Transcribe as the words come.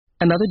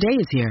Another day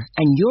is here,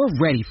 and you're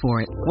ready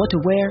for it. What to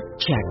wear?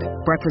 Check.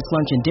 Breakfast,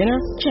 lunch, and dinner?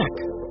 Check.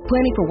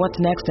 Planning for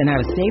what's next and how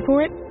to save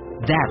for it?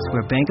 That's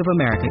where Bank of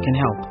America can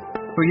help.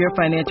 For your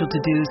financial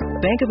to-dos,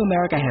 Bank of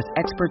America has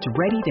experts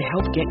ready to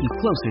help get you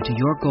closer to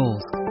your goals.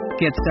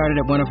 Get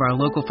started at one of our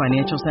local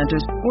financial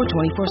centers or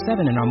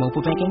 24/7 in our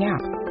mobile banking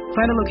app.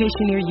 Find a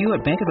location near you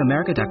at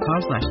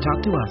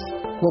bankofamerica.com/talktous.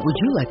 What would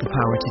you like the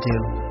power to do?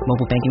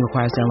 Mobile banking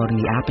requires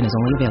downloading the app and is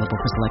only available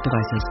for select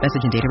devices.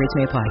 Message and data rates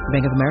may apply.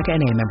 Bank of America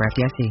N.A., member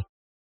FDIC.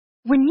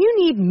 When you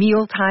need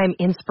mealtime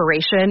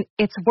inspiration,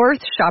 it's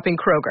worth shopping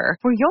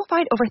Kroger, where you'll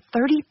find over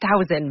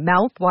 30,000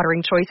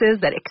 mouth-watering choices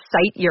that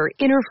excite your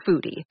inner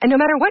foodie. And no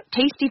matter what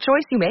tasty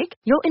choice you make,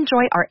 you'll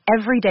enjoy our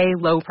everyday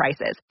low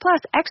prices, plus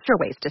extra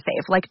ways to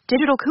save, like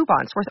digital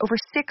coupons worth over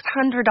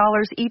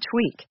 $600 each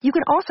week. You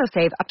can also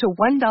save up to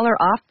 $1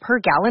 off per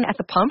gallon at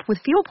the pump with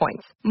fuel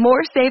points.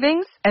 More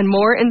savings and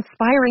more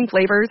inspiring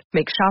flavors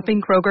make shopping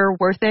Kroger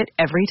worth it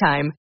every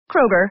time.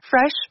 Kroger,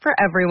 fresh for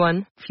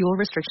everyone. Fuel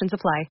restrictions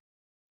apply.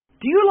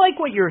 Do you like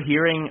what you're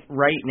hearing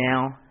right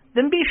now?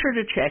 Then be sure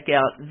to check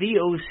out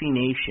VOC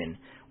Nation.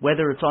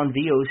 Whether it's on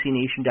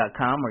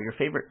VOCNation.com or your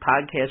favorite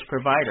podcast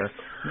provider,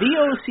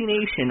 VOC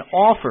Nation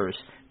offers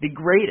the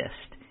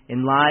greatest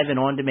in live and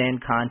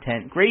on-demand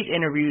content, great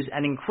interviews,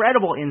 and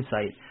incredible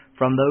insight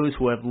from those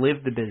who have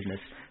lived the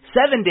business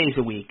 7 days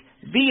a week.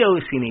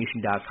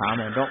 VOCNation.com,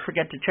 and don't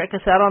forget to check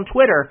us out on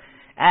Twitter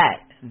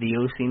at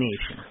VOC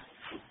Nation.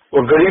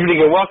 Well, good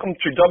evening and welcome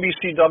to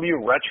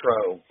WCW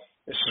Retro.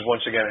 This is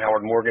once again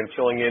Howard Morgan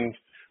filling in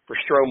for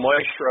Stro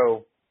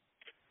Maestro.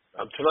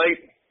 Tonight,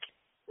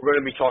 we're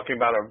going to be talking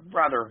about a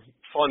rather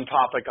fun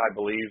topic, I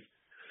believe,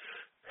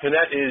 and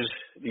that is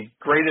the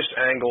greatest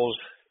angles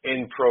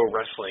in pro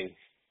wrestling.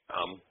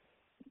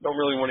 Don't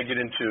really want to get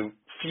into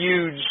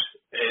feuds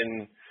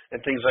and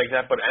things like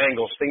that, but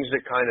angles, things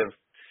that kind of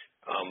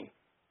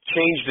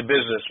change the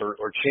business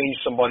or change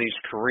somebody's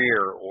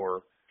career,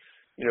 or,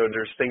 you know,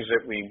 there's things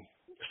that we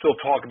still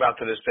talk about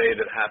to this day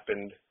that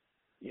happened,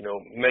 you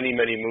know, many,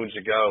 many moons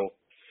ago.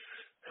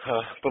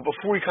 But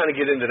before we kind of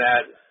get into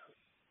that,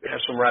 we have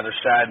some rather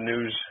sad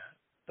news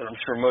that I'm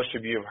sure most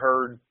of you have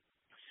heard.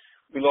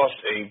 We lost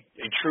a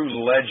true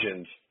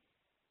legend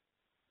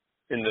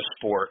in the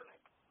sport,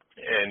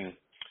 and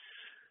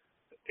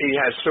he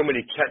has so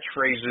many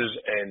catchphrases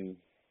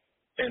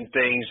and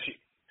things,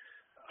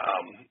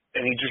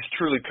 and he just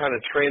truly kind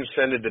of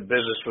transcended the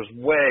business, was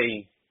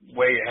way,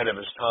 way ahead of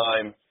his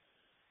time,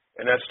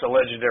 and that's the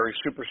legendary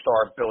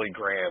superstar Billy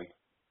Graham.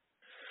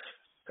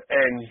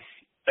 And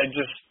I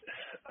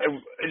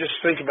just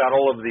think about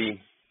all of the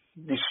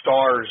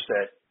stars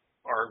that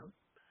are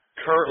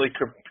currently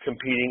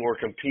competing or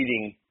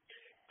competing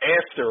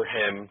after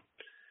him,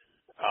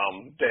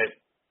 that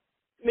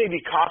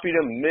maybe copied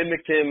him,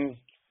 mimicked him,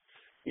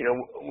 you know,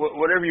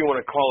 whatever you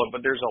want to call it.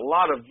 But there's a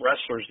lot of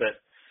wrestlers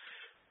that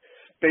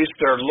base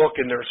their look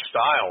and their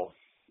style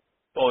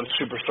on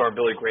superstar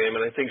Billy Graham,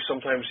 and I think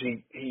sometimes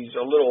he's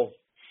a little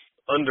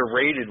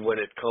underrated when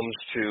it comes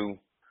to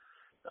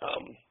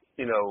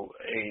you know,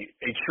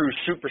 a true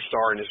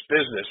superstar in his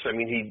business. I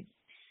mean,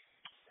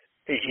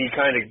 he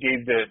kind of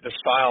gave the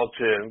style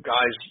to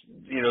guys,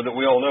 you know, that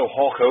we all know: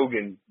 Hulk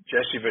Hogan,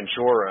 Jesse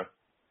Ventura,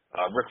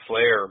 Ric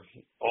Flair,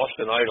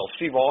 Austin Idol,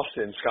 Steve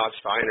Austin, Scott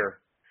Steiner,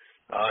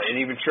 and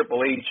even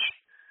Triple H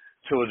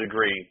to a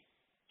degree.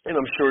 And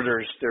I'm sure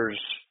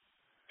there's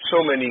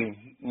so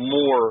many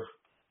more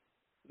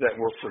that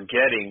we're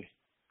forgetting.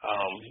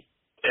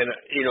 And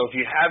you know, if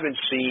you haven't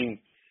seen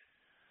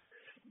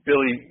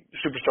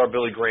superstar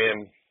Billy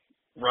Graham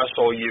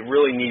wrestle, you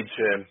really need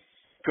to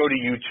go to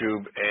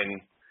YouTube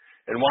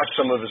and watch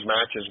some of his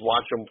matches.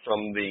 Watch them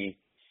from the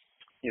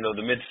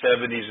mid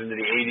 70s into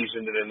the 80s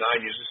into the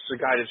 90s. This is a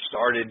guy that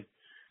started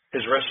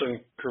his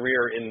wrestling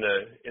career in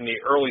the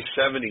early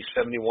 70s,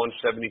 71,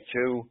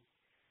 72,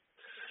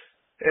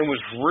 and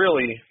was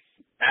really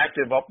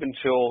active up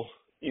until,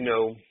 you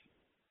know,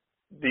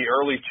 the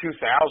early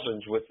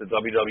 2000s with the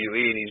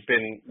WWE, and he's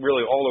been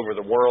really all over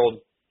the world.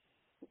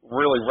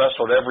 Really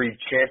wrestled every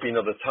champion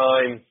of the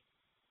time,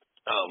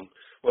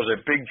 was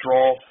a big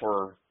draw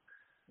for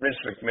Vince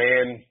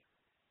McMahon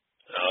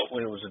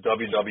when it was the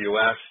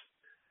WWF,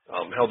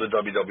 held the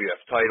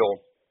WWF title,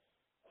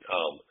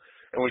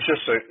 and was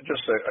just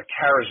a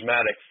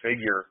charismatic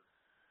figure,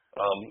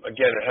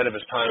 again, ahead of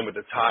his time with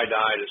the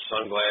tie-dye, the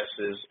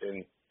sunglasses,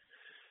 and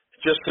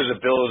just his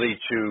ability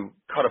to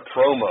cut a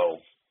promo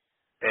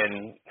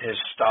and his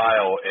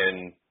style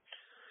and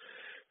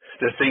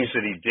the things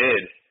that he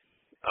did.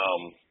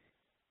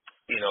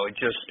 You know,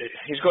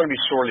 he's going to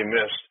be sorely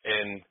missed,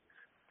 and,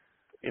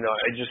 you know,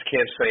 I just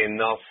can't say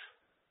enough,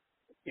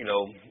 you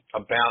know,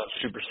 about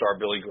superstar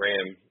Billy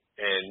Graham.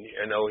 And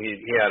I know he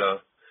had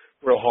a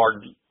real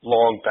hard,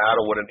 long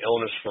battle with an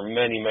illness for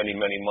many, many,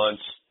 many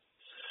months.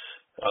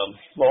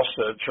 Lost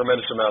a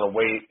tremendous amount of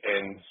weight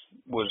and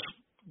was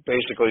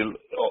basically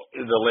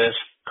the last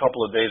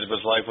couple of days of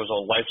his life was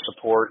on life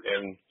support.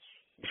 And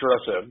I'm sure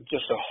that's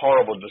just a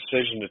horrible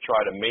decision to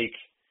try to make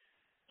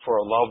for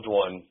a loved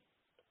one.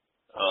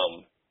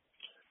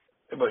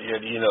 but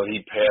yet, he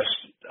passed,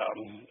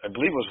 I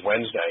believe it was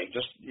Wednesday,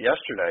 just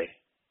yesterday.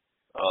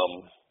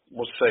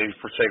 We'll say,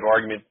 for sake of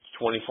argument,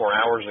 24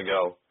 hours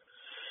ago.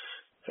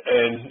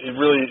 And it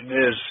really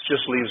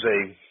just leaves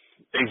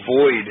a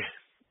void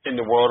in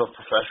the world of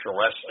professional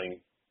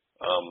wrestling.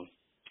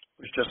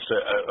 He's just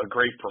a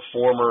great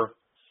performer.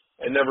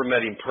 I never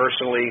met him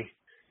personally,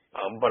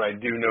 but I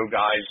do know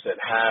guys that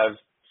have.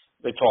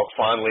 They talk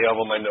fondly of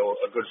him. I know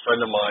a good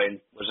friend of mine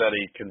was at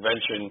a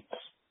convention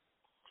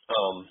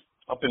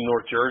up in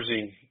North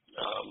Jersey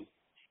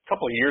a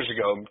couple of years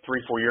ago,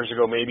 3-4 years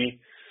ago maybe.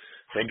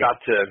 They got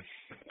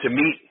to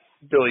meet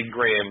Billy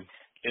Graham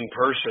in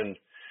person,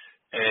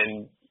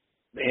 and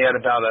they had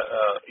about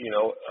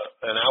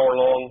an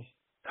hour-long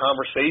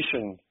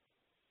conversation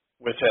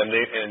with him.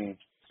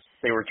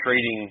 They were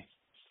trading,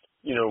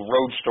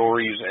 road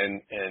stories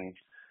and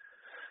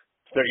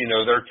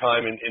their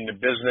time in the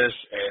business,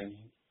 and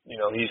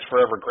he's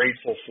forever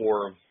grateful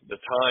for the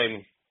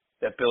time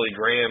that Billy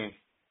Graham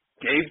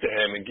gave to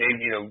him and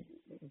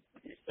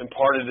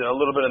imparted a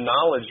little bit of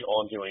knowledge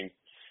onto him.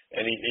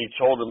 And he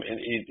told him, and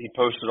he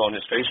posted on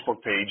his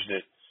Facebook page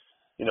that,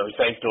 he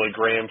thanked Billy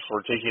Graham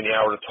for taking the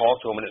hour to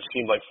talk to him, and it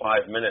seemed like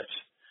 5 minutes.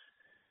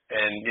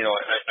 And,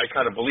 I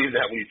kind of believe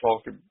that when you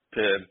talk to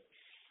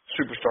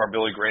superstar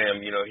Billy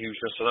Graham. He was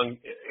just an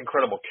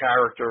incredible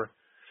character,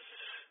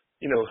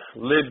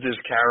 lived his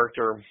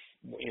character,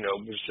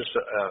 was just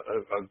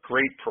a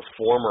great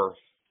performer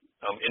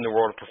in the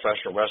world of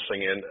professional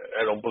wrestling. And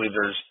I don't believe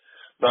there's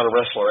not a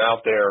wrestler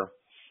out there,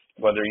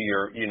 whether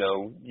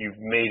you've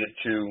made it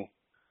to,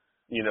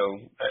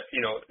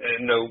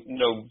 and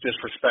no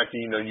disrespect,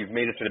 you've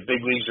made it to the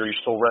big leagues or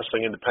you're still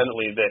wrestling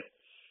independently, that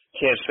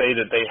can't say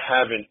that they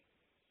haven't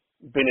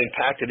been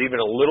impacted even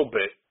a little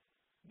bit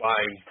by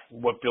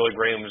what Billy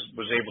Graham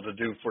was able to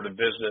do for the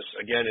business,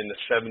 again, in the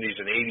 70s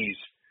and 80s,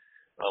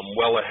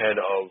 well ahead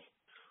of,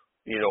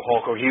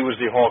 Hulk Hogan. He was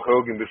the Hulk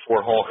Hogan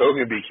before Hulk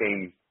Hogan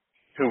became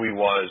who he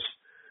was.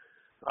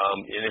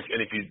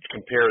 And if you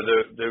compare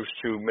those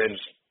two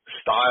men's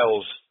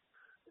styles,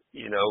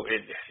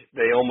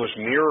 they almost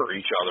mirror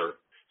each other.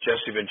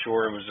 Jesse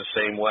Ventura was the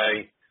same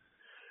way.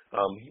 I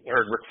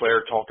heard Ric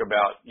Flair talk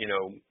about,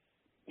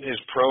 his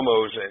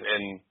promos,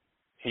 and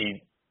he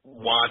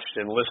watched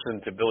and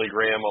listened to Billy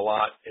Graham a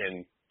lot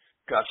and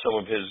got some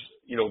of his,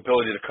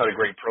 ability to cut a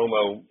great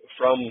promo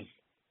from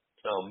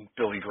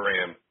Billy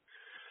Graham.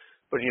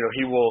 But,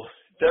 he will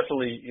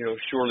definitely,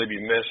 surely be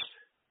missed.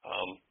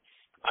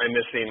 I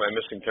miss him. I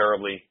miss him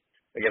terribly.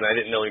 Again, I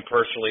didn't know him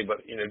personally,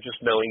 but, just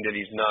knowing that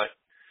he's not,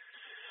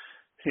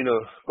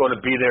 going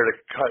to be there to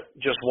cut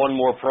just one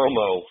more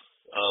promo,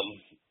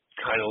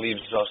 kind of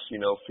leaves us,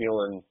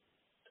 feeling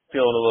a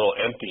little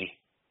empty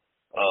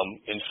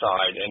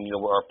inside. And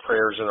our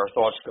prayers and our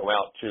thoughts go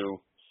out to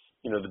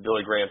the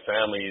Billy Graham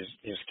family,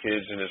 his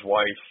kids and his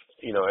wife,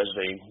 as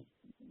they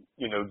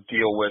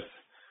deal with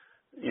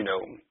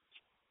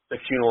the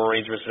funeral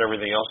arrangements and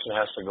everything else that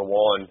has to go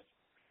on.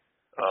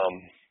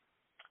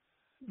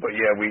 But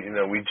yeah,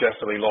 we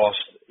definitely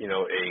lost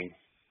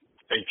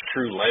a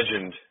true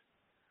legend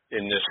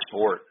in this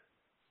sport.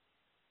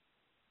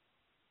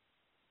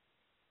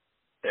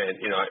 And,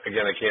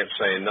 again, I can't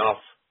say enough.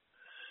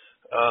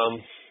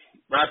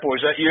 Rat Boy,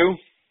 is that you?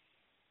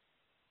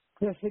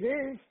 Yes, it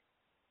is.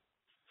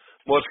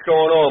 What's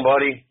going on,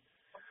 buddy?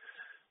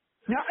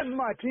 Not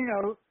much,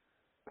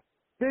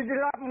 There's a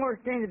lot more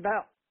things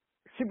about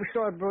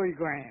Superstar Billy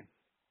Graham.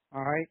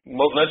 All right?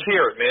 Well, let's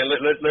hear it, man.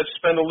 Let's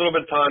spend a little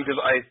bit of time, because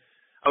I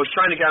was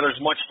trying to gather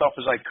as much stuff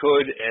as I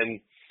could, and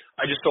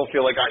I just don't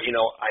feel like I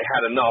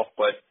had enough,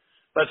 but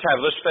let's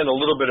spend a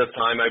little bit of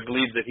time. I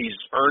believe that he's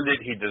earned it.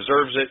 He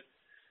deserves it.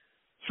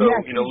 So,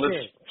 yes,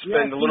 let's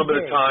spend a little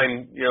bit of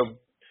time,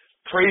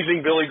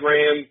 praising Billy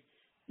Graham,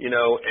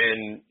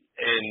 and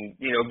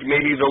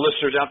maybe the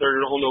listeners out there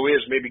who don't know who he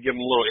is, maybe give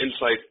them a little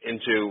insight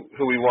into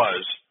who he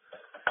was.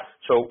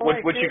 So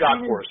what you got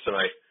for us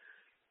tonight?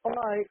 All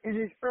right. In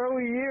his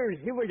early years,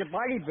 he was a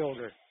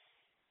bodybuilder.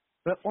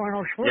 But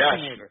Arnold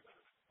Schwarzenegger. Yes.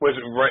 With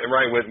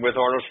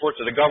Arnold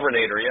Schwarzenegger, the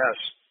Governator, yes.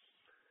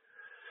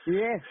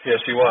 Yes. Yes,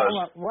 he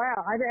was.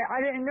 Wow,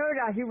 I didn't know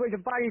that he was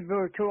a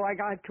bodybuilder till I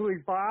got to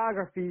his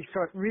biography,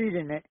 start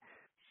reading it.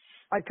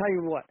 I tell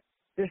you what,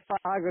 this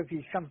biography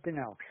is something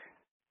else.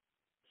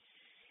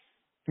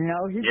 He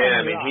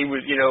he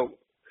was,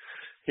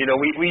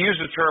 we use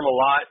the term a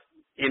lot,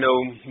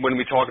 when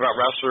we talk about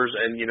wrestlers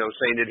and,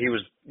 saying that he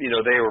was,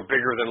 they were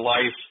bigger than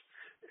life.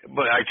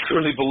 But I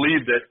truly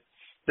believe that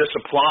this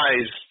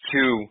applies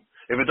to,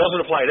 if it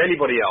doesn't apply to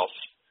anybody else,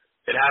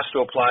 it has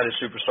to apply to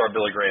Superstar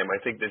Billy Graham.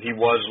 I think that he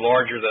was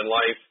larger than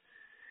life.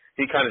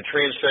 He kind of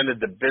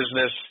transcended the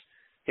business.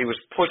 He was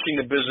pushing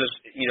the business,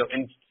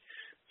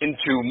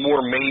 into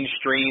more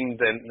mainstream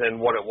than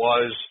what it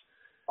was.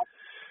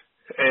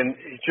 And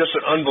just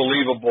an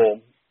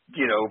unbelievable,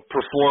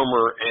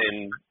 performer.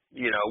 And,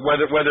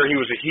 whether he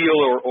was a heel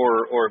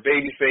or a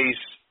baby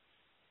face,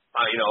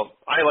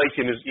 I liked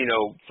him as,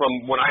 from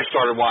when I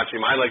started watching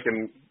him, I liked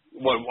him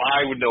what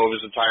I would know of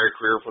his entire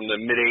career from the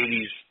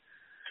mid-'80s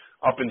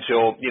up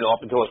until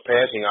his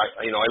passing,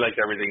 I liked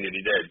everything that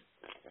he did.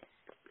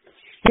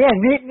 Yeah,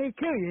 me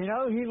too. You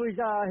know, he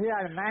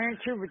had a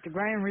manager with the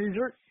Grand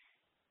Wizard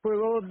for a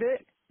little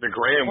bit. The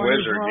Grand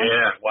Wizard,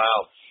 yeah,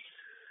 wow.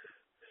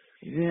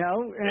 You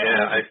know,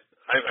 yeah, I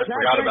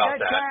forgot about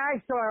that. That's when I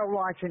started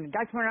watching.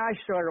 That's when I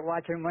started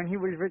watching, when he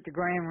was with the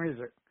Grand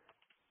Wizard.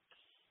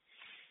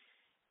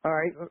 All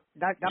right,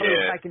 that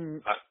was back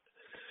in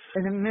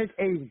the mid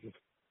 '80s.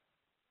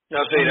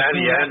 I'll say that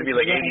he had to be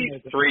like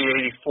 83,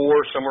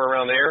 84, somewhere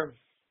around there.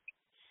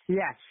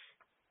 Yes.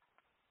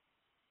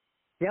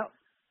 Yep.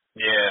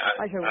 Yeah,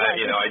 I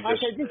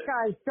said, this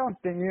guy's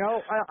something. You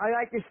know, I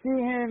like to see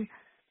him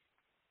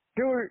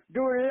do a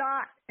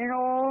lot. You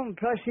know,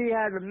 plus he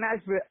had a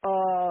match with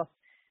the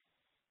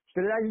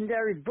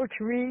legendary Butch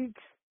Reed.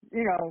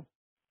 You know,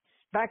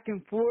 back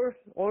and forth,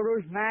 all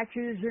those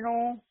matches. You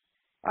know,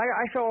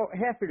 I saw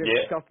half of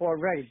this stuff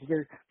already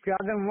because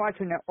I've been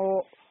watching it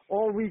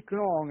all week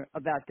long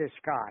about this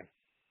guy.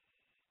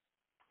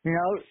 You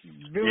know,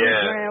 Billy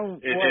Graham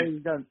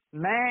was the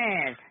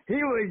man. He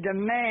was the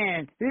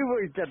man. He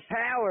was the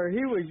power.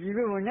 He was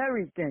doing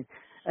everything.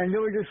 And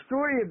there was a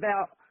story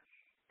about,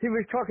 he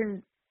was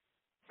talking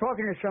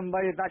to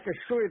somebody about the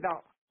story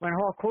about when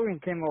Hulk Hogan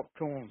came up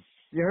to him.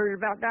 You heard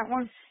about that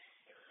one?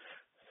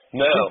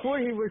 No. Before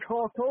he was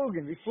Hulk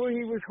Hogan.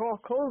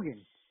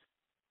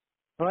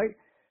 Right?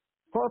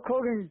 Hulk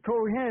Hogan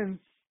told him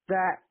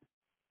that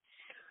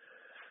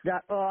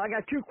I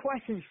got two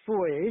questions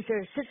for you. He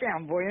said, sit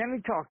down, boy, let me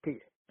talk to you,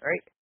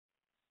 right?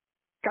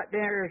 Got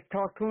there,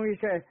 talked to him. He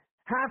said,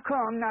 how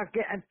come I'm not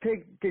getting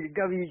picked to the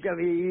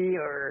WWE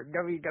or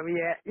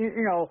WWF?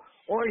 You know,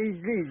 all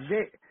these leagues,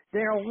 they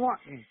don't want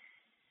me,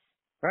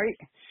 right?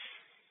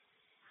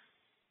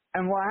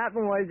 And what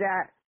happened was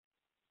that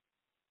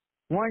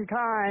one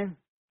time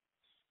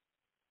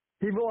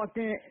he walked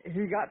in,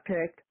 he got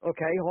picked,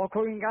 okay? Hulk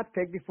Hogan got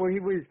picked before he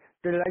was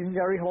the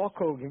legendary Hulk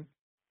Hogan.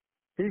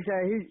 He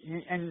said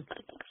and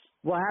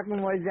what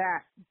happened was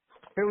that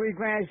Billy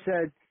Graham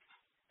said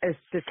it's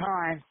the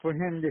time for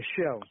him to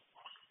show.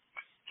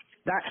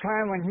 That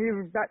time when he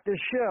was at the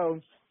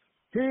show,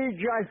 he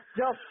dressed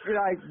up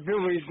like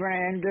Billy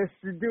Graham just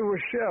to do a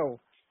show.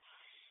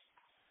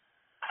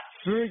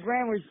 Billy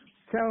Graham was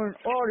telling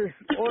all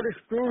the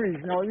stories.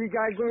 You know, you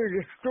gotta go to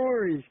the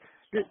stories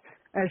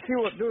and see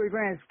what Billy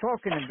Graham's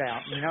talking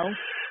about. You know,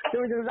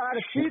 there was a lot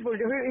of people.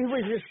 He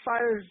was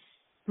inspired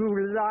through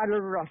a lot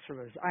of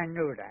wrestlers. I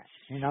know that,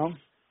 you know.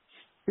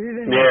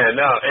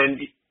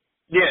 And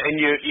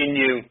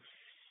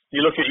you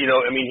look at, you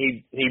know, I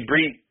mean, he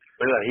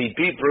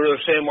beat Bruno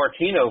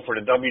Sammartino for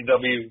the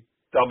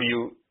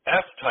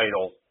WWF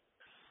title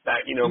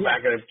back in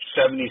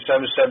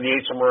 77,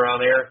 78, somewhere around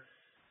there.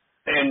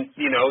 And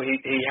you know,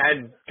 he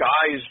had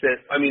guys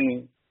that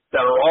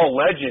are all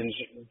legends.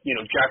 You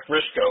know, Jack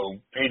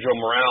Briscoe, Pedro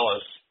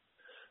Morales,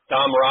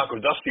 Don Morocco,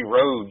 Dusty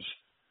Rhodes.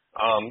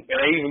 And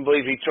I even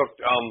believe he took,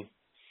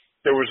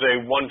 there was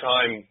a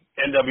one-time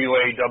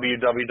NWA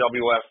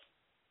WWF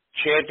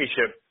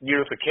championship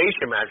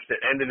unification match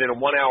that ended in a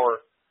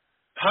 1-hour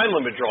time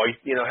limit draw.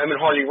 You know, him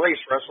and Harley Race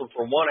wrestled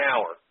for 1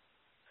 hour.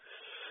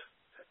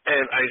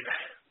 And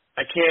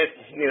I can't,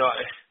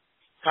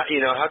 how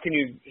can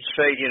you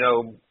say,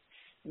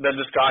 that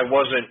this guy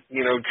wasn't,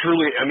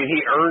 truly, he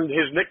earned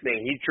his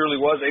nickname. He truly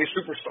was a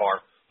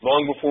superstar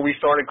long before we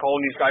started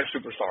calling these guys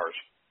superstars.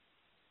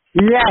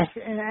 Yes,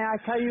 and I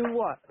tell you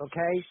what,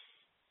 okay?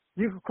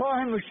 You could call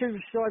him a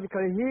superstar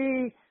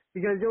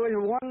because there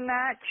was one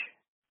match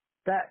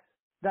that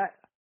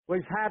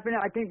was happening.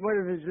 I think one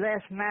of his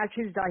last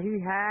matches that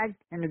he had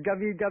in the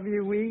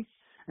WWE,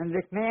 and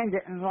McMahon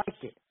didn't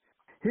like it.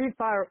 He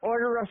fired all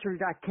the wrestlers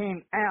that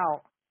came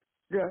out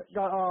to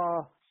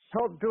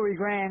help Billy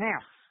Graham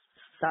out.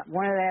 That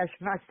one of the last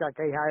match that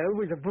they had, it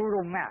was a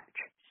brutal match.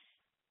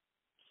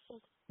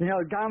 You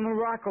know, Don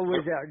Morocco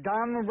was there.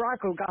 Don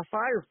Morocco got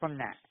fired from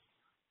that.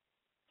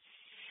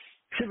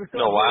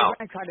 Superstar Billy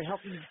Graham tried to help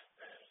him.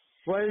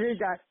 What it is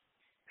that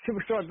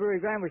Superstar Billy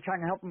Graham was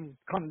trying to help him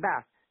come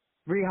back,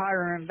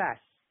 rehire him back.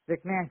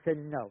 McMahon said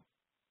no.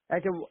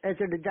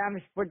 After the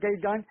damage what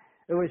they done,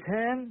 it was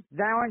him,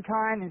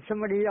 Valentine, and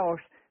somebody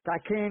else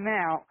that came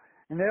out,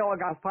 and they all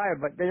got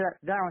fired. But they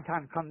let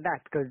Valentine come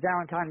back because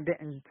Valentine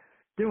didn't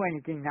do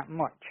anything that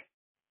much.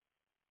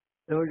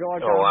 It was all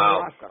Don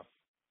Morocco.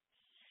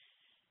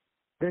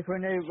 That's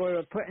when they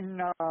were putting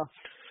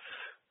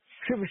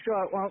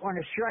Superstar on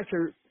a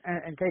stretcher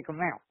and take him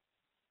out.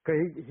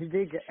 Because he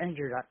did get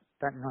injured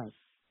that night.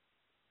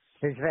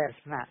 His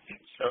last match.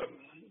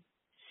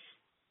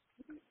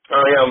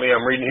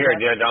 I'm reading here.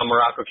 Yeah, Don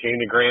Morocco came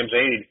to Graham's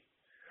aid.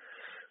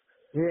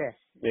 Yeah.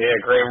 Yeah,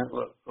 Graham,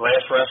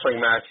 last wrestling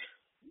match,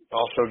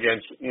 also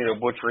against,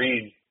 Butch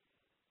Reed.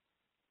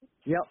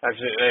 Yep.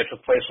 It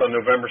took place on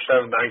November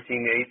 7th,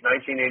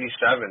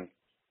 1987.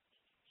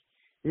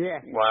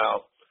 Yeah.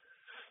 Wow.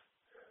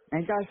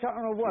 And that's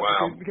something to watch.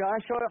 Wow. Because I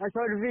saw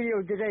the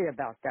video today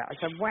about that. I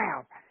said,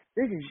 wow,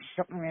 this is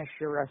something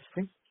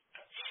interesting.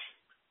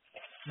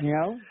 You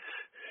know?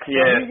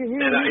 Yeah,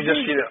 and I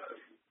just,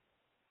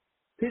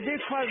 He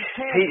did quite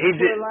pass he for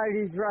did. a lot of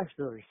these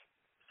wrestlers.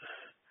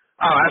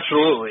 Oh,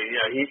 absolutely.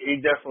 Yeah, he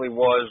definitely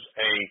was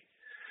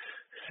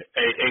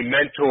a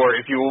mentor,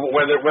 if you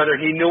whether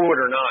he knew it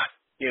or not.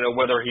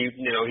 Whether he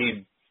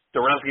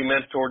directly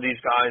mentored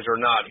these guys or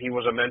not, he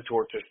was a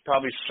mentor to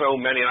probably so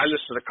many. And I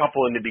listed a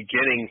couple in the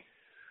beginning,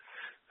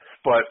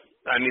 but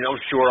I mean, I'm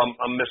sure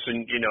I'm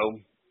missing.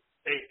 And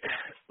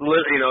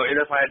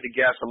if I had to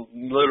guess, I'm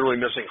literally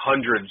missing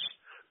hundreds.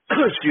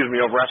 excuse me,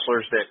 of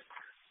wrestlers that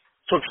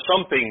took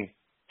something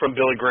from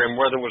Billy Graham,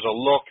 whether it was a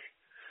look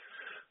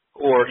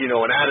or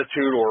an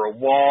attitude or a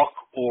walk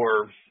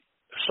or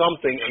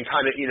something, and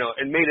kind of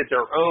and made it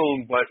their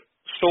own, but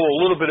stole a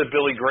little bit of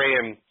Billy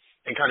Graham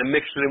and kind of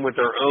mixed it in with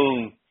their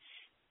own,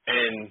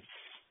 and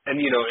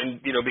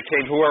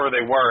became whoever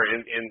they were.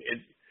 And it,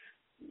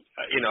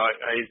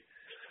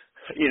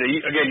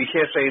 again, you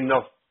can't say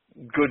enough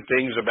good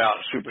things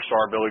about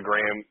superstar Billy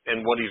Graham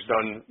and what he's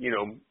done,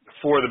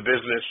 for the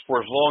business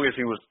for as long as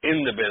he was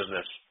in the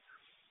business.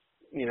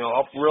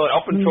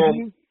 Up until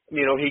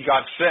he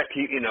got sick.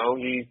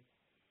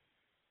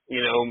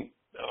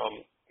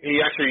 He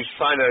actually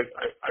signed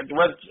I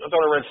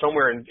thought I read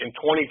somewhere in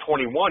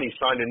 2021 he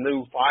signed a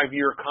new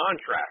 5-year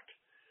contract.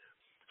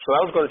 So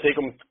that was going to take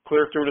him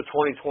clear through to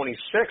 2026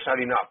 had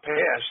he not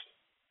passed.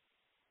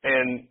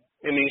 And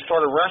he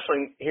started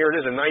wrestling, here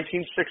it is, in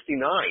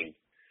 1969.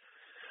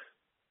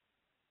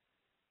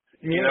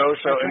 Yeah,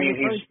 so I mean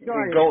he's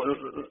going.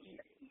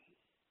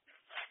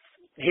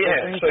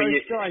 Yeah, so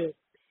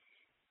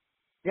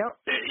yep.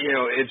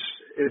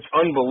 It's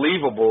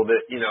unbelievable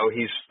that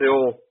he's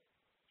still.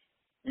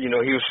 He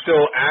was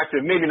still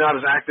active, maybe not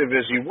as active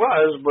as he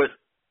was, but,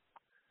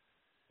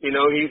 he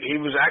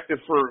was active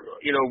for,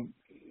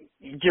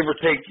 give or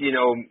take,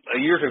 a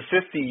year to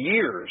 50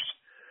 years,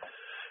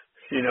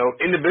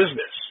 in the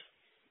business.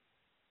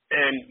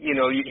 And, he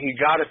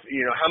got it,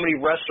 how many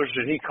wrestlers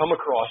did he come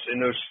across in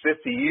those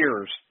 50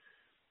 years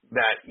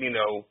that,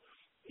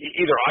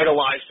 either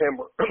idolized him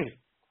or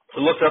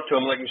looked up to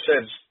him, like you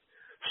said,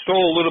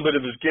 stole a little bit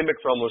of his gimmick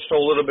from him,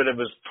 stole a little bit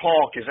of his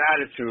talk, his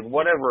attitude,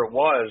 whatever it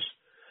was.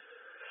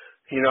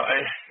 I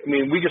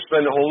mean, we could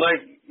spend the whole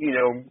night,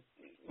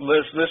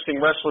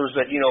 listing wrestlers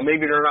that,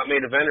 maybe they're not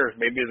main eventers,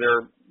 maybe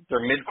they're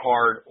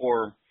mid-card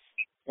or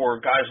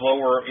guys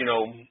lower,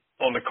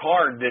 on the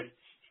card that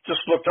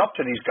just looked up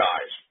to these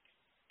guys.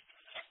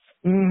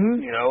 Mm-hmm.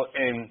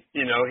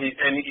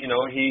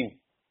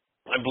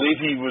 I believe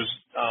he was,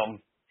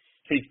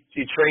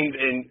 he trained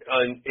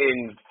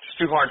in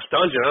Stu Hart's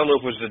dungeon. I don't know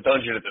if it was the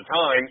dungeon at the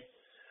time,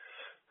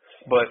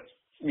 but,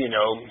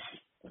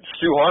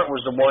 Stu Hart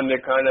was the one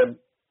that kind of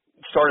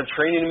started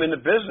training him in the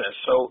business.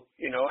 So,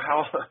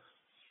 how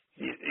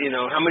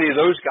many of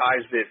those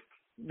guys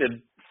that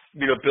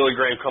Billy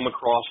Graham come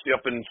across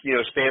up in,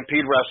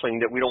 Stampede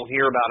Wrestling that we don't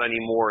hear about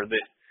anymore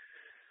that,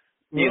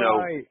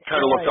 kind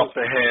of looked up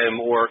to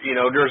him or,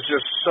 there's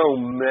just so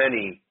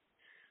many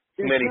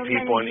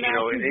people. And,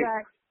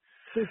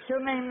 there's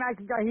so many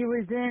matches that he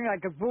was in,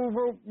 like a bull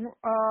rope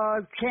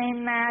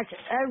chain match,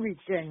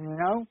 everything,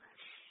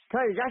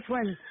 Tell you, that's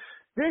when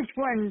this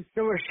one, they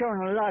were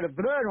showing a lot of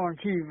blood on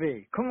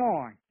TV. Come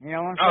on. You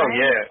know what I'm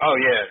saying? Oh,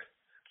 yeah.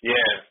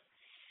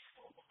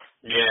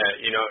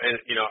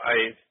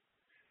 And,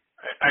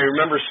 I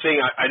remember seeing,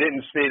 I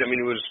didn't see it. I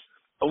mean, it was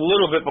a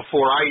little bit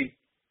before I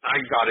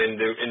got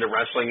into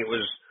wrestling. It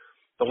was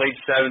the late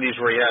 70s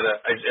where he had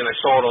and I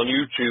saw it on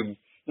YouTube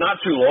not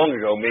too long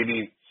ago,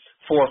 maybe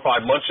 4 or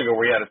 5 months ago,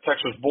 where he had a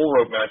Texas bull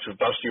rope match with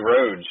Dusty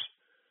Rhodes.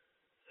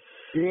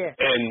 Yeah.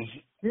 And,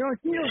 you don't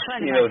see those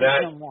kind of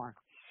matches no more.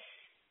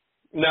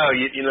 No,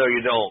 you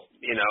don't,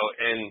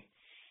 and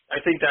I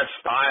think that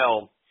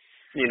style,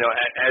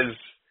 as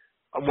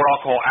what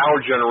I'll call our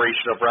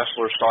generation of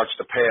wrestlers starts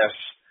to pass,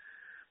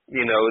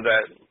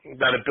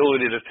 that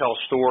ability to tell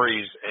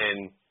stories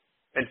and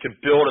to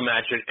build a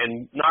match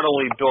and not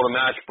only build a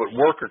match, but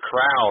work a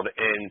crowd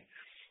and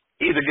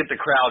either get the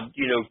crowd,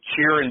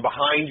 cheering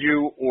behind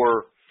you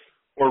or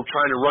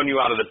trying to run you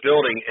out of the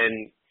building.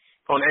 And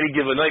on any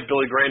given night,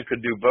 Billy Graham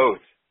could do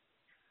both.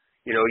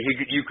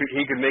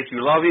 He could make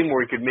you love him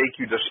or he could make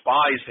you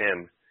despise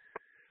him.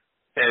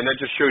 And that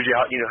just shows you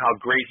how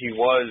great he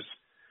was,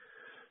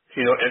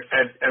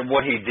 at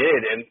what he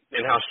did and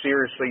how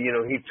seriously,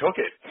 he took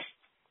it.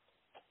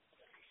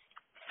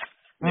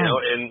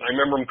 And I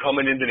remember him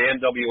coming into the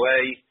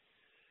NWA,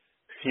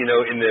 in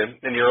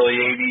the early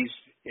 80s,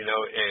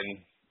 and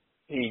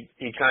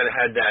he kind of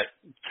had that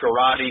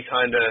karate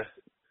kind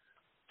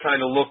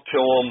of look to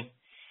him.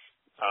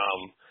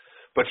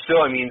 But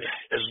still, I mean,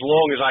 as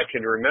long as I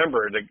can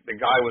remember, the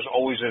guy was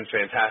always in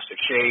fantastic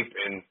shape,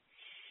 and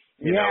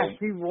yes,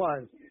 he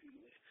was.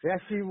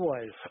 Yes, he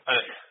was.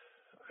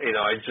 I'm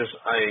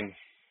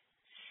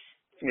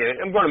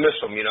going to miss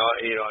him. It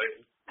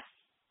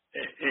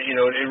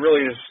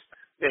really is.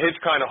 It hits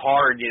kind of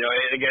hard,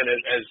 And again,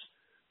 as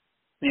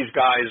these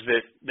guys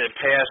that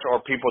pass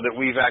are people that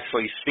we've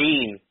actually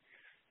seen.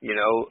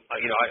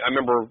 I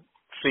remember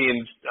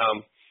seeing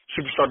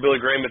Superstar Billy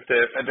Graham at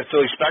the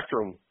Philly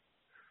Spectrum.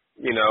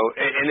 And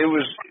he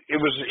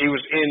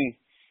was in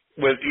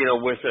with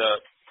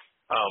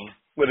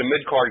a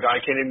mid card guy. I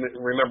can't even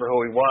remember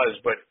who he was,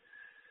 but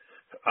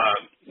I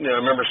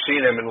remember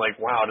seeing him and like,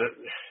 wow,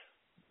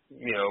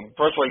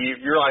 first of all, you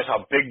realize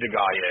how big the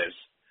guy is,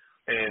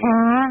 and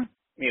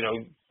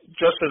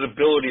just his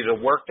ability to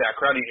work that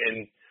crowd.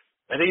 And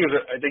I think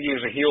he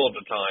was a heel at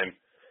the time,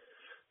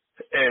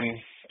 and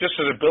just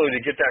his ability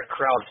to get that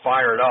crowd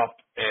fired up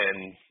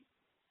and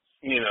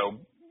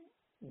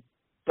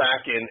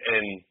back in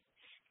and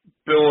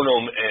booing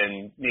them,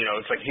 and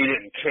it's like he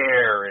didn't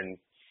care, and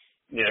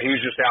he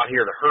was just out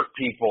here to hurt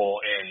people,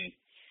 and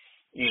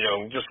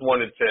just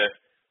wanted to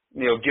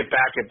get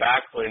back at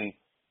Backlund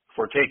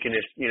for taking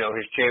his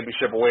his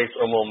championship away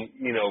from him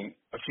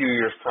a few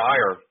years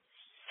prior.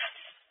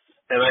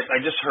 And I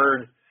just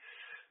heard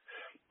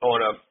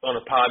on a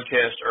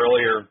podcast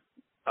earlier,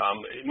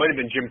 it might have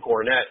been Jim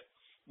Cornette,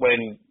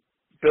 when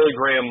Billy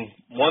Graham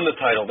won the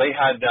title, they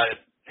had that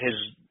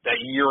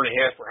year and a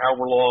half or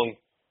however long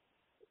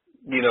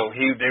they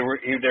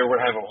were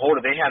having a hold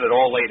of. They had it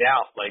all laid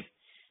out. Like,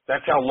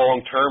 that's how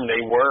long term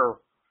they were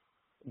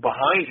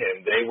behind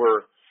him. They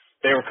were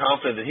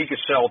confident that he could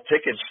sell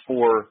tickets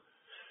for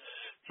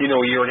a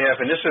year and a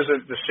half. And this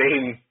isn't the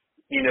same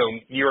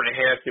year and a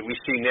half that we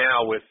see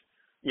now with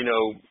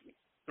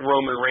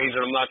Roman Reigns.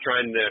 And I'm not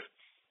trying to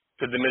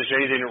diminish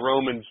anything that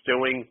Roman's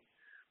doing,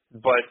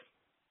 but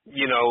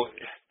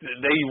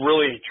they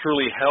really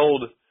truly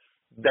held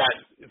that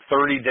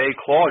 30-day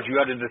clause. You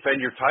had to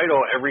defend your title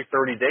every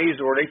 30 days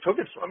or they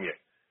took it from you.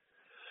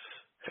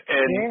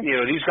 And,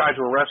 these guys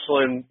were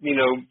wrestling, 3,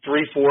 4, 5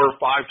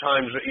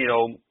 times,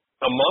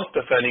 a month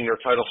defending their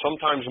title,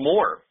 sometimes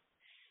more,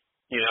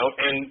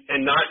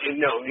 and not,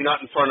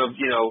 not in front of,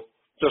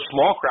 just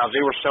small crowds.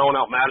 They were selling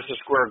out Madison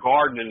Square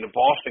Garden and the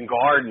Boston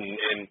Garden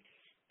and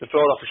the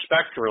Philadelphia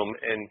Spectrum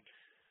and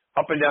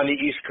up and down the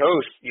East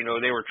Coast.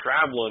 They were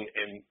traveling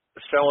and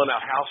selling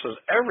out houses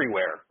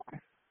everywhere.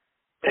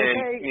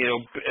 And,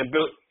 and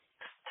Bill,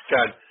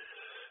 God.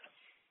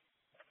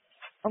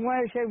 I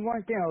want to say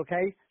one thing,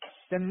 okay?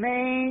 The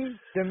main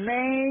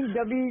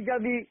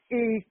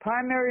WWE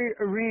primary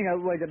arena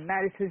was the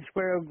Madison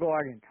Square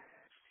Garden.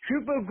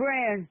 Super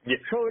Grand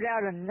sold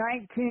out of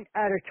 19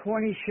 out of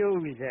 20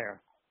 shows there.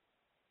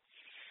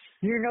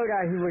 You know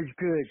that he was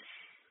good.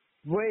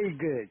 Way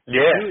good.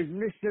 Yeah. He was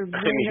Mr.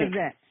 Main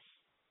Event.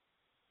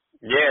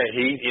 Yeah,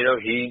 he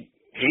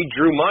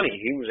drew money.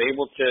 He was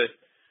able to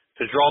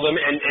draw them,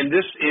 and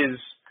this is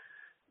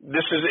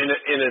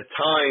in a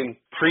time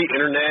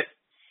pre-internet.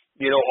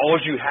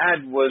 All you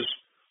had was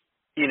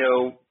 2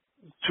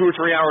 or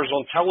 3 hours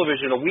on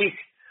television a week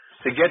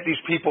to get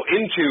these people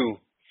into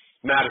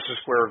Madison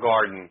Square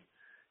Garden.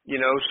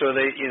 So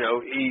they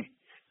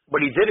but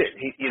he did it.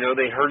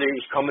 They heard he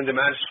was coming to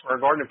Madison Square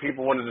Garden and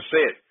people wanted to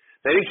see it.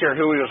 They didn't care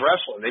who he was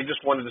wrestling. They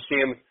just wanted to see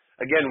him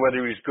again,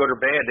 whether he was good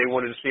or bad. They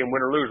wanted to see him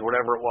win or lose,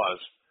 whatever it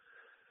was.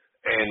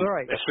 And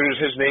as soon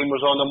as his name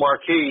was on the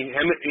marquee,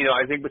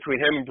 I think between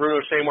him and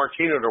Bruno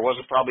Sammartino, there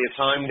was probably a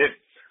time that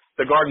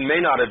the Garden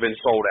may not have been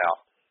sold out.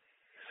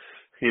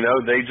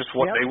 They just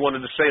they wanted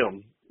to see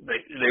him.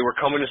 They were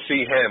coming to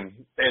see him,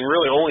 and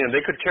really only him.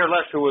 They could care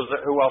less who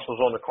else was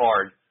on the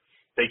card.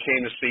 They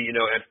came to see, in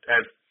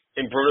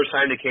Bruno's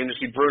time, they came to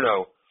see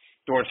Bruno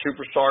during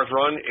Superstars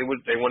run.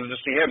 They wanted to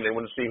see him. They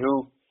wanted to see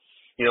who,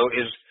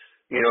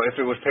 if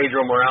it was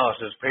Pedro Morales,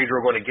 is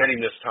Pedro going to get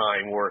him this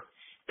time, or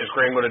is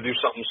Graham going to do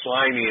something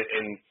slimy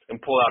and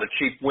pull out a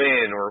cheap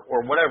win or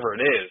whatever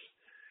it is?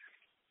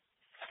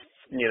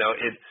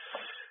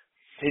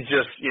 He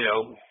just,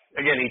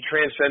 again, he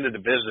transcended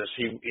the business.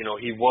 He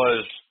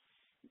was,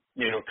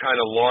 kind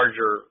of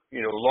larger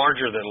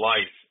than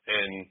life.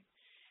 And,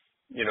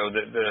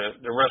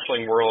 the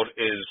wrestling world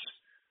is,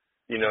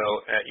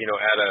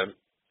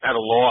 at a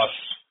loss,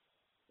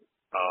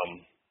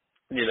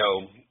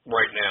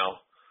 right now,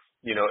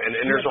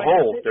 and there's a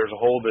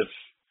hole that's,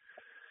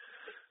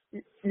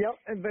 yep,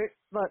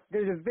 but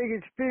there's the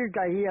biggest feud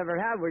guy he ever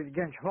had was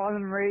against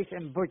Harlem Race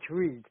and Butch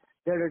Reed.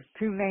 They're the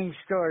two main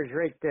stars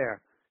right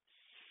there.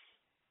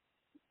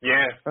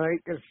 Yeah. Right?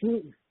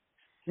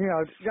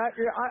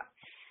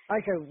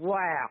 I said,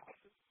 wow.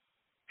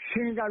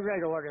 Soon as I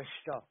read all this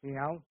stuff,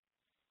 Yeah,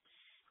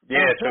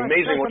 it's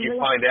amazing what you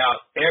find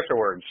out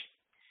afterwards.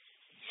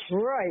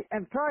 Right,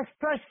 and plus,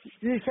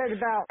 you said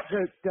about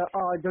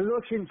the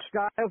look and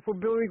style for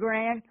Billy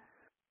Graham.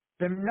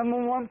 The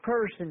number one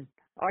person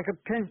I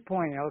could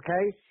pinpoint,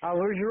 okay? I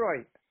was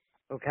right,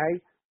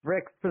 okay?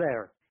 Ric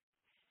Flair.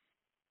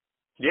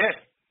 Yeah.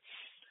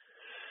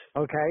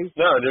 Okay.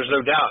 No, there's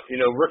no doubt.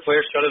 Ric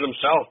Flair said it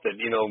himself that,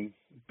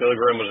 Billy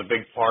Graham was a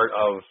big part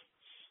of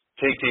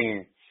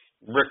taking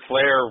Ric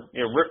Flair,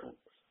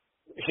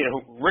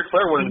 Ric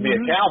Flair wanted to be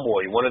a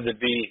cowboy. He wanted to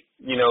be,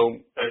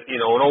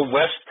 an old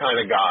West kind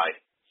of guy.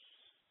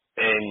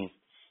 And,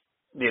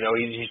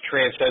 he's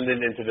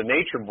transcended into the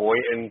nature boy.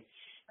 And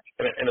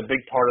a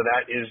big part of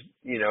that is,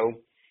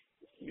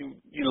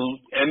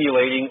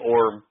 emulating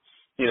or,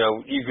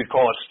 you could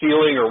call it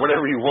stealing or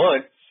whatever you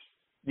want,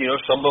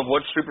 some of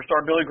what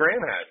superstar Billy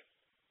Graham had.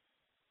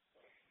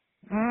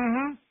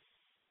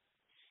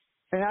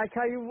 And I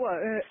tell you what,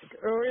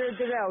 earlier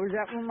today I was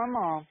out with my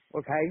mom,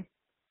 okay?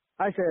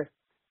 I said,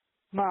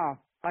 Mom,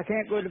 I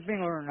can't go to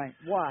bingo tonight.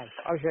 Why?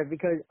 I said,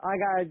 because I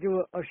got to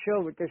do a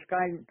show with this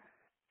guy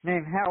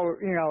named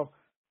Howard,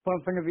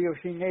 from the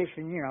VOC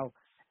Nation,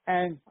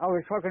 And I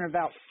was talking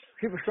about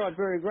Superstar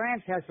Billy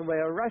Graham passed away,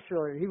 a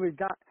wrestler. He was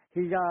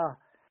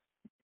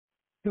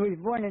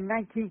born in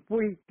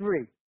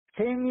 1943.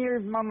 10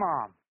 years my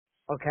mom,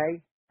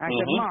 okay? I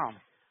said, Mom,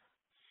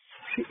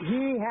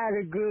 he had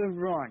a good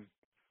run.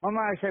 My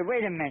mom said,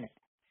 wait a minute.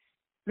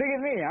 Look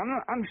at me.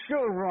 I'm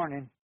still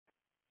running.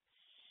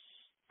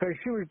 Because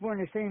she was born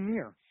the same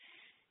year.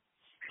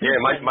 Yeah,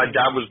 my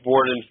dad was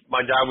born in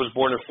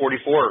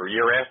 44, a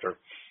year after.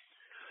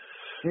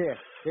 Yeah,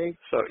 see?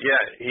 So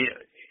yeah,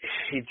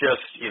 he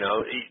just,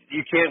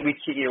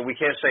 we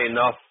can't say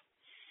enough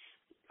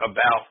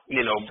about,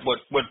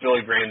 what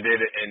Billy Graham did,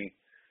 and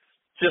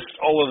just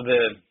all of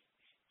the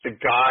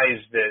guys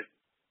that,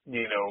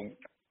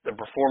 the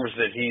performers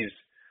that he's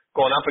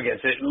gone up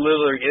against. It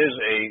literally is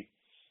a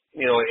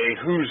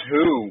who's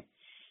who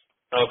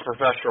of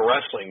professional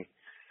wrestling.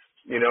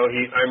 I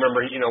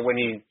remember, when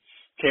he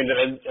came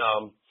to,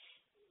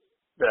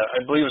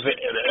 I believe it was the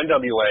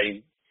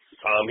NWA,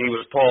 he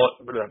was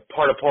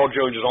part of Paul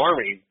Jones's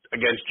army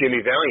against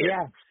Jimmy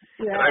Valiant.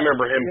 Yeah. And I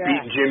remember him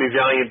beating Jimmy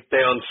Valiant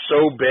down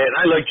so bad.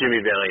 I like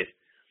Jimmy Valiant.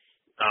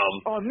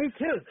 Me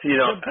too.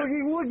 The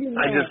Boogie Woogie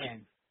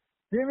Man.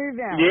 Jimmy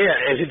Valiant.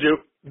 Yeah, and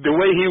the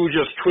way he would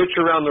just twitch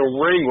around the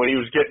ring when he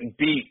was getting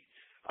beat.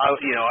 I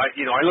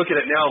look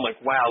at it now. I'm like,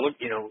 wow, look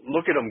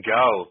at him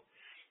go.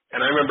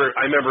 And I remember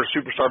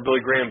Superstar Billy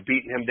Graham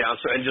beating him down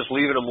and just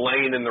leaving him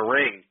laying in the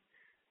ring.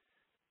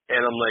 And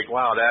I'm like,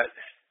 wow, that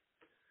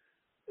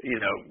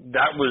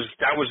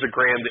was the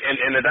Graham.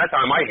 And at that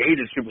time, I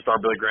hated Superstar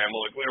Billy Graham.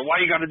 I'm like,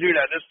 why you got to do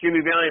that? That's Jimmy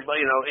Valiant,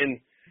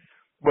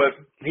 but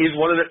he's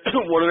one of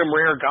them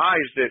rare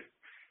guys that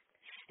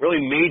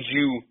really made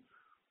you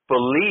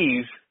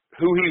believe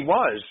who he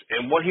was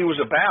and what he was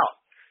about.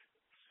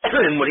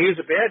 And when he was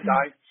a bad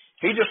guy,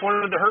 he just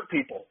wanted to hurt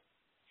people.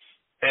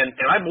 And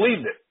I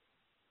believed it.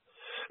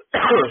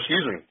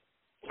 Excuse me.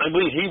 I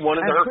believe he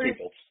wanted to hurt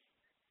people.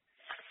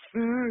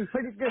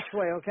 Put it this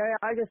way, okay?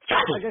 I just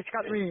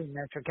got reading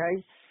this,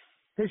 okay?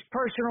 His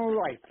personal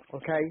life,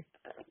 okay?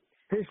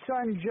 His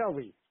son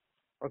Joey,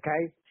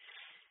 okay?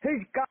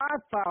 His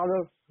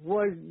godfather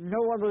was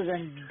no other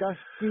than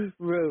Dusty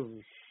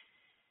Rhodes.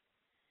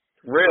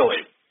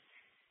 Really?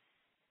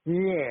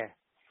 Yeah.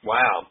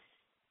 Wow.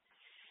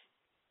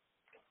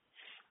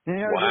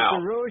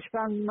 Wow.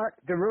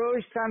 The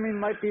Rhodes family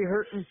might be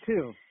hurting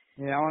too.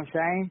 You know what I'm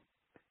saying?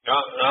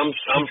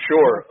 I'm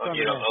sure.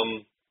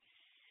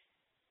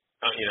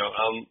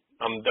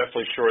 I'm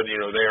definitely sure that,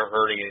 they are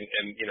hurting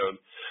and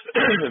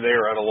they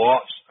are at a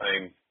loss.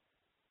 I'm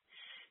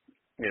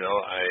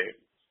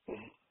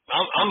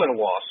at a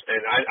loss,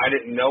 and I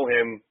didn't know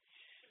him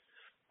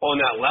on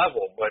that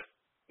level, but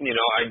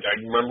I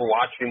remember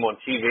watching him on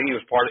TV. He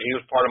was part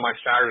of my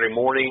Saturday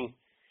morning,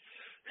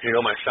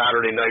 my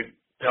Saturday night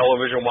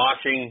television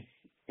watching.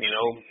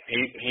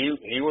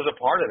 He was a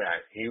part of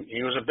that.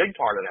 He was a big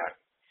part of that.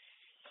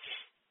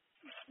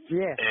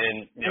 Yeah.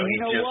 And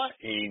he's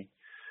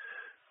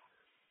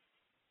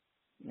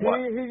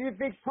a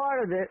big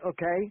part of it,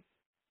 okay?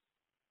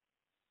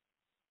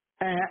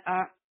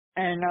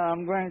 And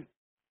I'm going to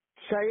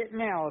say it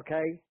now,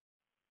 okay?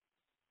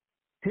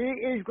 He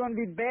is going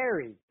to be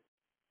buried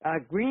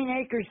at Green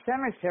Acres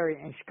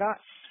Cemetery in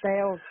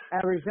Scottsdale,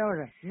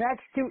 Arizona,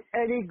 next to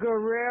Eddie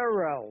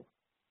Guerrero.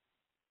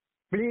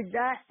 Believe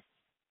that?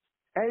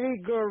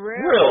 Eddie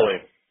Guerrero.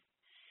 Really?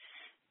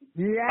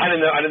 Yeah. I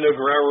didn't know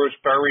Guerrero was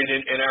buried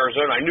in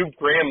Arizona. I knew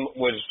Graham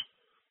was,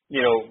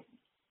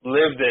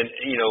 lived in,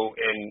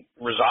 and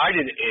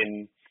resided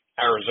in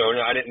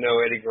Arizona. I didn't know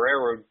Eddie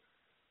Guerrero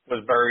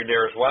was buried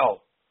there as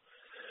well.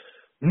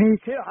 Me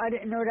too. I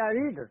didn't know that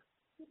either.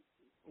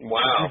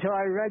 Wow. Until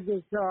I read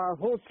this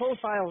whole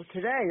profile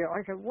today.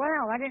 I said,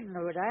 wow, I didn't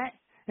know that.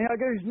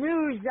 There's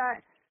news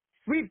that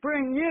we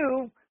bring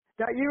you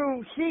that you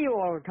don't see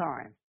all the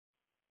time.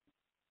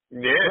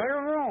 Yeah. Right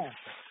or wrong?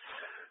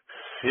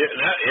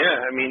 Yeah.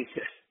 I mean,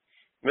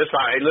 listen,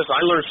 I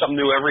learn something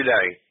new every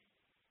day.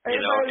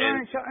 Everybody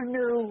learns something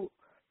new.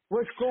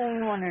 What's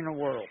going on in the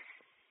world?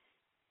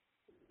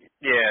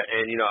 Yeah,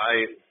 and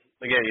I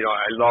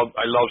love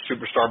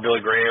Superstar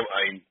Billy Graham.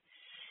 I'm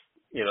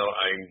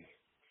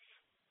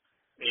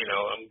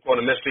going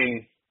to miss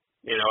him.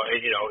 And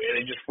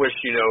I just wish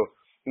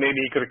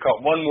maybe he could have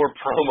cut one more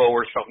promo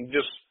or something.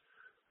 Just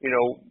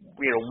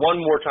one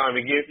more time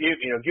and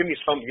give me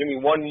something. Give me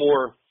one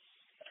more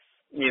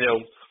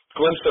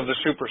glimpse of the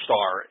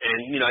superstar.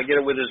 And I get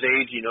it with his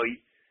age.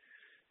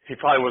 He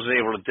probably wasn't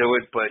able to do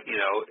it, but and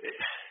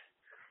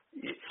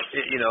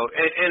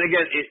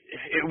again,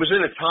 it was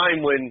in a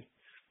time when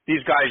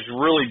these guys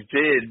really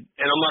did,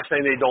 and I'm not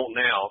saying they don't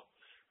now,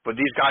 but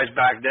these guys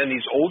back then,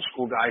 these old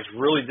school guys,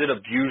 really did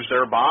abuse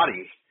their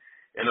bodies.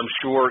 And I'm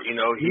sure,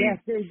 yes,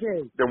 they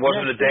did. There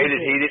wasn't a day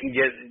that he didn't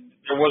get.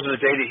 There wasn't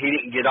a day that he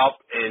didn't get up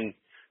and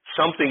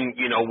something,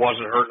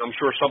 wasn't hurting. I'm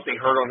sure something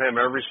hurt on him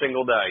every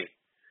single day.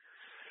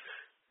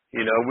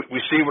 We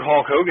see with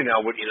Hulk Hogan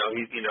now.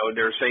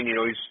 They're saying,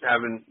 he's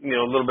having,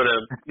 a little bit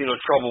of,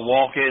 trouble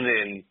walking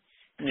and,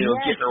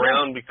 getting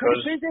around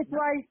because.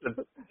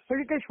 Put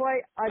it this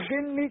way. I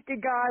didn't meet the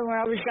guy when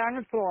I was down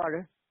in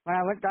Florida. When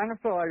I went down to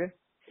Florida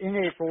in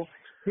April,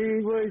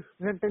 he was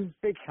limping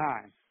big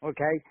time.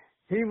 Okay,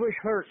 he was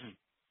hurting.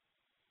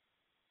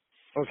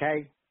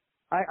 Okay,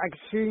 I could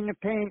see the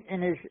pain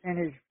in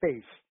his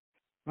face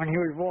when he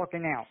was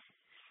walking out.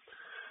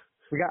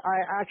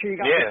 I actually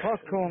got to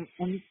talk to him,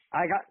 and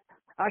I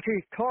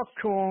talked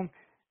to him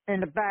in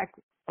the back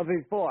of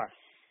his bar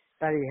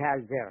that he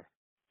has there,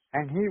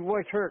 and he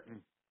was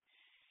hurting.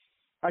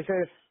 I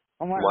said,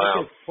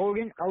 wow.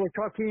 Hogan, I will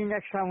talk to you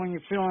next time when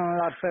you're feeling a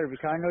lot better,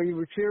 because I know you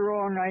were here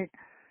all night,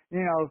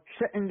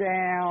 sitting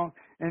down,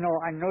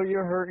 I know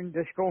you're hurting,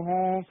 just go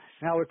home,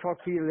 and I will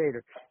talk to you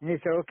later. And he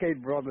said, okay,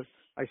 brother,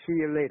 I see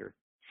you later.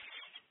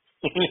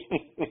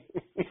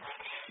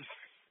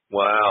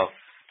 Wow.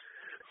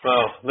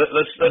 Well,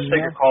 let's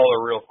take a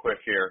caller real quick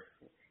here.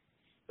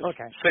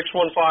 Okay.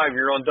 615,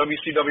 you're on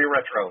WCW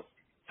Retro.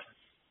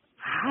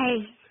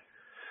 Hi.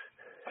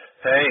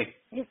 Hey.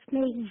 It's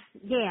me.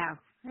 Yeah,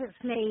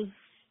 it's me.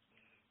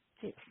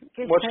 Just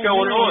what's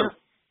going on?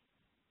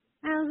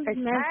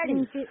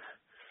 Nothing.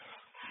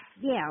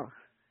 Yeah.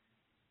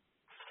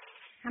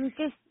 I'm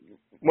just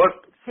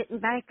sitting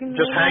back and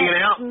just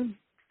hanging out?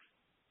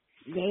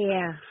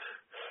 Yeah.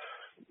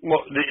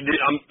 Well,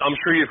 I'm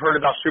sure you've heard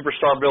about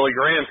Superstar Billy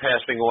Graham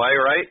passing away,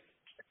 right?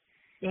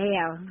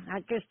 Yeah, I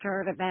just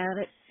heard about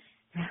it.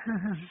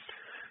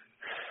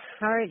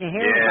 Sorry to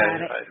hear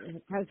about it,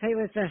 because he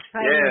was a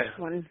famous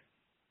one.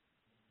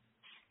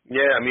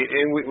 Yeah, I mean,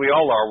 and we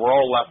all are. We're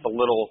all left a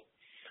little.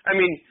 I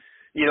mean,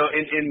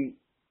 in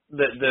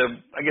the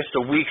I guess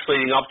the weeks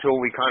leading up to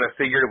it, we kind of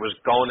figured it was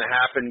going to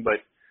happen,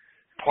 but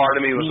part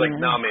of me was like,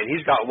 no, man,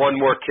 he's got one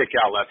more kick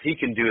out left. He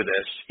can do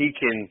this. He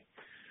can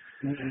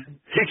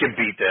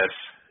beat this.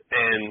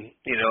 And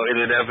it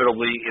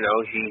inevitably,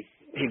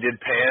 he did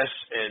pass,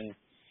 and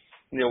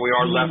we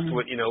are left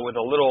with with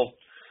a little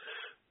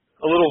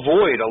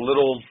void, a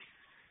little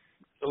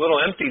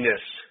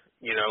emptiness.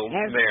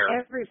 There.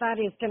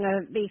 Everybody's going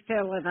to be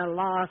feeling a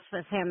loss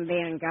with him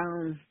being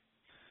gone.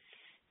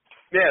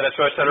 Yeah, that's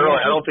what I said earlier.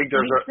 I don't think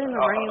there's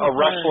a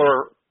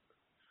wrestler.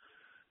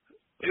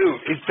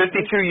 Dude, he's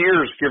 52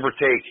 years, give or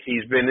take.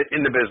 He's been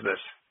in the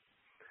business.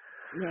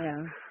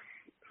 Yeah.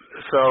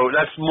 So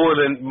that's more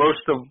than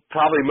most of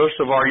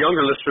our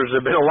younger listeners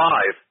have been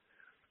alive.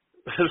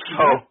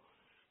 So,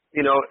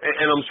 and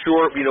I'm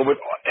sure, with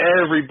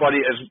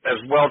everybody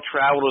as well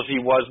traveled as he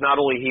was, not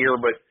only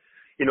here, but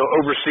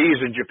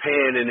overseas in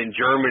Japan and in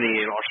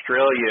Germany and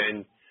Australia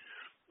and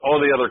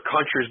all the other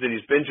countries that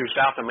he's been to,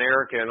 South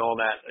America and all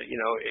that,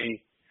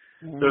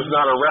 there's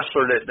not a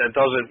wrestler that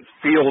doesn't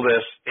feel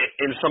this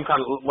in some kind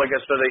of, like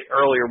I said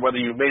earlier, whether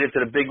you made it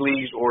to the big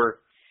leagues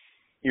or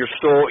you're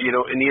still,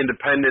 in the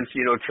independents,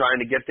 trying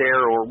to get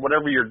there or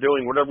whatever you're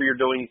doing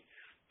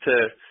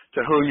to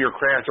hone your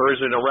craft, or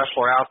isn't a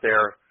wrestler out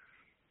there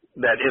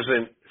that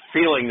isn't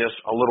feeling this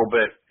a little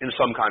bit in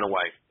some kind of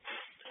way.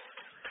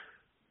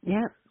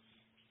 Yep.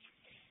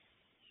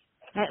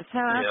 That's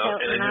how I felt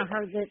when I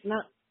heard that.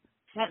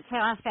 That's how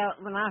I felt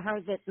when I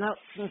heard that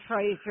Nelson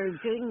Frazier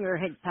Jr.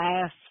 had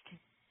passed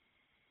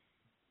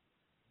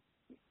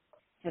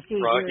a few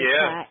years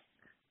back.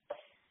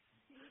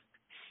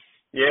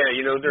 Yeah,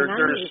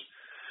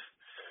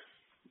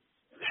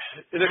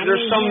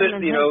 there's some that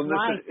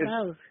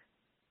it's.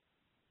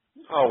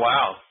 Oh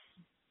wow.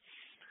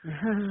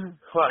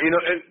 Well,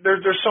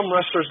 there's some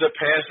wrestlers that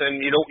pass,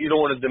 and you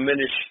don't want to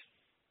diminish,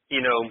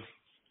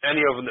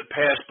 any of them that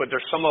pass, but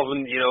there's some of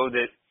them,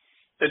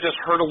 that just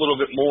hurt a little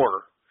bit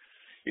more.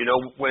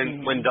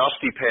 When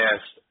Dusty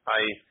passed,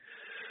 I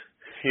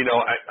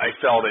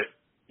felt it.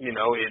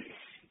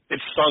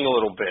 It stung a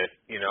little bit.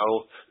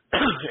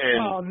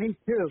 And me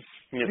too.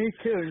 Me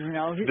too.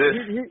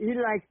 He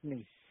liked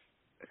me.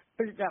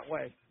 Put it that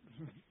way.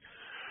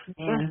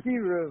 Dusty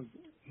Rhodes,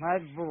 my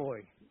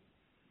boy.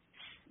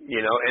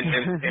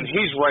 And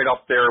he's right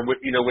up there with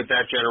with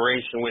that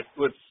generation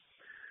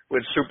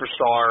with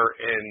Superstar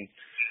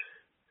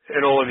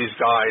and all of these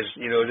guys,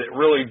 that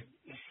really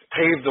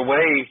paved the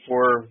way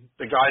for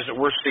the guys that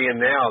we're seeing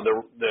now,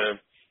 the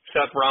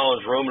Seth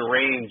Rollins, Roman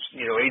Reigns,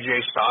 AJ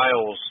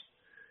Styles,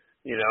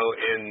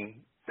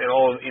 and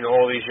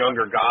all these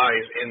younger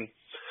guys. And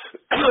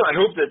I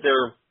hope that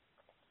they're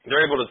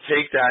able to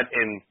take that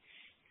and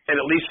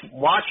at least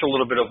watch a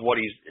little bit of what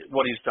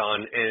he's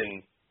done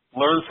and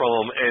learn from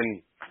him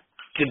and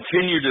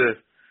continue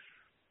to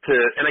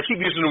and I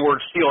keep using the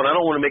word steal, and I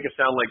don't want to make it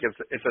sound like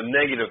it's a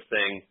negative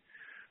thing,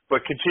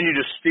 but continue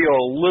to steal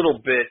a little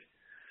bit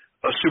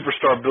of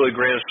Superstar Billy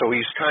Graham, so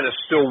he's kind of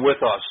still with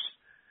us,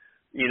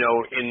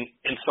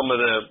 in some of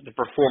the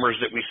performers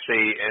that we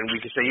see, and we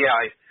can say, yeah,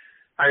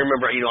 I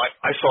remember,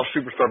 I saw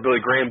Superstar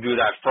Billy Graham do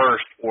that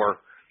first,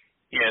 or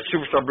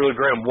Superstar Billy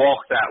Graham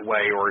walked that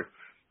way, or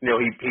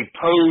he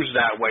posed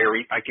that way, or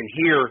I can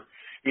hear,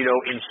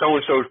 in so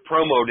and so's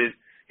promo that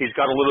he's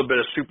got a little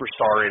bit of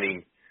superstar in him,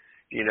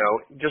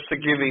 just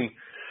to give him,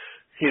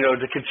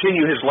 to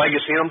continue his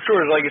legacy. And I'm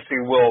sure his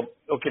legacy will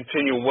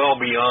continue well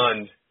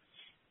beyond,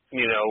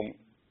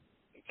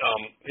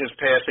 his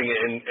passing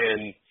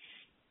and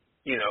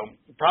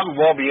probably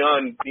well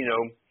beyond,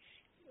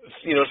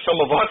 some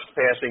of us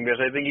passing, because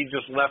I think he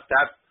just left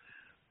that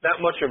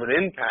much of an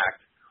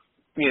impact,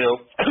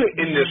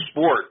 in this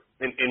sport,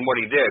 in what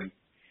he did.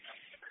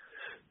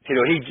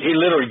 He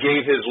literally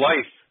gave his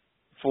life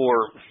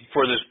for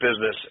this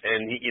business,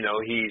 and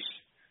he's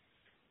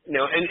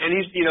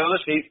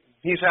listen,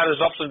 he's had his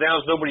ups and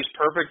downs. Nobody's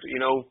perfect.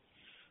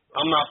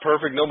 I'm not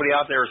perfect. Nobody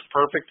out there is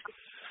perfect.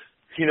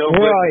 But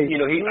right.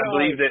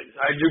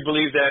 I do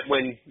believe that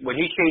when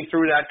he came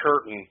through that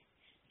curtain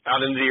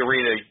out into the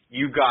arena,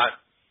 you got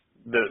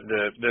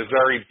the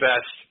very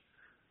best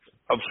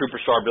of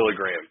superstar Billy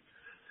Graham.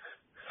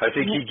 I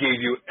think he gave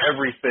you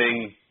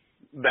everything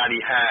that he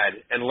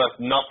had and left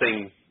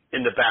nothing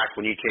in the back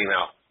when he came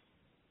out.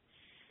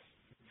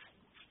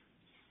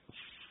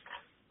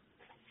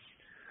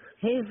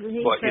 He's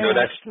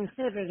that's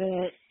considered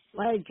a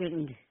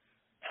legend.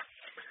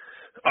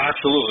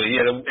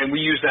 Absolutely, and we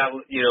use that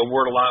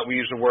word a lot. We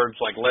use the words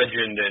like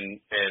legend and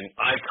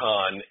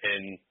icon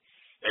and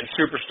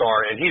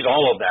superstar, and he's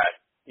all of that.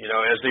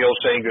 As the old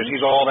saying goes,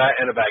 he's all that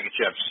and a bag of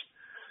chips.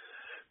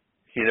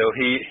 He is.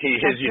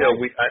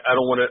 I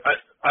don't want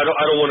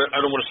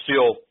to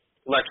steal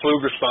Lex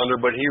Luger's thunder,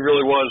 but he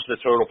really was the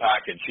total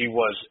package. He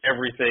was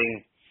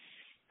everything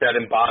that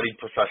embodied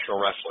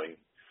professional wrestling.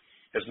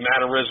 His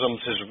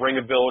mannerisms, his ring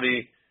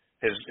ability,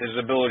 his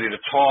ability to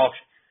talk,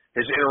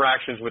 his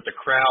interactions with the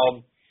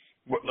crowd.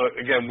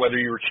 Again, whether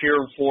you were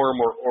cheering for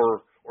him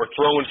or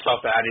throwing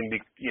stuff at him,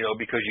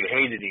 because you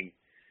hated him,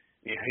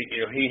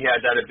 he had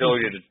that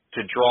ability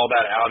to draw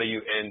that out of you.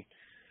 And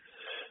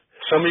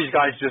some of these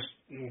guys just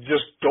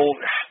don't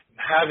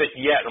have it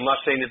yet. I'm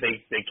not saying that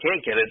they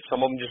can't get it.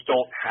 Some of them just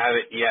don't have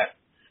it yet.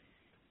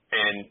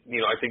 And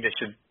I think they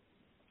should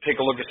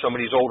take a look at some of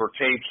these older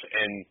tapes.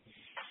 And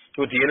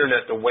with the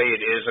internet the way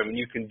it is, I mean,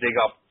 you can dig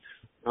up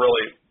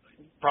really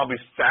probably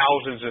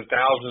thousands and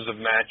thousands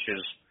of matches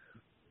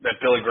that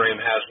Billy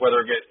Graham has,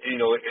 whether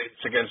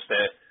it's against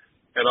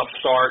an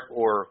upstart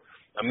or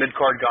a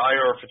mid-card guy,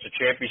 or if it's a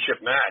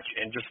championship match,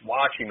 and just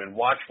watch him and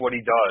watch what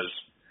he does,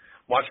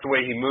 watch the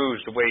way he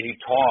moves, the way he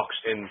talks.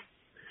 And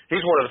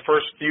he's one of the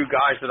first few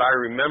guys that I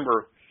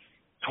remember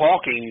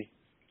talking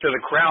to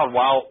the crowd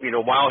while he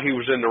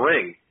was in the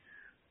ring.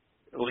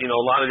 A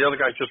lot of the other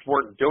guys just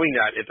weren't doing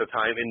that at the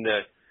time. And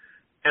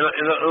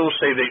I'll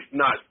say that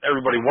not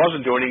everybody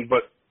wasn't doing it,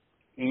 but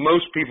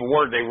most people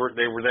weren't. They were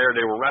there.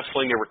 They were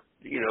wrestling. They were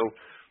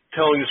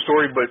telling the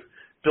story. But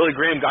Billy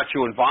Graham got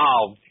you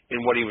involved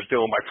in what he was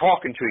doing by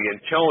talking to you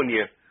and telling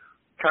you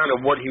kind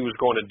of what he was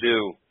going to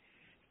do,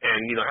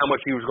 and how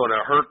much he was going to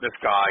hurt this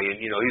guy, and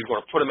he's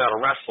going to put him out of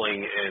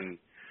wrestling, and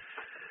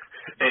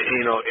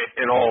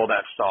all of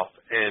that stuff.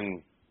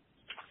 And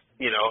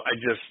I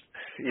just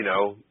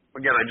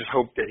again, I just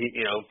hope that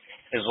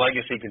his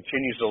legacy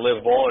continues to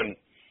live on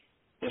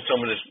in some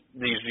of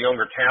these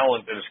younger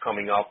talent that is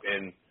coming up,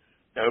 and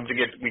I hope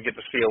we get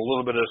to see a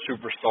little bit of a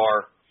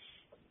superstar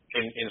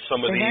in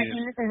some of these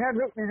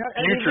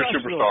future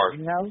superstars.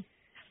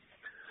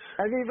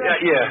 Every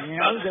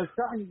wrestler,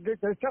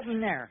 there's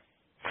something there.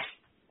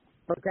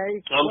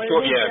 Okay?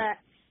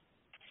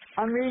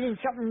 I'm reading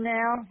something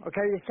now.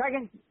 Okay, the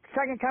second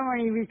time when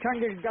he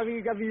returned to the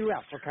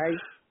WWF. Okay,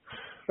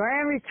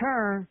 Graham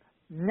returned,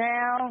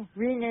 now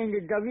renamed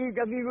the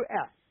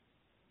WWF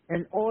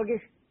in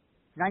August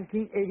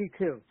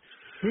 1982.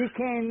 He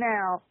came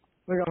out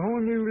with a whole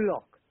new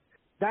look.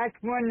 That's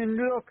when the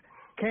look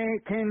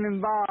came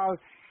involved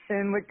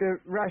in with the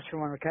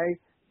wrestling, okay?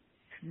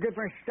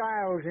 Different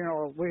styles,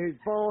 with his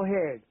bald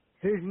head,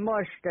 his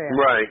mustache,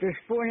 right, the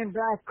sporting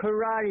black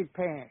karate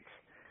pants.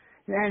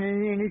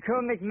 And he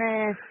told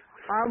McMahon,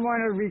 I want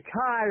to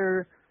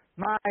retire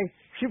my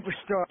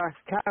superstar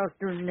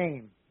character's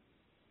name.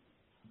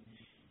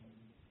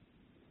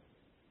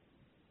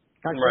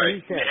 That's right. What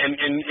he said. And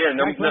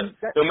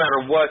no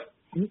matter what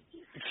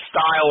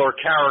style or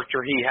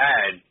character he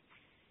had,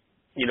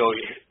 he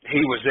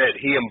was it.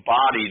 He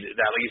embodied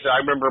that. Like you said, I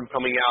remember him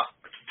coming out,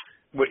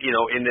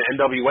 in the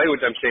NWA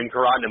with them same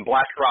karate and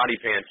black karate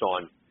pants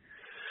on.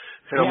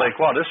 And I'm like,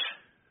 wow, this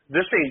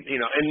ain't,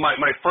 and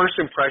my first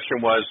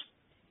impression was,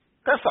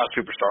 that's not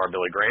superstar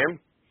Billy Graham.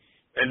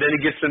 And then he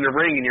gets in the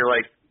ring and you're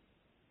like,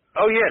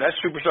 oh yeah, that's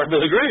superstar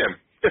Billy Graham.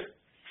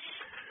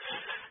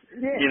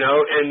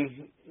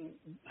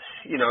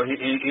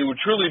 He would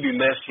truly be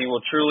missed. He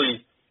will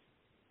truly,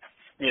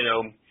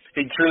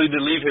 he truly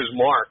did leave his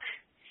mark,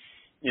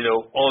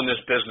 on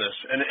this business,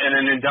 and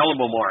an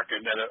indelible mark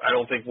that I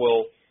don't think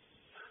will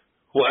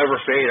ever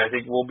fade. I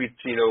think we'll be,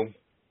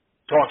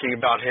 talking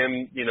about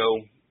him,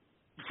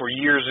 for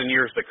years and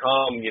years to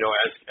come,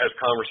 as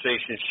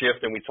conversations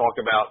shift and we talk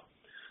about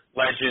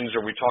legends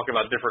or we talk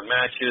about different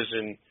matches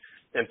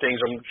and things.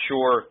 I'm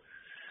sure,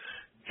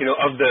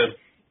 of the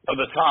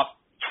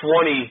top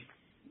 20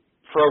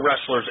 pro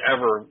wrestlers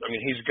ever, I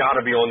mean, he's got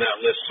to be on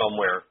that list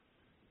somewhere.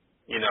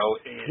 You know,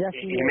 Yes,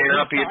 he may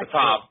not be at the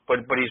top,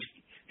 but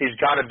he's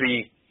got to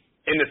be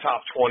in the top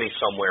 20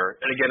 somewhere.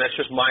 And again, that's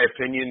just my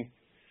opinion.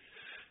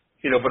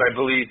 You know, but I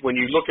believe when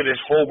you look at his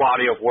whole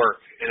body of work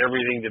and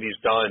everything that he's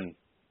done,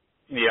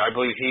 yeah, I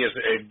believe he is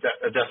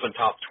a definite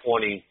top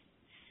 20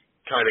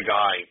 kind of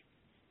guy.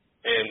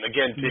 And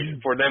again,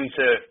 for them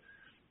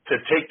to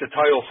take the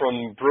title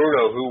from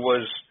Bruno, who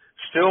was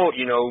still,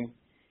 you know,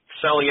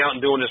 selling out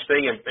and doing this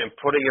thing and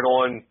putting it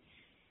on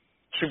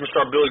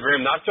Superstar Billy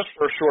Graham, not just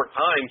for a short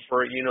time,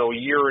 for, you know, a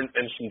year and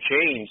some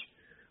change.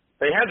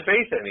 They had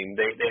faith in him.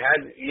 They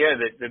had,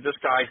 that this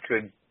guy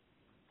could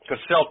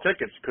sell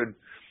tickets, could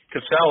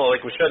sell,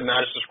 like we said,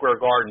 Madison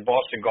Square Garden,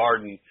 Boston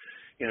Garden,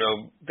 you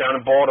know, down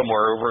in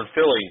Baltimore, over in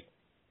Philly,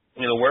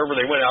 you know, wherever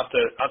they went, out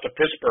to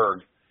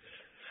Pittsburgh,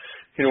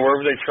 you know,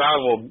 wherever they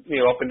traveled, you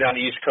know, up and down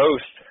the East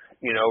Coast,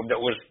 you know, that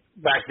was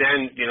back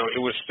then, you know,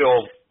 it was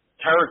still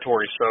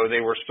territory, so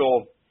they were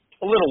still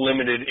a little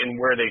limited in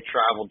where they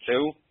traveled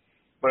to,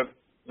 but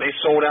they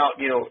sold out,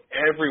 you know,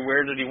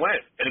 everywhere that he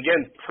went. And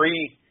again,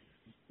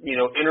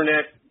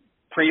 internet,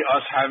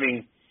 us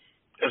having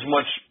as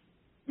much,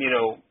 you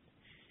know,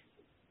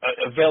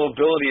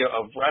 availability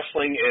of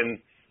wrestling, and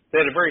they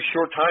had a very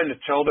short time to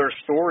tell their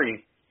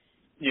story,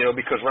 you know,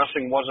 because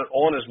wrestling wasn't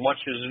on as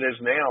much as it is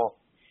now,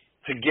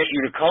 to get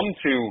you to come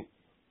to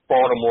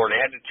Baltimore.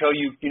 They had to tell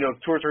you, you know,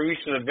 2 or 3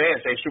 weeks in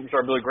advance, hey,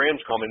 Superstar Billy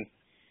Graham's coming,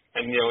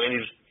 and, you know, and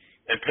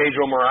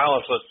Pedro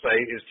Morales, let's say,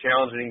 is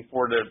challenging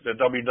for the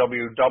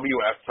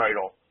WWF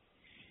title.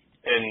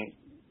 And,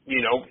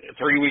 you know,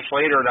 3 weeks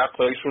later, that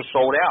place was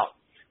sold out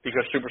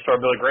because Superstar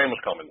Billy Graham was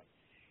coming.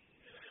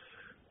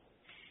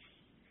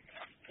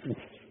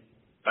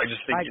 I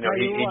just think, you know,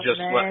 he just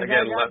let.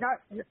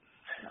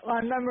 I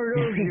remember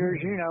those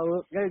years, you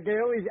know, they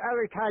always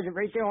advertise it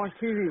right there on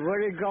TV, where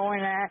they're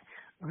going at,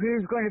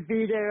 who's going to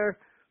be there.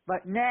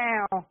 But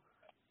now,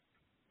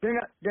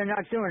 they're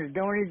not doing it.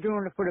 They're only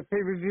doing it for the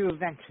pay-per-view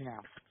events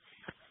now.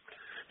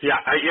 Yeah,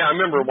 I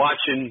remember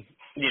watching,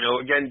 you know,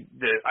 again,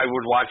 I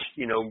would watch,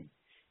 you know,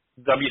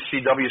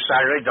 WCW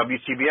Saturday,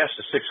 WTBS,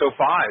 the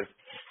 6:05,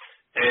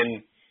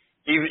 and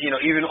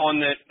even on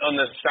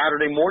the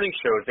Saturday morning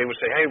shows, they would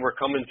say, hey, we're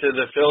coming to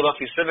the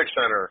Philadelphia Civic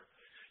Center,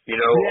 you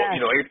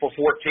know, April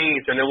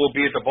 14th, and then we'll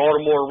be at the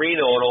Baltimore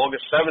Arena on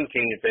August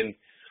 17th, and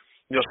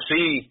you'll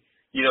see,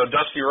 you know,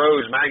 Dusty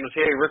Rhodes, Magnus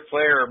Tate, Ric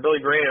Flair, Billy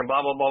Graham,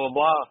 blah, blah, blah, blah,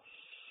 blah.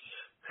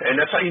 And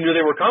that's how you knew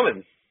they were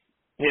coming.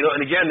 You know,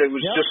 and again, it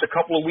was just a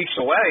couple of weeks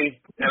away,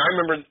 and I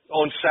remember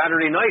on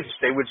Saturday nights,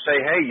 they would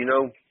say, hey, you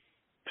know,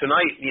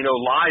 tonight, you know,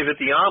 live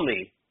at the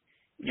Omni,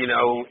 you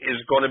know,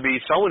 is going to be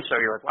so-and-so.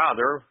 You're like, wow,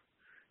 they're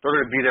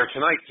going to be there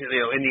tonight, you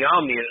know, in the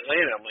Omni in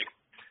Atlanta. I'm like,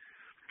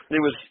 it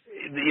was,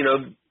 you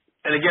know,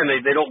 and again,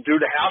 they don't do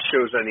the house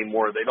shows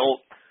anymore. They don't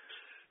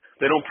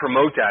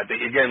promote that. They,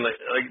 again,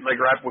 like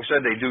Rappo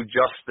said, they do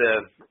just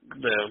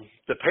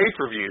the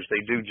pay-per-views.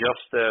 They do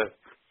just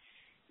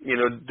you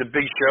know, the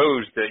big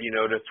shows, you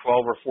know, the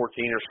 12 or 14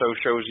 or so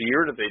shows a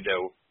year that they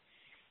do.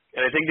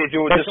 And I think they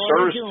do a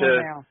disservice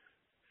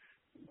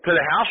to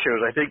the house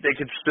shows. I think they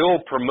could still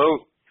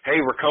promote,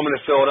 hey, we're coming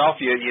to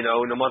Philadelphia, you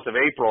know, in the month of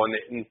April.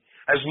 And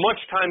as much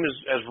time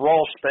as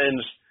Raw spends,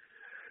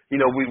 you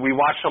know, we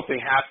watch something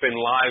happen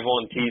live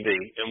on TV,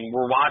 and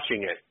we're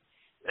watching it.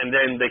 And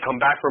then they come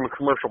back from a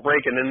commercial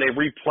break, and then they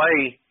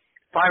replay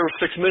 5 or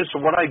 6 minutes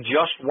of what I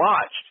just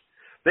watched.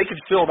 They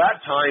could fill that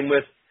time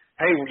with,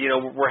 hey, you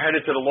know, we're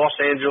headed to Los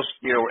Angeles,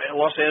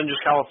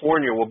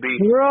 California. We'll be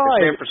in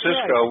San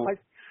Francisco.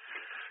 Right.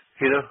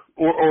 You know,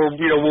 or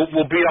you know,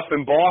 we'll be up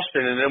in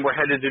Boston, and then we're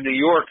headed to New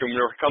York, and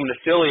we're coming to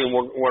Philly, and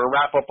we're going to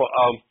wrap up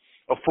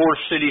a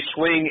 4-city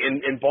swing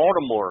in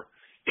Baltimore.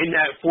 In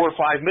that 4 or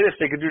 5 minutes,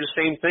 they could do the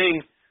same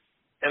thing,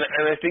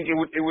 and I think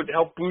it would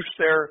help boost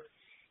their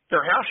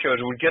house shows.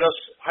 It would get us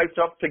hyped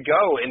up to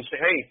go and say,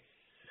 hey,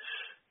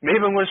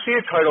 maybe I'm going to see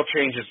a title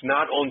change that's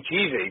not on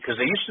TV, because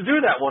they used to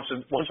do that once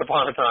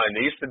upon a time.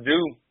 They used to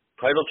do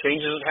title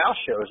changes at house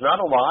shows,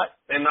 not a lot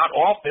and not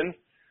often.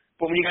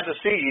 But when you got to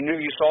see it, you knew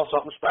you saw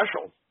something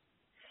special.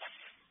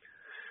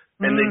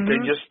 And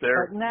they're just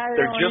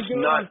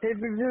not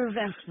pay-per-view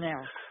events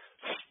now.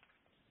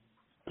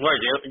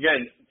 Right.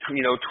 Again,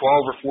 you know, 12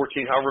 or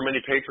 14, however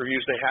many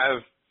pay-per-views they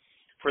have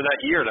for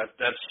that year. That's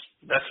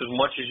as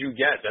much as you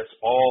get. That's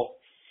all.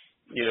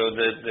 You know,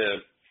 the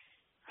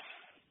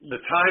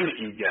time that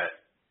you get.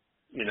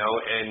 You know,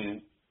 and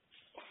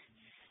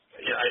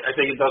yeah, I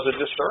think it does a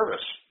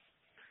disservice.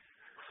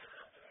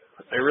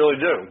 I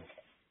really do.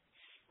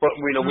 But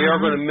you know, we are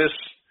going to miss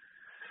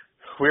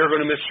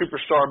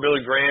Superstar Billy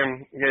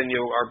Graham. Again, you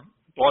know, our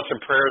thoughts and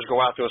prayers go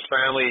out to his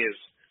family,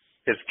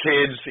 his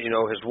kids, you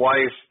know, his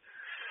wife,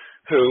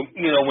 who,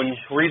 you know, when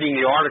reading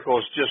the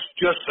articles,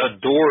 just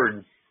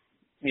adored,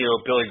 you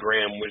know, Billy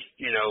Graham. Was,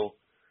 you know,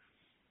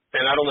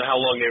 and I don't know how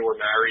long they were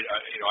married.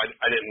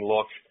 I didn't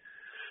look,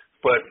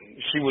 but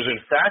she was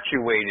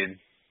infatuated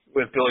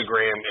with Billy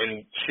Graham,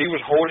 and she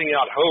was holding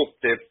out hope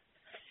that,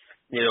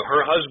 you know,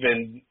 her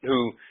husband,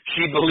 who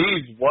she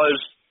believed was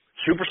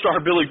Superstar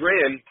Billy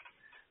Graham,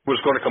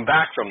 was going to come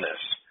back from this.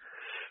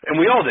 And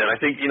we all did. I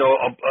think,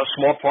 a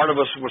small part of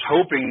us was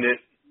hoping that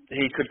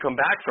he could come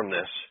back from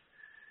this,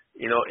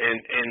 and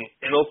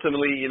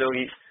ultimately, he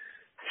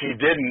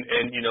didn't.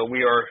 And,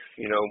 we are,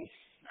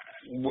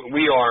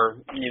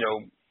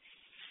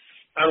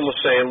 I don't want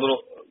to say a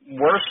little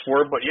worse for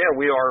it, but yeah,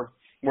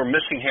 we're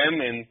missing him.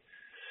 And,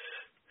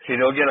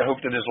 again, I hope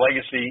that his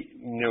legacy,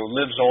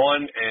 lives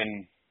on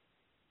and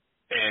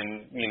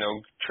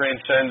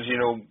transcends,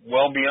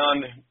 well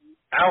beyond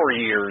our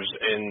years,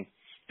 and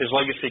his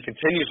legacy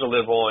continues to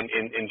live on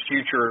in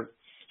future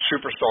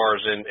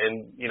superstars. And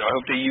I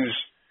hope they use,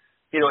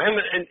 him,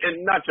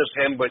 and not just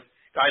him, but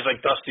guys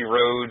like Dusty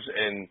Rhodes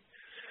and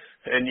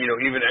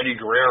even Eddie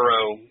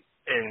Guerrero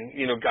and,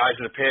 guys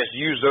in the past,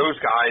 use those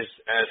guys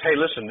as, hey,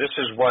 listen, this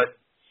is what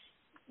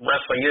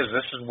wrestling is.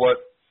 This is what,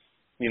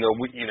 we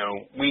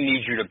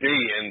need you to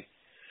be. And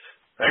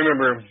I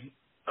remember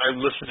I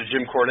listened to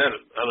Jim Cornette,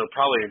 I don't know,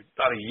 probably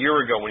about a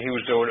year ago when he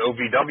was doing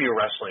OVW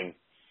wrestling.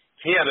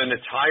 He had an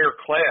entire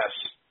class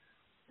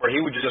where he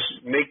would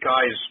just make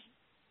guys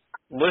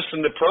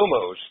listen to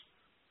promos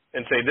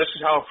and say, this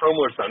is how a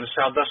promo is done. This is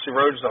how Dusty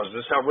Rhodes does it.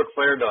 This is how Ric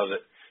Flair does it.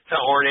 This is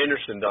how Arn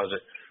Anderson does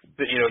it.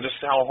 This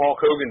is how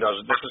Hulk Hogan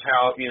does it. This is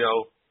how,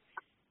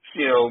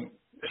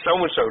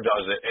 so-and-so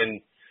does it.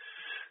 And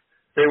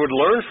they would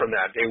learn from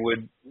that. They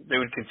would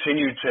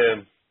continue to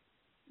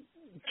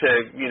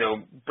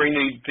bring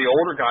the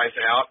older guys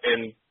out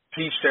and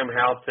teach them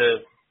how to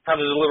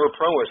deliver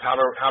promos, how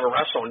to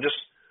wrestle, and just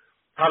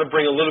how to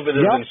bring a little bit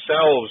of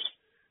themselves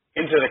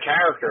into the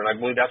character. And I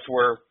believe that's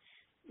where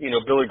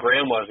Billy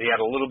Graham was. He had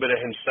a little bit of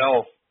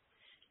himself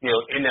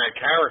in that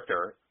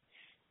character,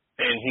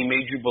 and he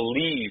made you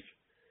believe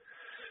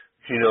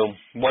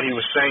what he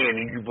was saying,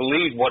 and you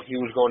believed what he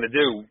was going to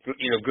do,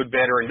 good,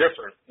 bad, or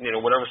indifferent.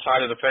 Whatever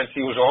side of the fence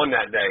he was on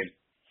that day,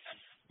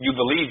 you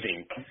believed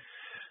him.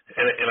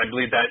 And I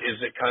believe that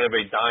is kind of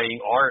a dying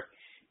art,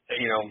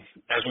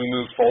 as we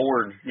move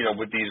forward,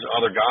 with these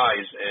other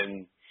guys.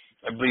 And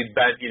I believe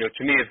that,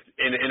 to me,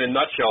 in a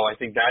nutshell, I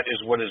think that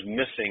is what is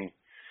missing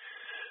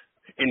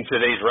in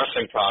today's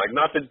wrestling product.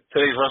 Not that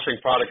today's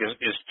wrestling product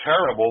is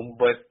terrible,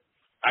 but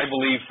I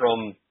believe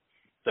from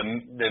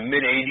the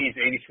mid-'80s,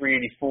 83,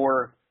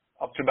 84,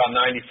 up to about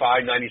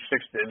 95, 96,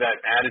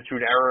 that Attitude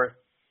Era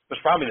was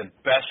probably the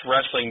best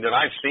wrestling that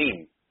I've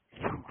seen.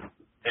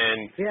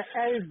 And yeah,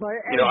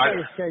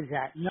 everybody says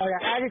that. No, the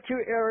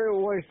Attitude Era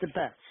was the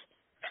best.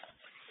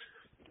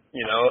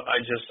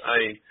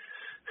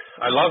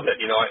 I loved it.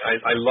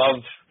 I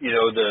loved,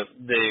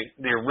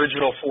 the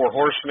original Four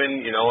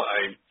Horsemen.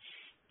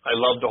 I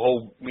loved the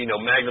whole,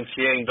 Magnum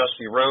TA and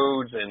Dusty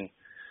Rhodes. And,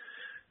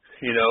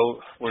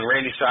 when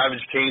Randy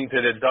Savage came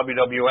to the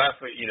WWF,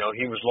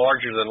 he was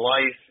larger than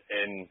life.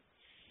 And,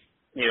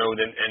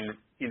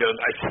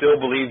 I still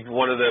believe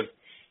one of the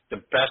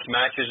best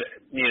matches,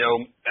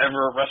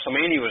 ever at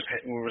WrestleMania was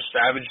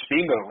Savage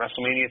Steamboat,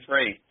 WrestleMania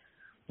 3.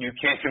 You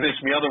can't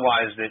convince me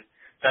otherwise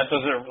that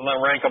doesn't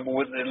rank up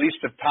with at least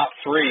the top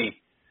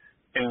 3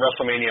 in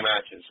WrestleMania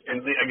matches.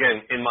 And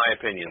again, in my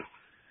opinion,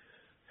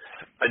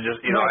 I just,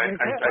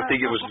 I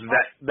think it was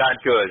that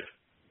good.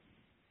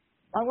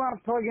 I want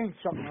to plug in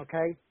something,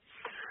 okay?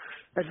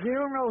 If you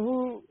don't know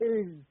who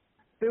is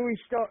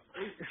Superstar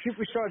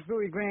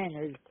Billy Graham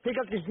is, pick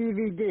up the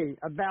DVD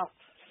about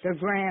the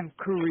Graham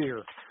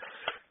career.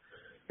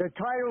 The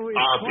title is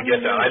I'll have to get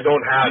that. I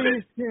don't have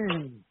it.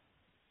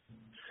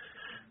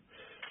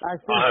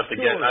 I'll have to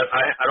get it.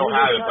 I don't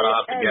have it, but I'll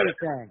have to get it.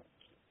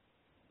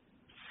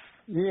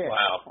 Yeah.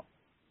 Wow.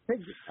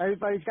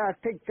 Everybody's got to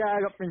pick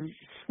that up and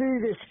see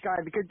this guy,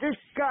 because this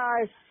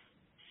guy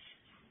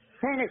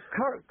painted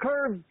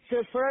curves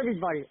for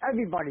everybody,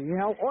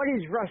 all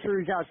these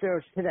wrestlers out there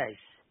today.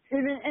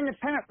 Even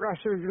independent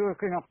wrestlers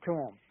looking up to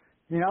him.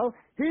 He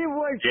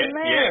was the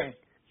man.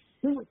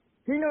 Yeah.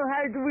 He knew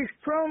how to do his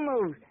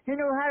promos. He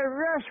knew how to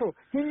wrestle.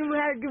 He knew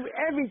how to do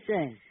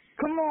everything.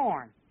 Come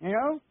on,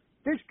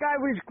 This guy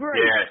was great.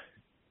 Yeah.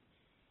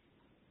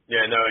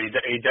 Yeah, no, he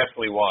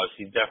definitely was.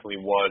 He definitely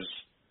was.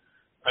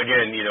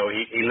 Again, he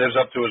lives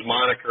up to his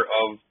moniker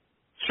of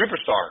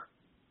superstar.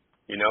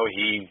 He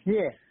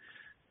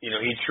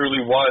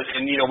truly was.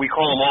 And, we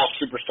call them all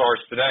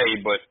superstars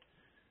today, but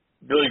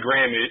Billy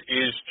Graham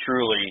is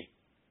truly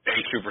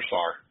a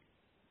superstar.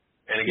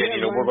 And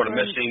again, we're going to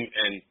miss him.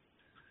 And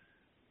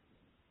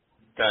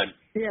God.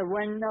 Yeah,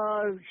 when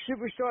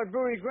Superstar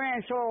Billy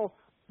Graham saw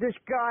this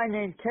guy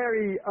named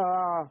Terry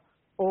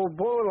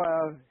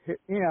Obola, he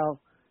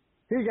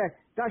said,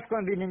 that's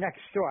going to be the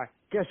next star.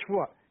 Guess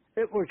what?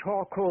 It was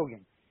Hulk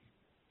Hogan.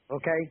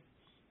 Okay?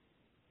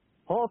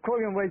 Hulk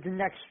Hogan was the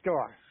next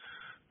star.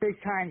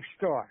 Big time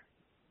star.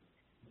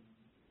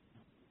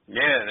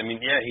 Yeah,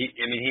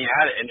 he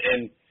had it,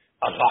 and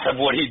a lot of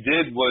what he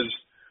did was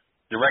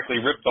directly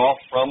ripped off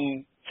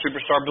from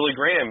Superstar Billy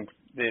Graham.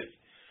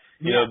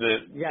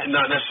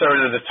 Not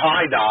necessarily the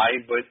tie dye,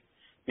 but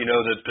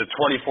the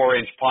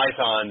 24-inch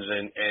pythons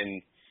and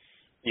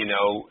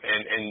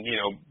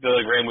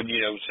Billy Graham would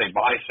say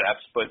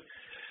biceps, but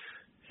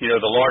the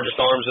largest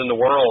arms in the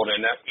world,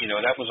 and that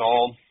that was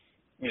all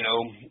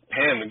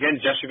him again.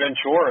 Jesse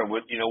Ventura,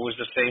 was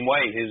the same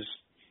way. His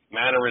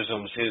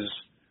mannerisms, his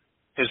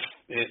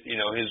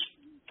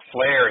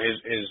flair,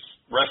 his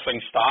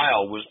wrestling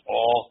style was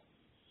all,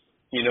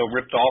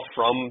 ripped off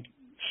from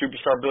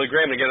superstar Billy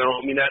Graham. Again, I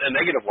don't mean that in a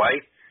negative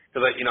way,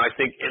 because I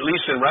think at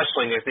least in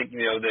wrestling, I think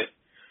that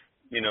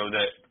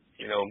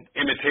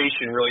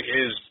imitation really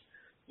is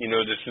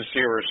the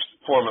sincerest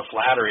form of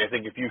flattery. I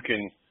think if you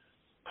can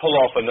pull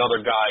off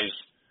another guy's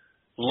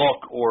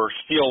look or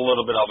steal a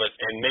little bit of it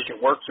and make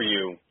it work for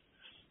you,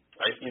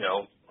 I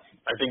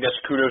think that's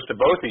kudos to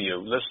both of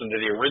you. Listen to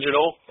the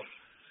original,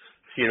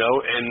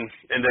 and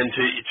then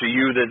to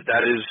you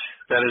that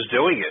is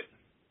doing it.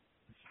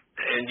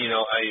 And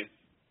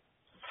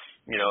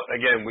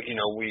again, we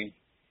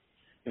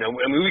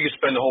could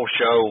spend the whole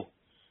show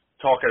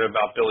talking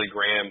about Billy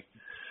Graham,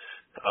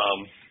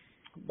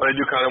 but I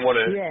do kind of want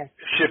to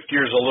shift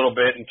gears a little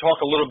bit and talk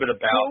a little bit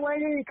about.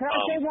 Wait, can I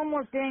say one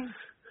more thing?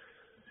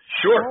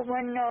 Sure.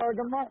 When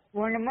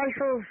the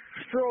Marshall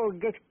Stroh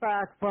gets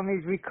back from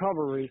his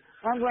recovery,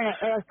 I'm going to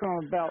ask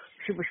him about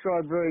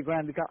Superstar Billy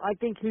Graham, because I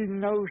think he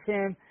knows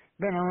him,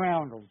 been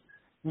around him.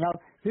 No,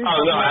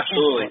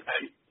 absolutely.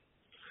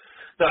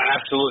 No,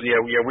 absolutely.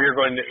 Yeah. We're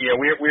going to. Yeah,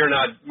 we're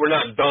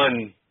not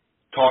done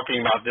talking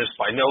about this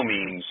by no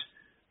means.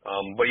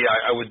 But yeah,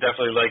 I would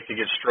definitely like to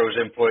get Stroh's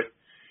input.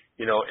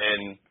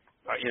 And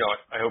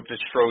I hope that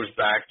Stroh's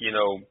back.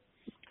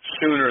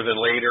 Sooner than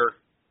later.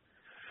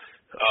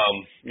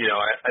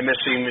 I miss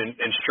him,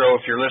 and Stroh,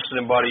 if you're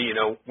listening, buddy,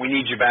 we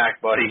need you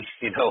back, buddy.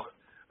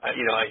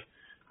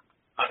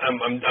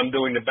 I'm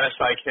doing the best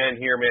I can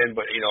here, man,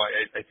 but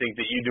I think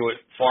that you do it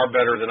far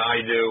better than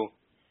I do,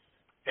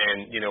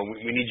 and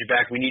we need you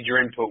back. We need your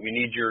input. We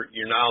need your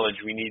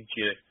knowledge. We need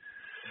you.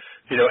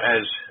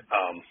 As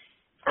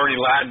Ernie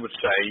Ladd would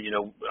say,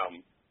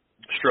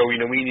 Stroh,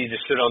 we need to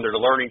sit under the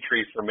learning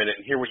tree for a minute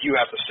and hear what you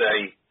have to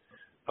say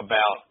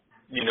about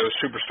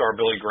superstar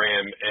Billy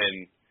Graham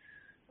and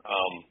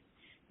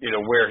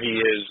where he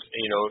is,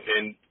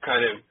 and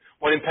kind of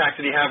what impact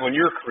did he have on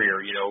your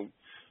career?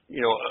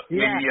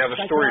 Maybe you have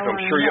a story.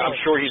 I'm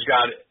sure he's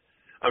got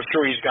a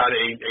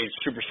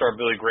superstar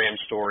Billy Graham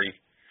story.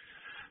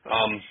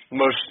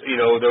 Most,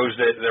 those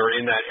that are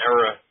in that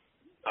era,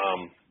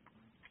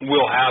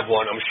 will have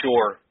one, I'm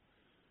sure.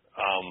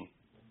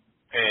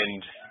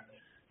 And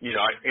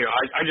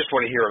I just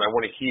want to hear it. I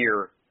want to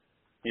hear,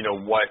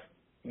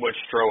 what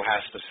Stroh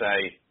has to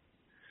say.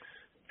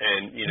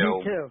 And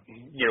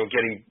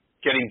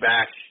getting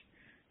back,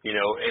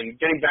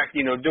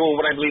 doing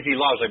what I believe he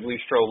loves. I believe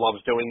Stroh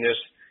loves doing this.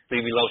 I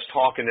believe he loves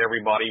talking to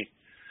everybody.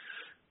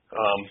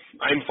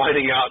 I'm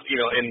finding out,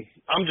 and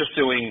I'm just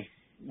doing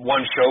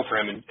one show for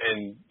him,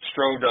 and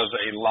Stroh does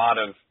a lot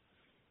of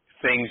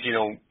things,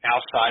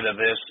 outside of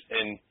this.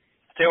 And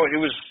tell you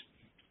what,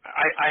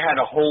 I had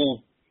a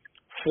whole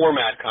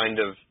format kind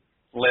of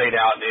laid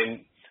out,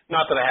 and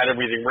not that I had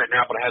everything written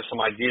out, but I had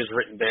some ideas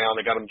written down.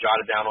 I got them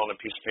jotted down on a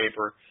piece of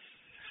paper.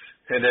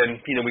 And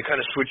then, we kind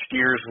of switched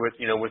gears with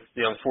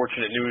the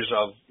unfortunate news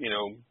of,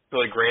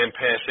 Billy Graham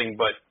passing.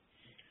 But,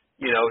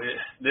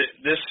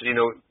 this,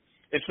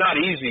 it's not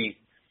easy,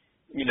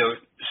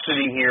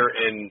 sitting here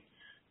and,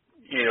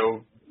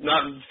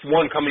 not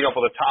one coming up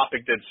with a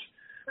topic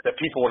that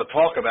people want to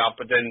talk about,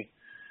 but then,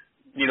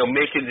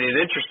 making it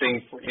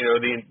interesting,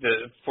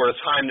 for the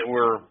time that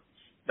we're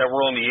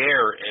on the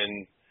air.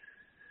 And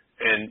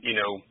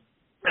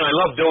I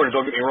love doing it.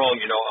 Don't get me wrong.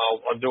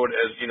 I'll do it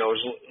as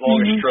long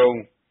as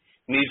Stroh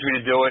needs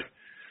me to do it.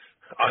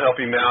 I'll help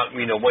him out.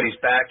 When he's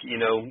back,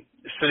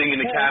 sitting in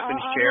the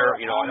captain's chair,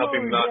 I'll help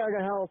him out. I'm always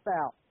here to help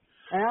out,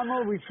 and I'm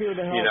always here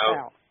to help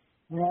out.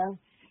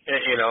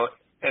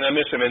 And I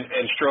miss him.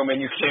 And Stroh,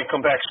 man, you can't come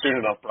back soon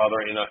enough,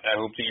 brother. I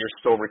hope that you're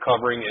still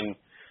recovering and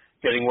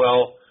getting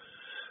well.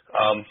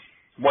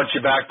 Want you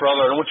back,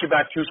 brother. I don't want you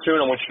back too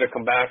soon. I want you to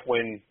come back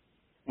when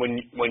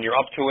you're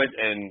up to it,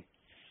 and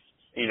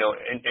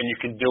and you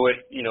can do it,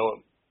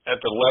 at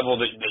the level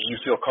that you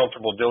feel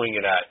comfortable doing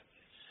it at.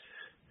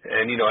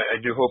 And I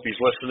do hope he's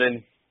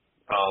listening.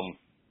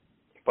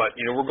 But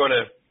we're going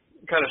to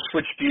kind of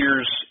switch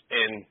gears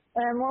and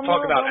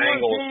talk about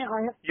angles.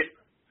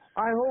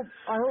 I hope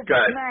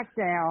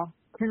SmackDown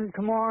can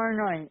tomorrow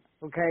night,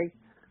 okay,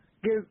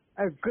 give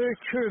a good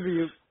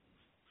tribute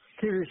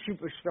to the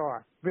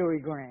superstar Billy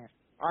Graham.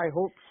 I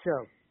hope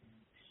so.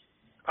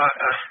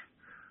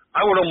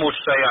 I would almost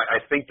say I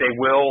think they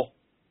will,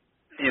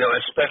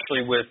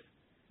 especially with,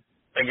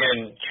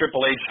 again,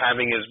 Triple H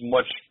having as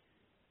much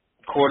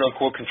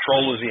quote-unquote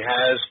control as he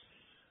has.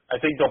 I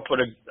think they'll put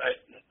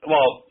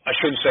I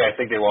shouldn't say I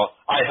think they will.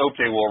 I hope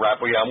they will, Rap.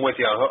 But yeah, I'm with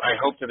you. I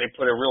hope that they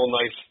put a real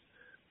nice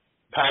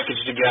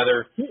package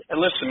together. And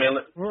listen, man,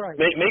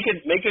 make it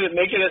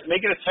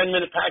a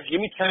 10-minute package. Give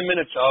me 10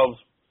 minutes of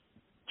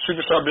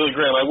Superstar Billy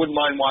Graham. I wouldn't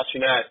mind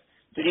watching that.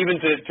 To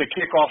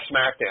kick off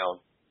SmackDown.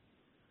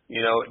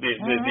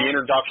 The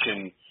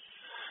introduction.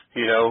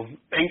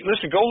 And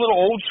listen, go a little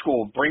old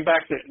school. Bring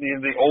back the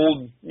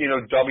old,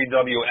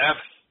 WWF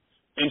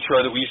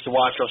intro that we used to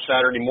watch on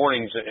Saturday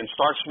mornings, and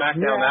start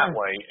SmackDown that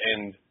way.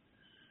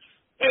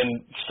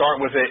 and start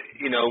with it.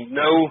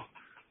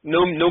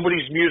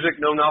 Nobody's music,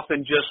 no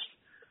nothing. Just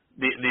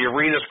the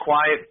arena's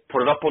quiet.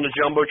 Put it up on the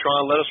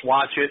jumbotron. Let us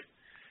watch it,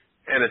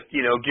 and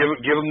give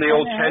them the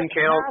old 10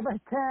 count. Have a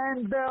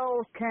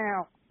 10-bell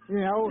count.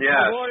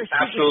 Yes,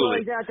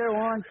 absolutely. Out there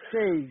on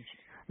stage,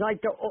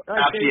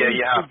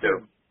 you have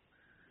to.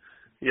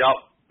 Yep.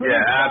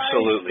 Yeah,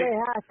 absolutely. They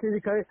have to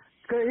because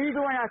he's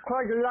the one that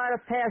caused a lot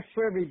of paths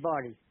for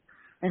everybody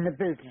in the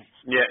business.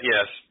 Yeah.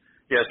 Yes.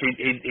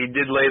 He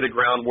did lay the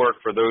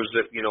groundwork for those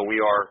that we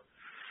are,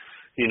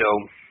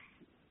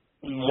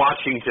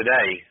 watching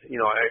today.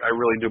 I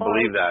really do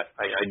believe that.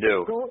 I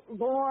do. Go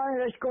on.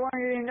 Let's go on to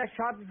the next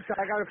topic.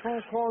 I got a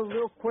phone call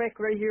real quick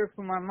right here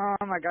from my mom.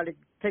 I got to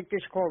take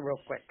this call real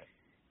quick.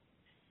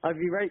 I'll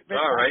be right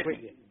back with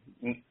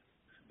you.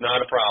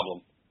 Not a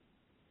problem.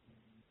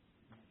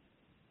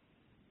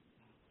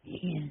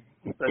 Yeah.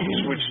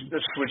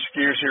 Let's switch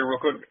gears here real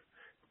quick.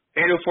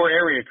 804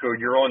 area code.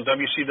 You're on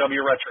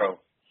WCW Retro.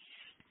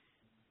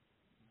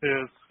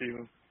 Yes,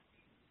 Steven.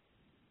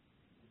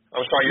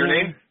 I'm sorry, your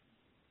name?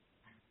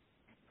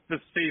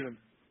 It's Steven.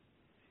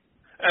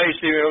 Hey,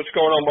 Steven. What's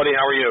going on, buddy?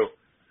 How are you?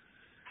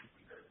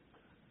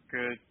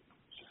 Good.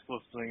 Just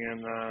listening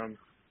in.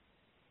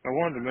 I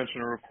wanted to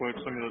mention real quick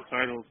some of the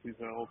titles he's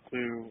held,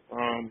 too.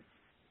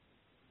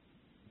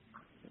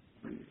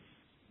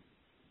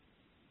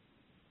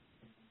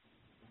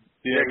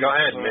 Yeah, go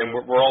ahead, man.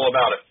 We're all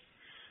about it.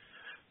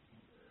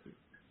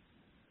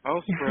 I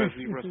was surprised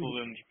he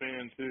wrestled in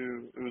Japan,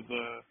 too. It was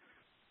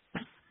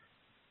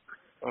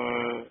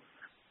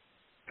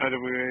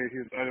IWA. He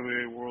was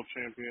IWA World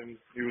Champion.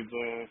 He was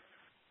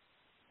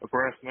a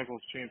Brass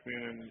Knuckles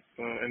Champion in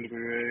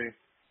NWA.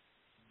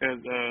 He had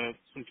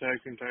some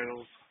tag team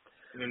titles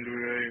in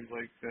NWA.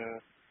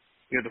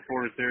 He had the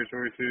Florida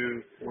territory,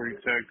 too, where he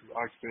tagged with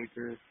Ox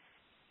Baker.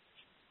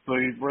 So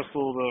he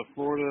wrestled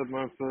Florida,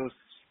 Memphis,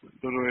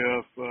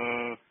 WWF,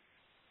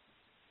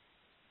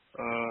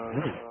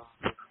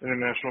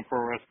 International Pro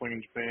Wrestling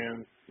in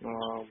Japan.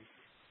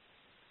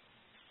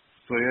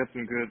 So he had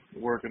some good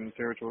work in the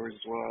territories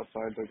as well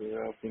outside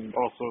WWF, and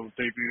also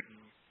debuted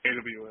in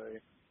AWA.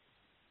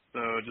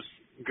 So it just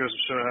goes to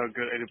show how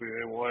good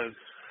AWA was,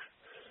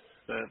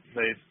 that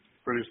they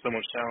produced so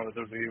much talent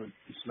that WWE would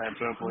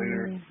snatch up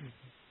later.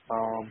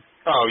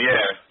 Oh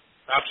yeah,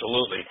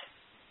 absolutely.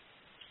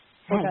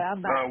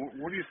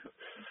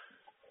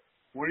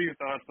 What are your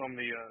thoughts on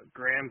the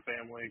Graham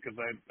family? Because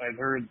I've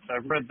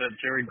read that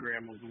Jerry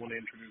Graham was the one who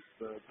introduced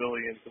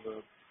Billy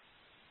into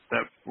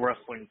that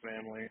wrestling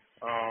family.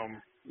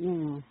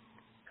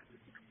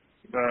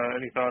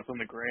 Any thoughts on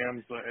the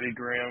Grahams, Eddie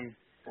Graham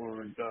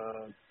or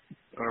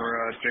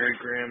Jerry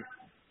Graham?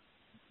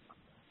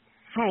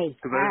 Hey,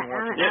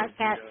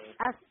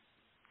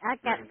 I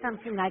got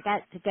something I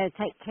got to go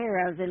take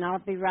care of, and I'll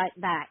be right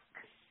back.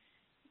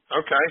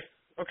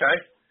 Okay.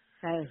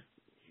 So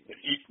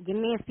give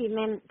me a few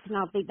minutes, and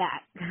I'll be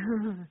back.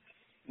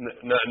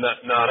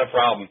 Not a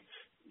problem.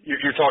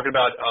 You're talking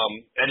about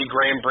Eddie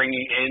Graham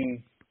bringing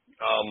in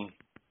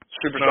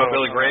Superstar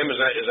Billy Graham. Is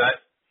that?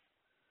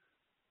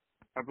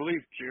 I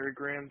believe Jerry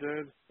Graham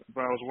did,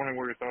 but I was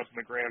wondering what your thoughts on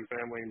the Graham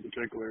family in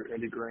particular,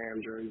 Eddie Graham,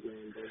 Jerry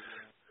Graham,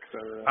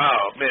 etc.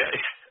 Oh man,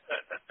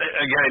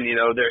 again,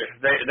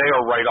 they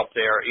are right up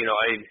there.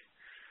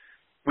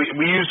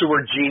 We use the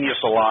word genius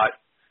a lot,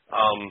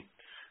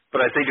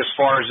 but I think as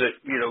far as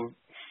it,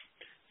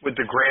 with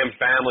the Graham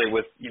family,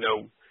 with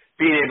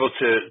being able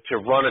to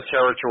run a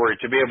territory,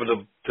 to be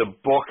able to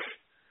book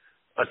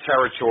a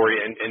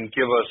territory and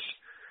give us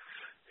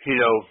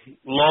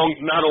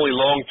not only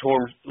long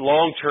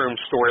term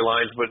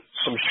storylines, but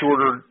some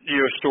shorter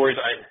stories.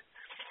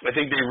 I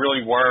think they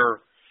really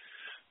were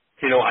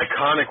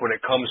iconic when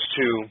it comes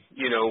to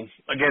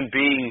again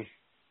being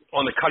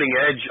on the cutting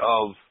edge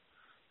of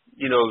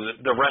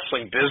the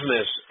wrestling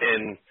business,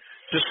 and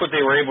just what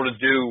they were able to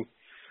do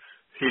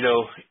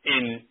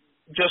in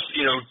just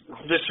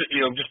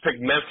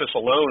pick Memphis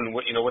alone,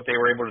 what they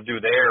were able to do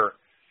there,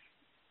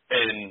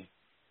 and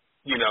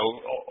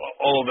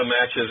all of the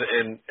matches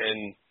and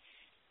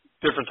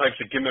different types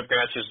of gimmick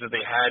matches that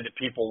they had that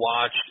people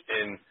watched,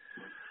 and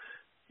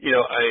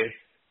you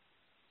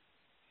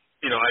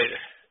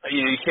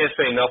can't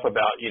say enough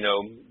about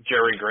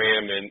Jerry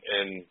Graham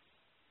and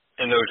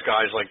those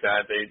guys like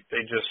that.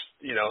 They just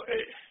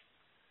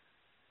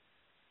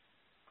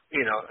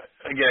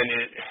again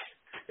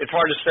it's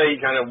hard to say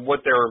kind of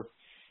what their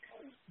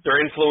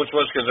influence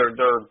was, because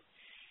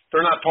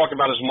they're not talked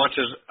about as much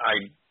as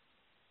I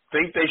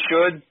think they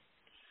should.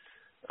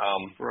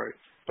 Right.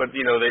 But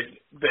they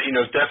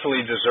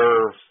definitely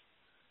deserve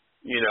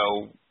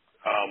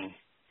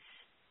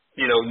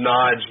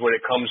nods when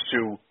it comes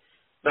to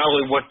not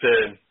only what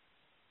the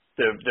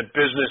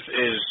business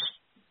is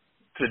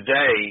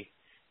today,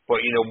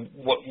 but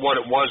what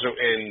it was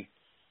in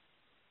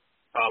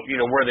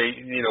where they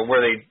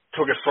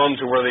took it from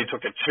to where they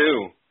took it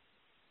to.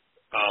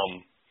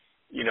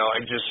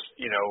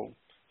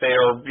 They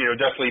are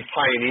definitely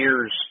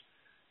pioneers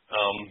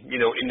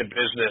in the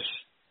business.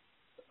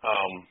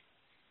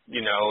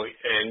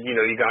 and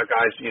you got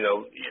guys,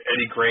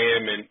 Eddie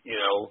Graham and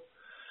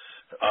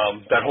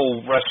that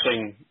whole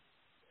wrestling,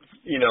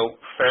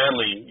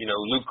 family,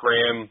 Luke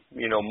Graham,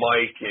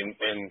 Mike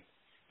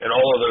and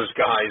all of those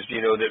guys,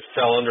 that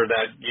fell under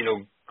that,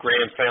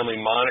 Graham family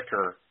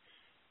moniker.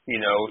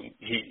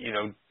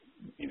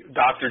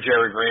 Dr.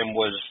 Jerry Graham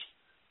was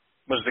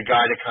the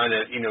guy that kind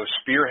of,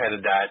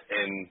 spearheaded that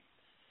and,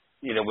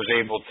 was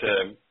able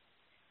to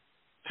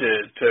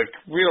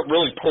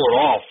really pull it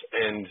off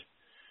and,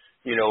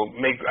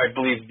 I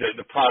believe that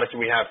the product that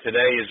we have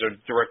today is a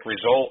direct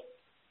result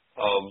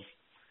of,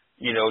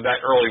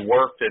 that early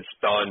work that's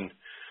done.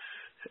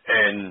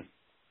 And,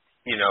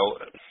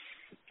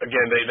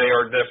 again, they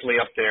are definitely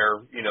up there,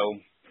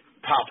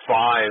 top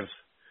 5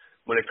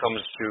 when it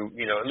comes to,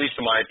 at least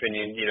in my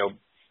opinion,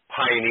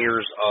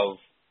 pioneers of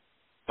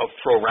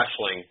pro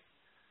wrestling.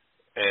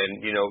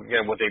 And,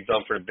 again, what they've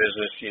done for the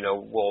business,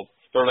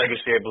 their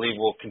legacy, I believe,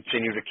 will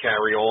continue to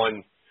carry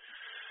on,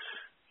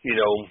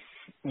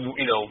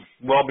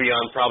 well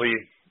beyond probably,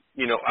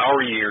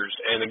 our years.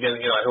 And again,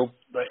 I hope,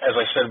 as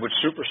I said with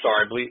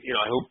Superstar, I believe,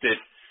 I hope that,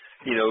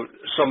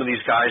 some of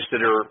these guys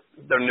that are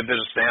in the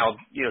business now,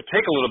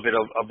 take a little bit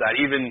of that,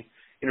 even,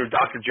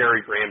 Dr.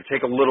 Jerry Graham,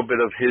 take a little bit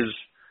of his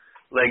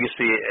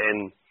legacy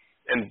and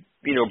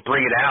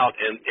bring it out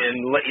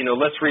and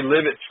let's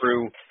relive it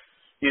through,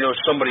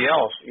 somebody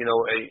else, a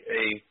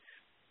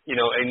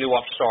new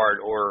upstart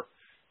or,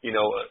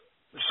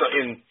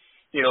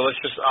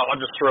 I'll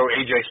just throw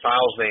AJ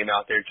Styles' name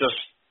out there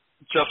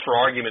just for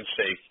argument's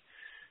sake.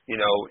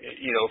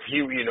 If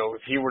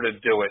he were to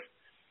do it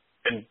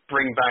and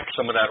bring back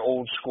some of that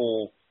old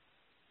school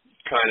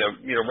kind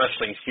of,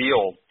 wrestling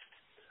feel,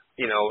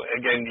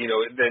 again,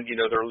 then,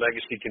 their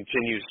legacy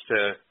continues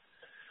to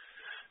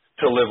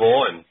live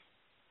on.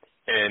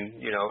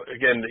 And,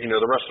 again,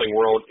 the wrestling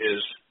world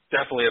is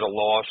definitely at a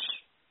loss,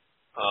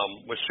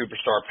 with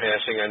Superstar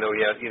passing. I know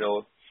he had,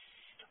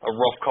 a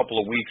rough couple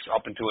of weeks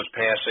up into his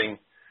passing,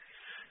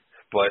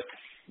 but,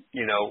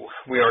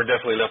 we are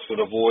definitely left with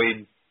a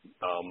void.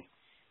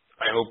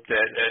 I hope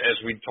that, as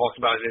we talked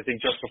about, I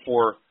think just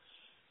before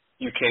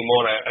you came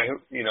on, I hope,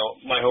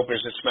 my hope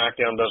is that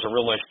SmackDown does a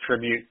real nice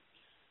tribute,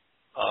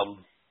 to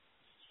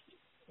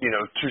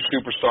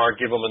Superstar,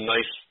 give them a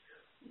nice,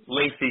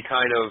 lengthy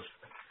kind of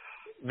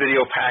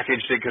video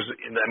package because,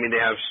 I mean, they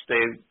have to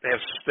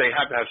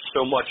have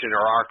so much in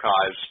their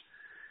archives.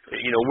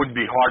 It would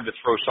be hard to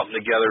throw something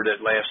together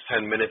that lasts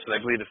 10 minutes, and I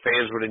believe the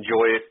fans would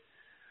enjoy it.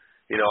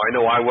 I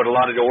know I would. A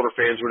lot of the older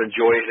fans would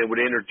enjoy it, and it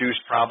would introduce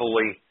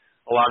probably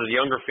a lot of the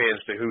younger fans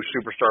to who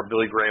Superstar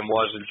Billy Graham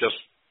was and just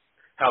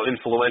how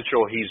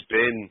influential he's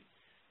been,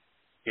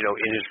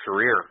 in his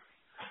career.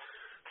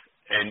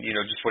 And,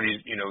 just what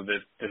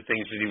the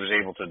things that he was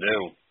able to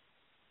do.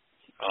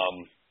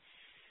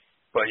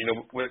 But,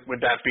 with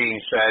that being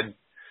said,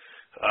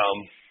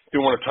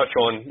 do want to touch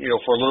on,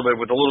 for a little bit,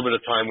 with a little bit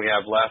of time we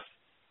have left,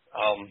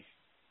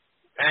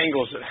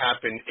 angles that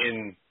happen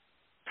in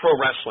pro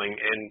wrestling,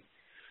 and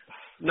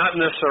not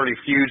necessarily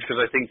feuds, because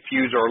I think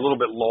feuds are a little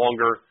bit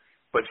longer,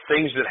 but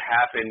things that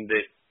happen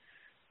that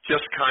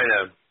just kind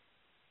of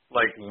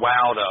like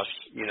wowed us,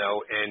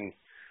 and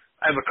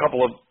I have a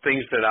couple of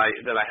things that I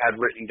had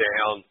written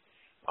down.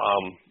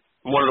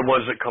 One of the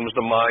ones that comes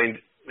to mind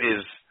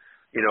is,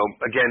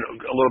 again,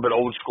 a little bit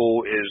old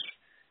school is,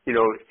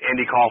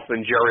 Andy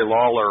Kaufman, Jerry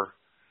Lawler,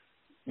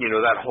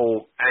 that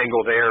whole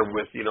angle there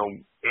with,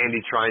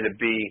 Andy trying to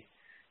be,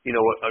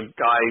 a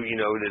guy,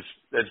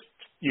 that's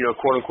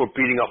quote unquote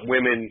beating up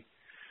women,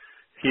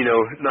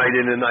 night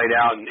in and night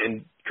out,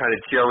 and kind of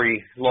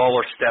Jerry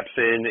Lawler steps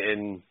in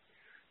and,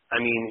 I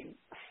mean,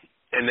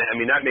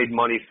 that made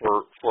money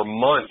for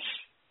months,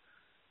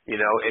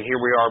 and here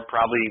we are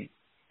probably,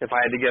 if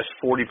I had to guess,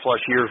 40 plus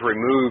years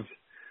removed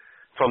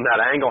from that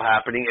angle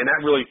happening, and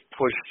that really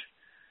pushed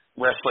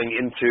wrestling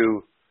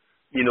into,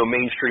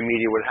 mainstream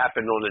media. What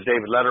happened on the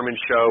David Letterman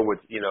show with,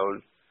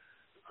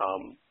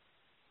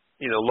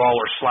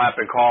 Lawler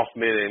slapping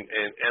Kaufman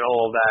and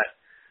all of that.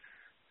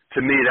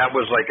 To me, that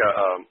was like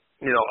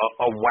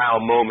a wow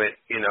moment.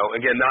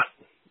 Again,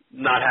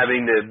 not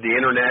having the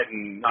internet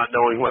and not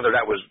knowing whether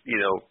that was,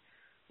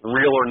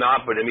 real or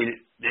not, but I mean,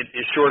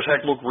 it sure as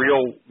heck looked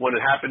real when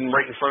it happened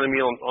right in front of me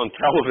on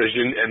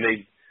television, and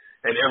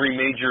every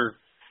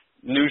major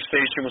news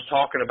station was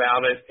talking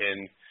about it,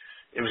 and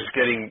it was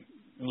getting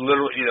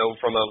literally,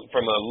 from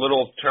a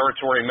little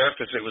territory,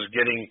 Memphis, it was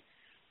getting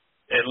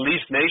at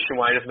least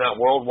nationwide, if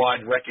not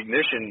worldwide,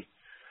 recognition,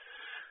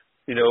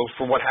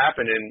 for what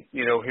happened. And,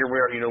 here we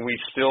are, we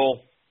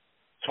still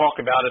talk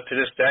about it to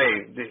this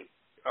day.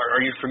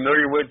 Are you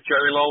familiar with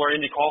Jerry Lawler,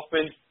 Andy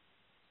Kaufman?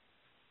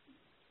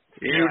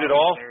 Yeah, feud at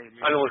all?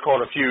 I don't want to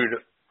call it a feud.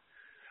 It's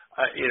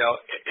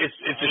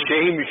a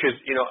shame because,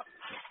 go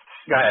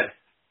ahead.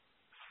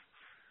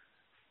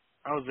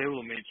 I was able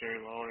to meet Jerry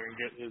Lawler and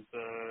get his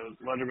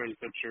Letterman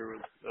picture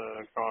with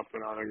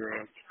Kaufman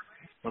autographed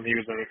when he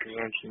was at a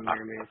convention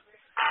near me.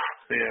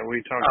 So yeah, we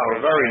talked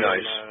about very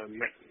nice.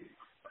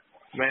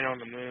 Man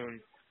on the Moon.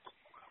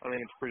 I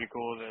think it's pretty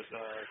cool that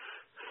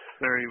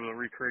they're able to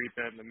recreate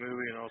that in the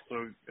movie, and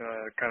also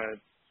kind of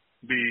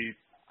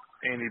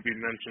Andy be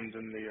mentioned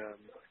in the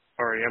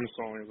REM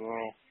song as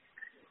well.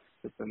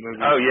 With the movie.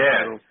 Oh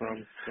yeah.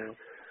 From, so.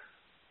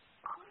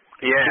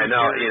 Yeah,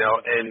 no,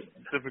 and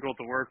it's difficult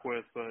to work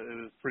with, but it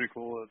is pretty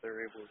cool that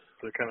they're able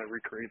to kind of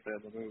recreate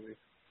that in the movie.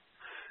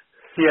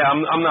 Yeah,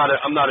 I'm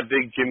not a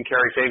big Jim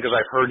Carrey fan because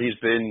I've heard he's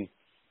been,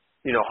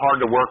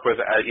 hard to work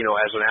with, as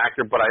an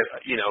actor. But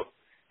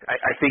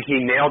I think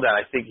he nailed that.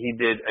 I think he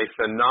did a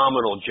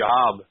phenomenal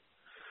job,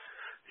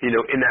 in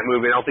that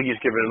movie. I don't think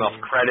he's given enough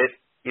credit.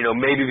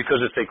 Maybe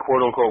because it's a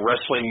quote unquote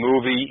wrestling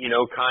movie,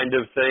 kind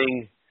of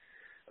thing.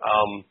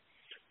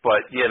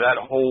 But yeah,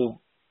 that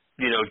whole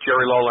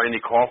Jerry Lawler, Andy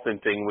Kaufman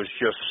thing was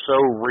just so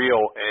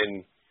real,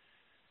 and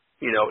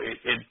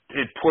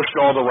it pushed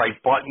all the right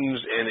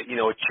buttons, and it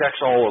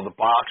checks all of the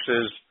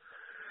boxes,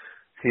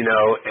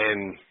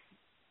 and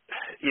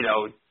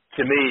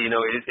to me,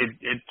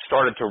 it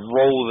started to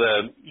roll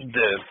the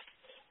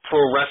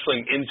pro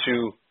wrestling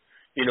into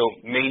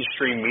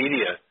mainstream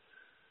media,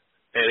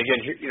 and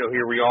again,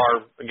 here we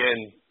are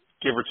again,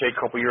 give or take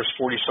a couple years,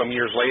 40 some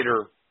years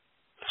later,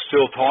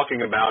 still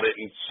talking about it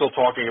and still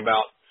talking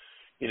about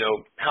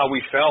how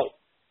we felt,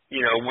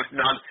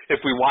 not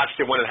if we watched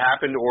it when it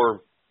happened,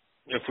 or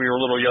if we were a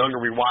little younger,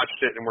 we watched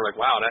it and we're like,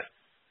 wow,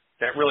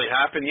 that really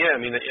happened. Yeah,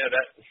 I mean,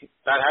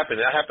 that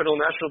happened. That happened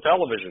on national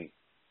television.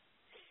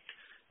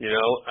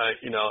 I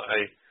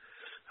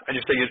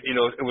just think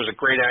it was a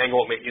great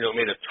angle. It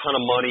made a ton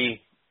of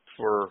money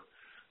for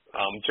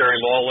Jerry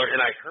Lawler,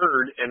 and I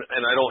heard, and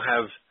I don't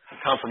have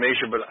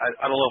confirmation, but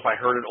I don't know if I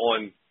heard it on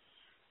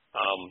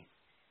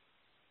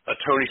a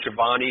Tony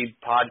Schiavone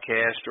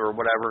podcast or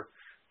whatever.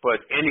 But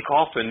Andy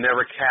Kaufman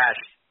never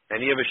cashed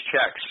any of his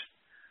checks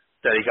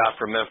that he got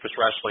from Memphis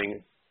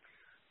Wrestling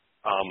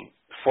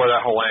for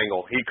that whole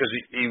angle. Because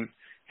he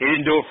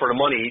didn't do it for the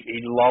money. He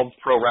loved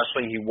pro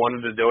wrestling. He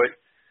wanted to do it,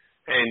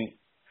 and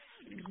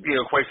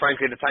quite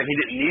frankly, at the time, he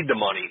didn't need the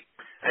money,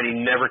 and he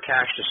never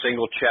cashed a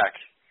single check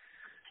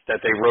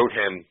that they wrote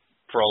him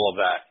for all of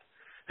that.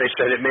 They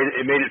said it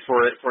made it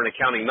for an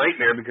accounting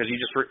nightmare because he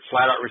just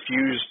flat out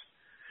refused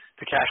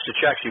to cash the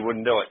checks. He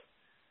wouldn't do it.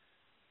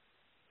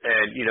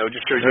 And,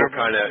 just shows you what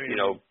kind of,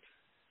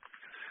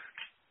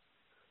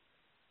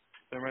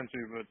 They're meant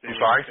to, but David I'm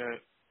sorry?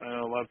 Arquette, I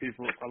know a lot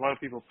of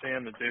people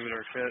fan the David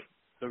Arquette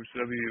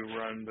WCW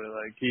run, but,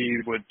 he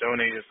would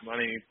donate his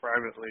money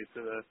privately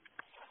to the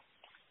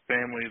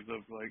families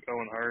of,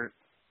 Owen Hart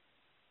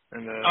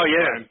and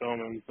Brian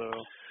Pillman, so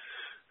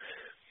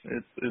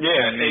it's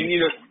yeah, and,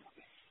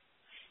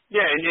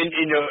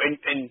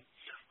 and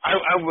I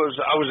was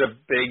a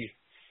big,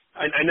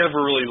 I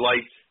never really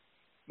liked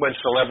when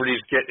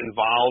celebrities get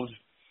involved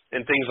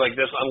in things like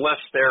this,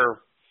 unless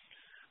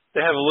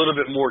they have a little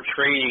bit more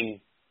training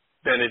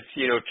than it's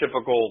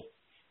typical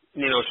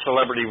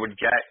celebrity would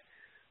get.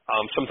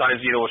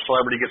 Sometimes a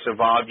celebrity gets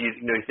involved. You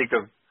think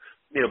of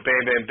Bam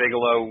Bam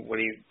Bigelow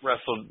when he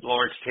wrestled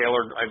Lawrence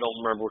Taylor. I don't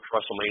remember which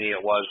WrestleMania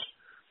it was,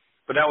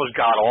 but that was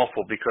god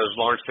awful because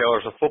Lawrence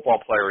Taylor is a football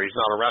player. He's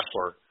not a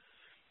wrestler,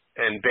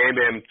 and Bam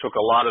Bam took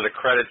a lot of the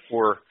credit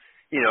for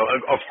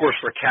of course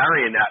for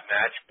carrying that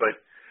match, but.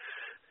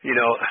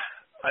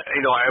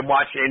 I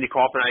watched Andy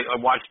Kaufman. I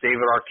watched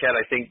David Arquette.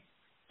 I think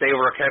David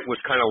Arquette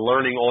was kind of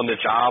learning on the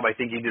job. I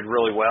think he did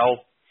really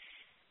well.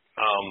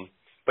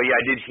 But yeah,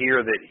 I did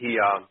hear that he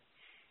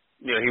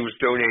was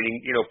donating,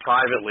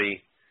 privately,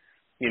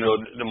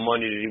 the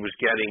money that he was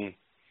getting,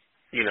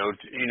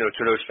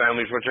 to those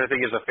families, which I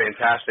think is a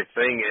fantastic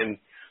thing. And,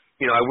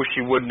 I wish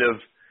he wouldn't have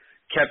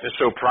kept it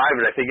so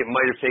private. I think it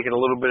might have taken a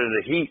little bit of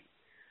the heat,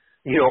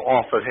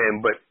 off of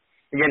him. But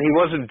again, he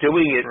wasn't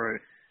doing it.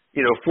 Right.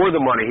 For the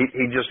money.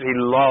 He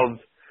loved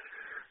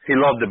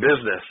the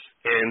business,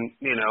 and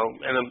and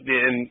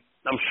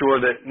I'm sure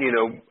that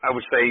I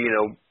would say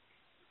 90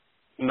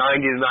 to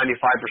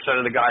 95%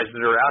 of the guys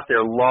that are out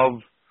there love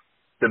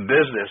the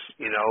business,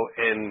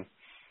 and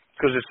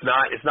because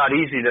it's not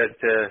easy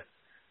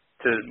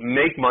to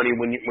make money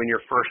when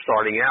you're first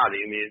starting out.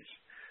 I mean, it's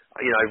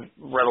I've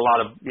read a lot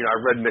of I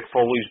read Mick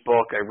Foley's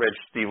book, I read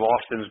Steve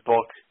Austin's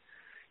book,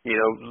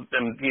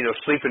 them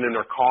sleeping in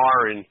their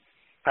car and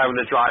having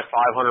to drive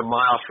 500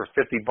 miles for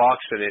 $50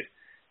 and it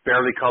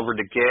barely covered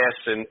the gas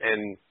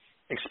and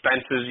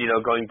expenses,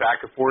 going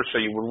back and forth. So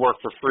you would work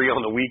for free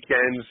on the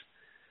weekends,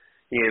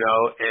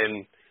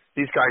 and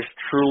these guys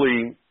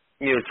truly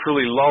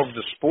love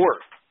the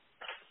sport.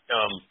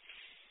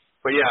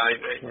 But yeah,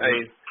 I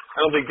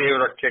don't think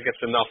David Arquette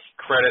gets enough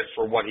credit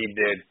for what he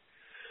did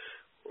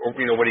or,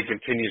 what he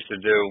continues to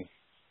do.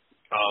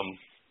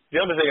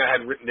 The other thing I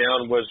had written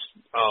down was,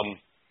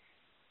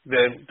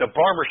 the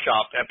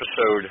barbershop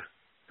episode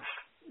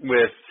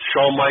with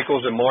Shawn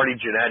Michaels and Marty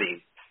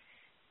Jannetty,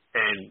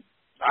 and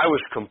I was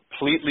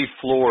completely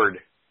floored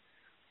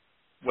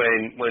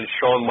when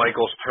Shawn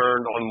Michaels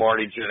turned on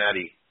Marty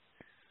Jannetty.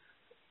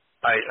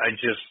 I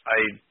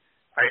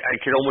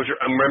can almost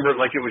remember it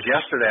like it was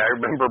yesterday.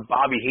 I remember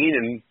Bobby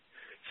Heenan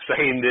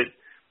saying that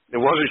it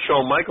wasn't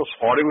Shawn Michaels'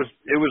 fault. It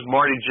was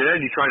Marty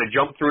Jannetty trying to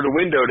jump through the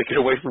window to get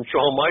away from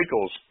Shawn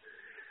Michaels.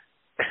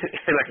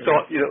 And I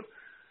thought,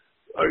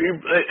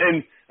 and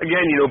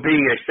again,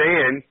 being a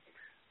fan,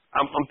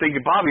 I'm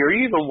thinking, Bobby, are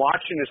you even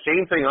watching the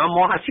same thing I'm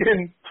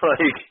watching?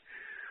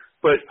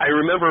 But I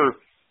remember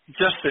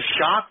just the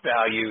shock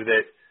value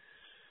that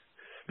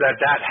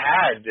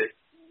had,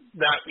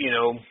 that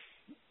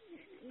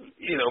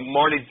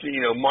Marty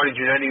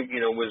Jannetty,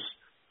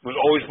 was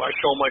always by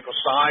Shawn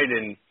Michaels' side,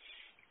 and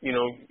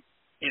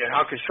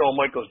how could Shawn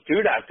Michaels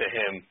do that to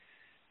him?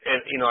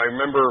 And I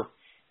remember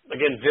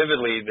again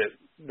vividly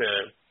the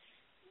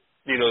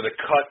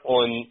cut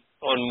on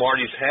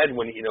Marty's head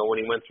when he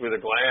went through the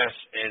glass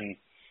and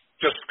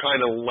just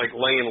kind of like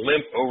laying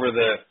limp over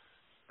the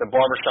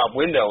barbershop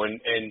window,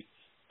 and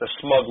the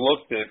smug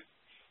look that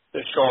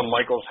Shawn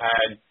Michaels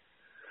had,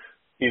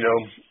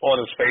 on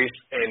his face,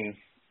 and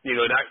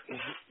that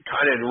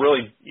kind of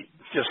really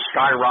just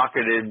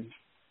skyrocketed,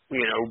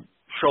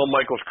 Shawn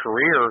Michaels'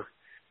 career,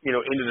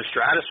 into the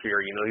stratosphere.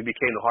 He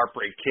became the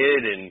Heartbreak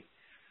Kid, and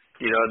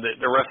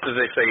the rest, as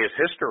they say, is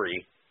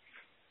history.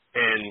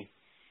 And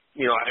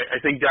I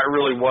think that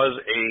really was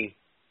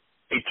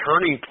a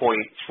turning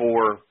point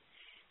for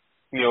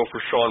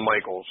Shawn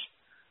Michaels.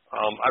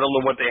 I don't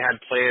know what they had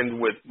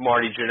planned with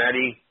Marty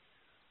Jannetty.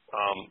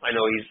 I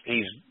know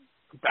he's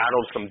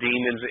battled some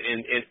demons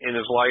in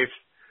his life.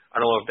 I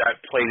don't know if that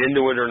played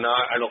into it or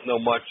not. I don't know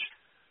much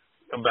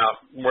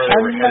about where they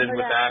were headed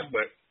with that,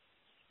 but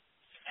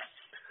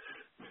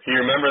do you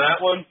remember that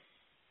one?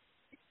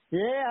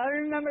 Yeah, I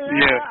remember that.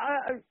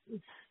 Yeah.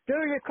 There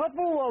was a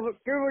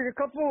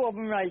couple of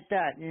them like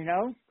that,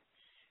 on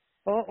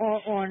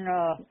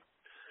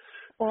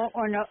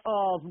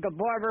the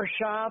barber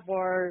shop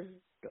or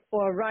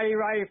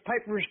Roddy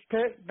Piper's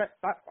pit,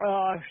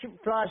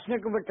 Superfly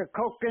Snicker with the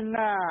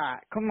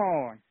coconut. Come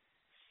on.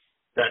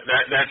 That's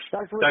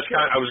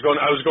kind of, I was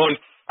going.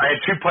 I had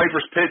two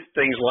Piper's Pit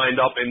things lined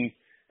up, and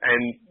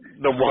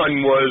the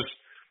one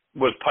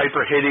was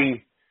Piper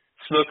hitting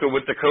Snuka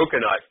with the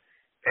coconut,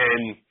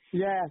 and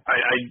yeah,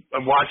 I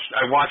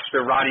watched the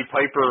Roddy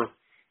Piper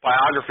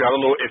biography. I don't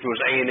know if it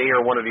was A&E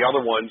or one of the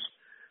other ones,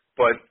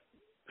 but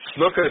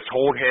Snuka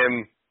told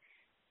him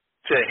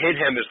to hit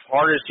him as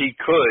hard as he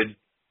could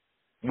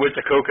with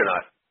the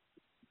coconut.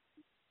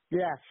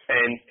 Yes.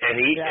 And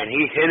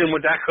he hit him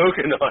with that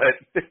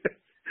coconut.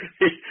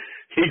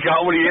 he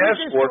got what he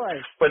asked for.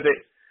 But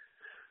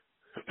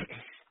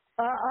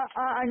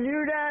I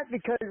knew that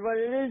because what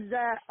it is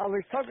that I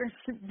was talking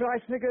to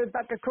Bryce Snicker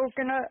about the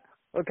coconut.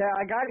 Okay,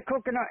 I got a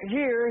coconut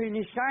here, and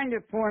he signed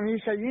it for me.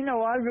 He said,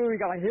 I really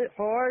got hit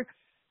hard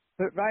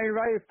with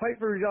Roddy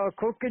Piper's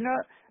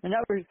coconut, and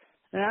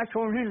I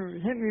told him to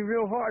hit me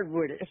real hard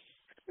with it.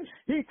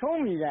 He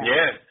told me that.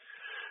 Yeah.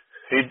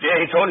 He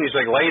told me, he's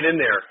like, lay it in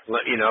there,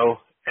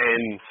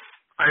 and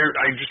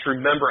I just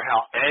remember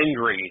how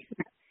angry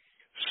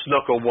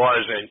Snuka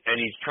was, and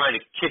he's trying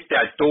to kick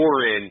that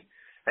door in,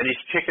 and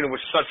he's kicking it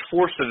with such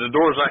force that the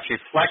door is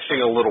actually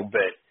flexing a little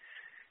bit.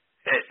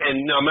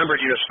 And now remember,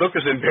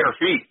 Snuka's in bare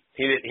feet.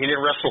 He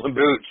didn't wrestle in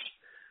boots.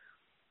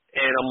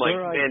 And I'm like,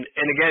 right.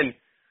 and again,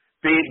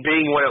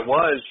 being what it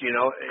was,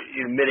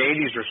 in mid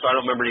 '80s or so, I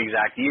don't remember the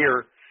exact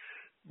year,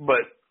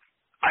 but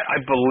I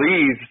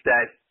believe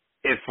that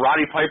if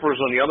Roddy Piper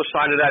was on the other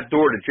side of that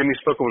door, that Jimmy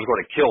Snuka was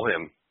going to kill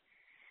him.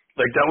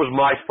 Like, that was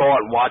my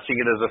thought watching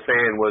it as a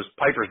fan, was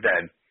Piper's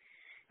dead.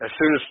 As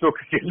soon as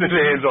Snuka gets his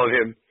hands on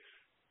him,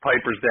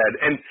 Piper's dead.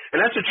 And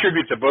that's a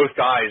tribute to both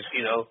guys,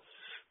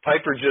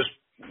 Piper just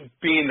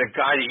being the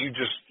guy that you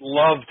just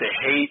love to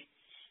hate.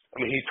 I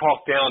mean, he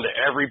talked down to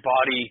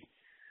everybody,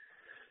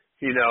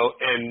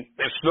 and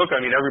Snuka,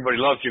 I mean, everybody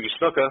loves Jimmy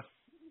Snuka.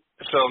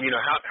 So,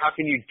 how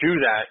can you do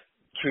that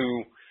to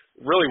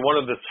really one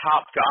of the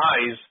top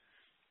guys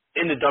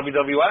in the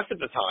WWF at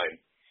the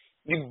time?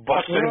 You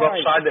busted him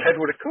upside the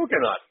head with a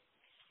coconut.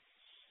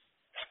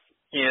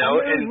 There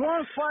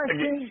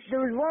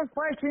was one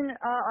question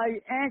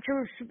I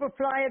answered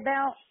Superfly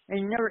about, and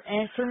he never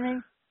answered me.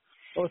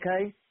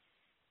 Okay.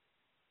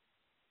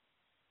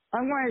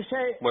 I'm going to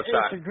say What's it's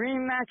that? a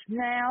dream match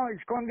now.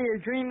 It's going to be a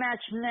dream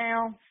match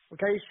now.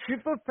 Okay,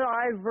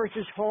 Superfly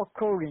versus Hulk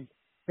Hogan.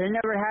 They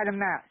never had a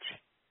match.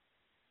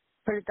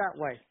 Put it that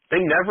way. They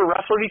never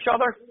wrestled each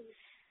other?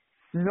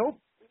 Nope.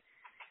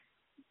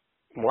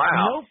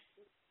 Wow. Nope.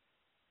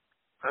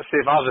 Let's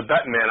see, if I was a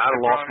betting man, I'd have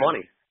lost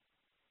money.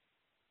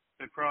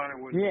 They probably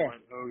wouldn't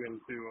want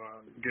Hogan to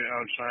get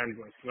outshined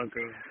by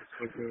Snuka.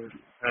 Snuka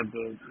had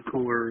the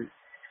cooler,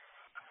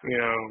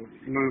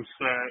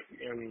 moveset,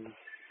 and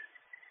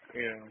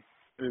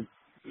it's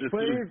the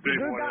big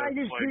good guy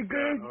used to be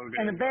good,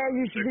 and the bad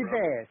used to be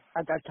bad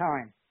at that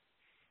time.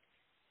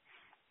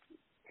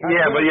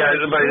 Yeah, but I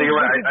think you're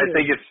right. I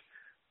think it's.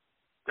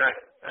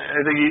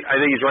 I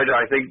think he's right there.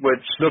 I think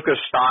with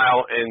Snuka's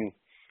style and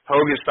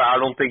Hogan's style,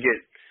 I don't think it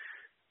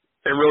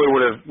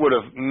really would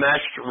have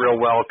meshed real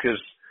well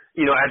because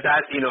at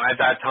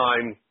that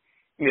time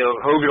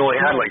Hogan only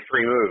had like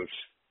 3 moves.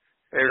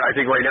 And I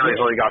think right now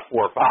he's only got 4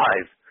 or 5.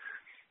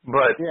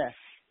 But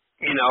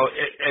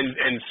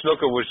and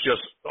Snuka was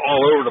just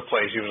all over the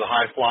place. He was a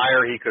high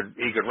flyer. He could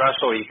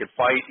wrestle. He could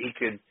fight. He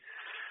could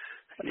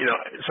I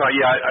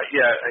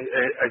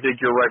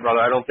think you're right,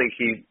 brother. I don't think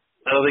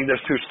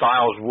those two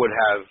styles would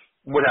have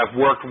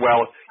worked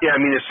well. Yeah, I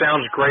mean, it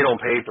sounds great on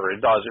paper.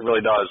 It does. It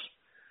really does.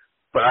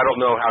 But I don't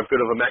know how good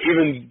of a match.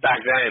 Even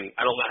back then,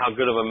 I don't know how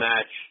good of a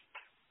match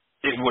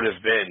it would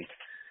have been.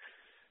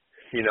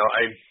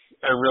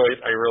 I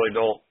really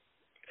don't.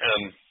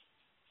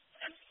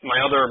 My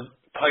other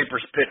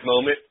Piper's Pit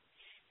moment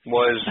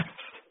was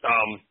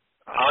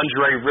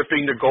Andre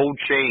ripping the gold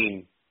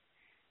chain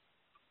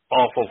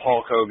off of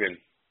Hulk Hogan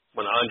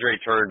when Andre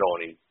turned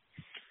on him.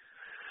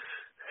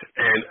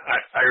 And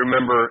I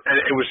remember, and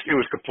it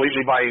was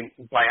completely by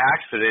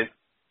accident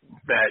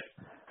that,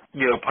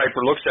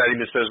 Piper looks at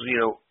him and says,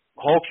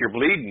 Hulk, you're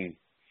bleeding.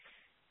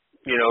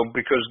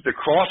 Because the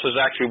cross is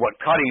actually what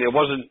cut him. It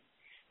wasn't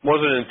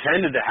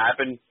intended to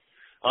happen.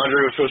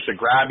 Andre was supposed to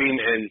grab him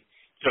and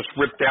just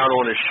rip down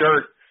on his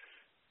shirt,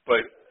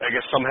 but I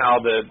guess somehow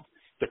the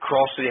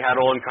cross that he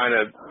had on kind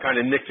of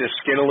nicked his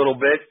skin a little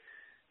bit,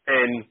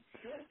 and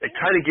it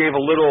kind of gave a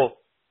little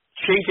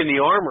chink in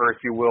the armor, if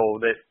you will,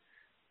 that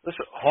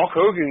listen, Hulk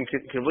Hogan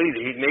can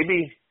lead.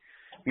 Maybe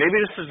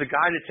this is the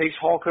guy that takes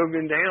Hulk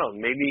Hogan down.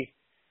 Maybe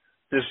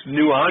this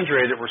new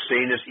Andre that we're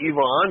seeing, this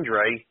evil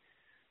Andre,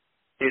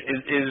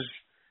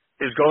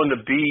 is going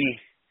to be,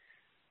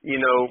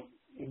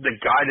 the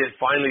guy that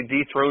finally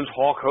dethrones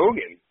Hulk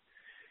Hogan.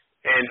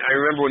 And I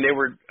remember when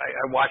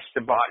I watched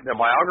the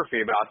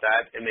biography about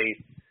that, and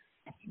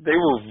they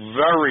were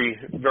very,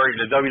 very,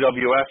 the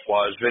WWF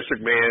was, Vince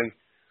McMahon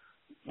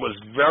was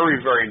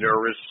very, very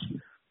nervous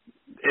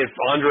if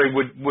Andre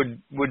would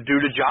do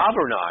the job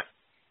or not.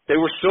 They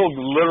were still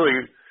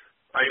literally,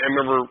 I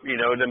remember,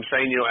 them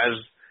saying, as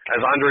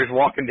Andre's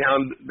walking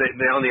down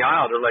the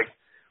aisle, they're like,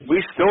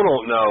 we still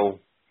don't know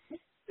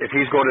if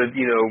he's going to,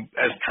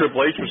 as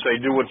Triple H would say,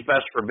 do what's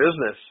best for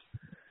business.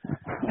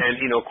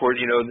 And of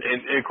course, and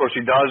of course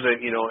he does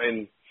it,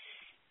 and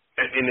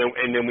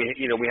then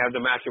we have the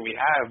match that we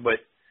have,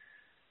 but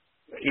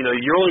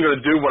you're only going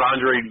to do what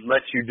Andre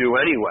lets you do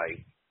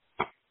anyway.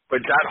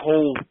 But that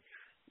whole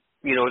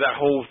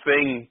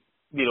thing,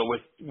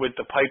 with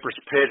the Piper's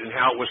Pit and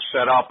how it was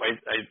set up,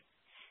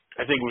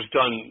 I think was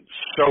done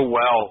so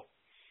well.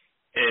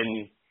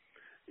 And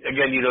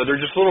again,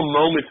 there's just little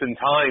moments in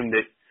time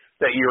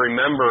that you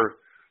remember,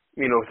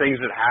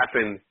 things that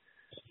happen,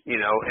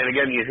 and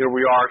again, here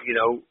we are,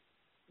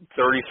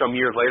 30 some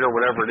years later,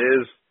 whatever it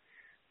is,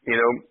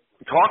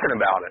 talking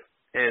about it.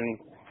 And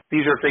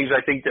these are things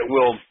I think that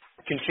will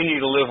continue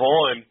to live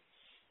on,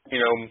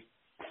 and,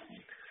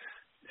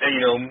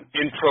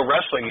 in pro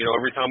wrestling,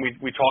 every time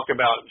we talk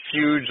about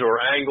feuds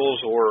or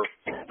angles or,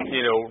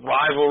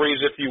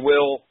 rivalries, if you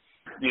will,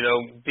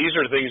 these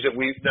are things that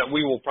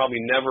we will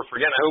probably never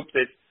forget. I hope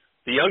that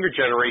the younger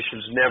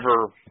generations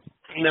never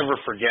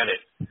forget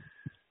it,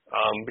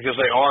 because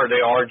they are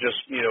just,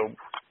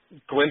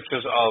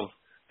 glimpses of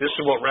this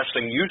is what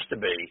wrestling used to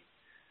be,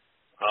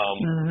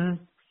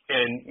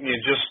 and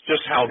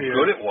just how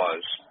good it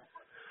was,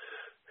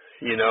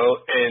 and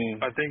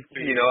I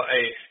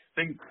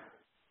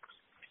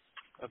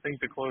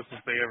think the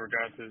closest they ever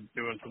got to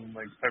doing something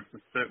like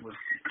Piper's Pit was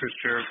Chris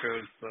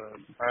Jericho's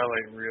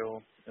highlight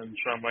reel and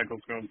Shawn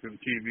Michaels going through the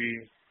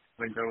TV.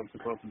 I think that was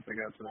the closest they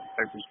got to the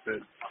Piper's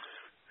Pit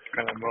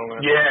kind of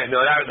moment. Yeah,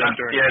 no, I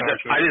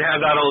didn't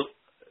have that on.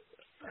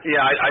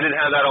 Yeah, I didn't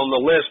have that on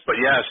the list,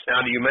 but yes, now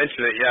that you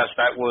mention it, yes,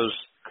 that was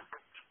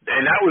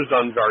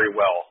done very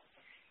well.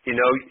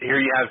 Here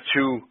you have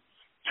two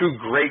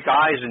great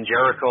guys in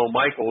Jericho and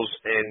Michaels,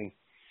 and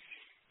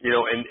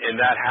and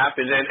that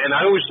happened. And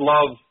I always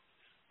loved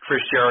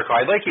Chris Jericho.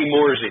 I like him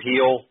more as a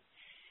heel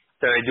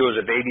than I do as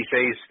a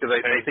babyface, because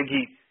I think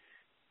he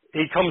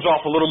comes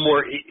off a little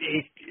more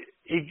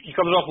he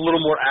comes off a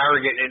little more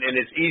arrogant, and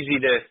it's easy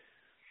to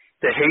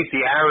hate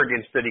the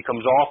arrogance that he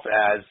comes off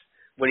as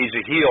when he's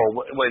a heel.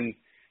 When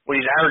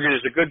he's arrogant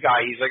as a good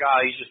guy, he's like,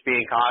 he's just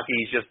being cocky,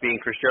 he's just being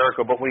Chris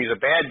Jericho. But when he's a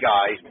bad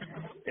guy,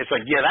 it's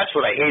like, yeah, that's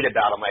what I hate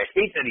about him. I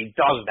hate that he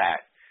does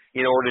that,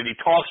 or that he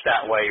talks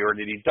that way, or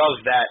that he does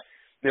that,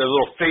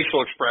 little facial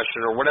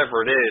expression or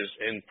whatever it is.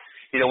 And,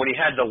 when he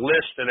had the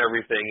list and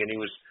everything, and he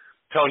was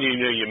telling you,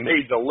 you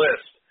made the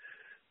list,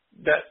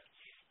 that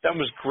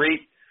was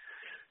great,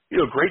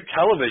 great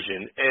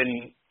television.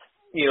 And,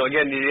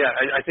 again,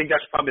 I think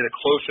that's probably the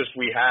closest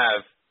we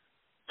have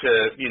to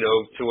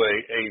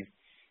a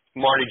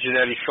Marty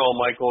Jannetty, Shawn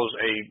Michaels,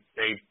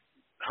 a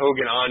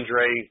Hogan,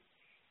 Andre,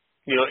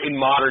 in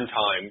modern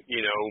time,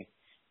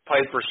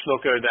 Piper,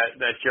 Snuka,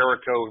 that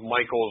Jericho,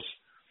 Michaels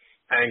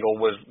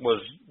angle was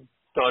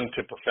done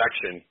to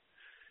perfection.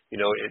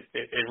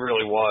 It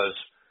really was.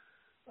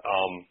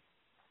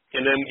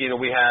 And then,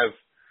 we have,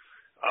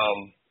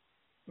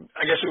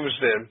 I guess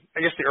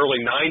the early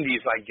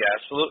 90s, I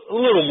guess, a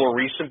little more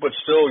recent, but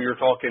still you're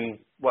talking,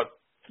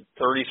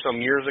 30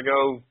 some years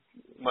ago.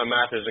 My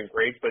math isn't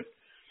great, but,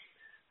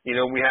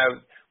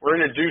 we're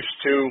introduced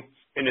to,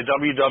 in the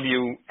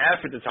WWF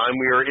at the time,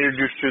 we were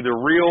introduced to the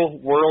real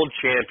world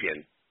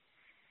champion.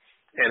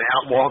 And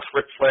out walks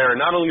Ric Flair.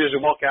 And not only does he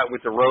walk out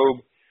with the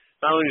robe,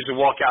 not only does he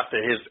walk out to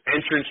his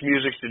entrance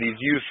music that he's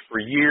used for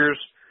years,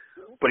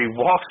 but he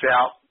walks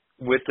out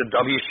with the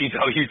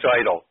WCW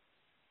title.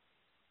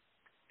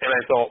 And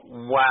I thought,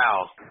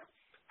 wow,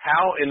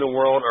 how in the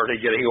world are they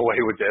getting away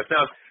with this?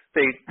 Now,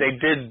 they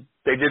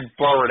did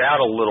blur it out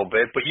a little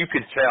bit, but you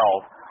could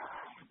tell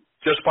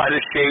just by the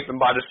shape and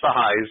by the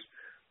size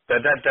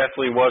that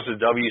definitely was the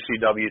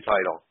WCW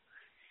title.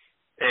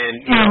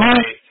 And you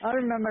know, I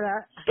remember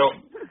that.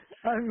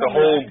 The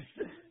whole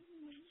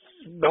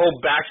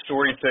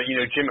backstory to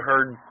Jim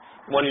Herd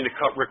wanting to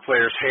cut Ric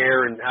Flair's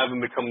hair and have him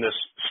become this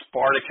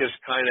Spartacus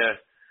kind of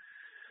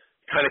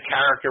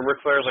character. Ric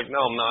Flair's like,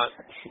 no,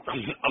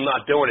 I'm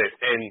not doing it.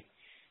 And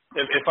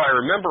if I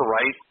remember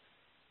right,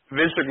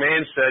 Vince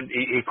McMahon said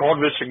he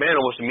called Vince McMahon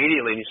almost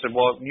immediately, and he said,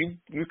 well,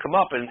 you come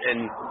up, and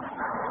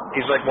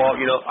he's like, well,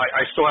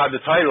 I still have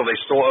the title. They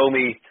still owe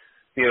me,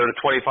 the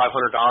 $2,500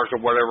 or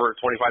whatever,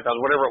 $25,000,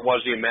 whatever it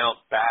was, the amount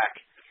back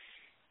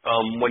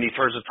when he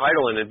turns the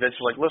title in. And Vince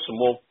was like, listen,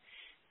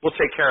 we'll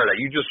take care of that.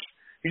 You just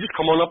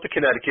come on up to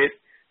Connecticut,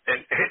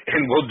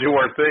 and we'll do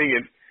our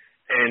thing.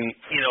 And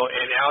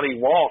out he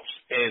walks,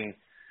 and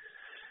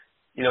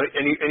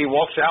he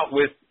walks out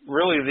with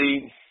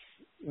really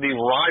the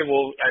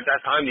rival at that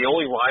time, the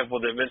only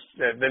rival that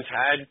Vince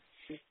had,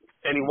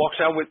 and he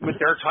walks out with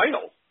their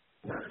title,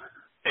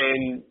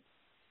 and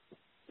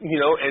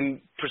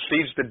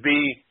proceeds to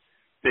be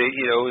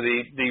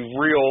the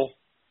real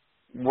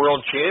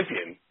world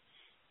champion.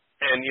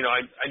 And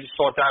I just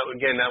thought that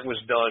again, that was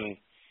done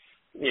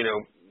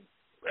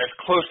as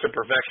close to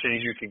perfection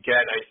as you could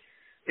get.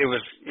 It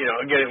was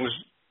again, it was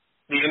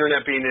the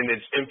internet being in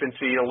its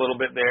infancy a little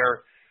bit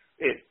there.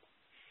 It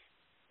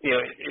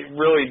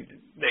really,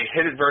 they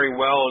hit it very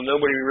well, and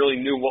nobody really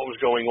knew what was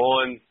going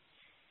on.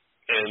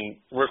 And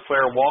Ric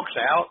Flair walks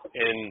out,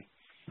 and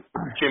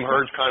Jim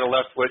Herd's kind of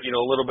left with, a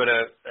little bit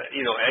of,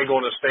 egg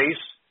on his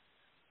face.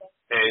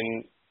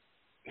 And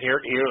here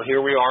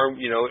we are,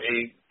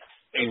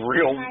 the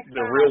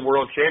real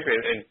world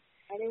champion.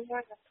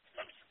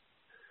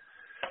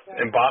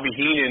 And Bobby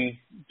Heenan,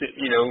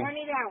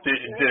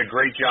 did a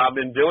great job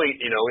in doing,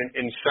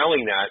 in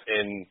selling that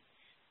and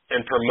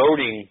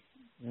promoting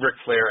Ric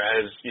Flair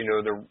as,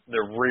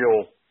 the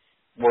real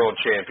world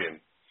champion.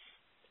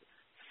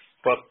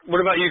 But what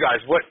about you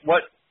guys?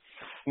 What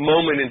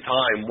moment in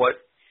time, whether,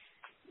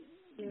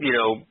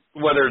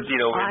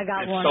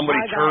 it's somebody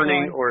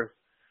turning or,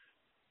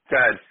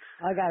 Dad.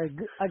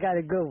 I got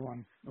a good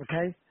one,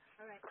 okay?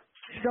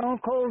 Stone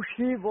Cold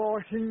Steve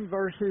Austin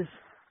versus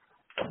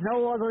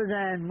no other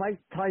than Mike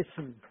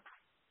Tyson.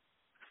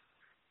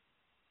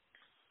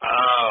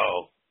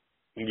 Oh,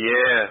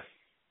 yeah.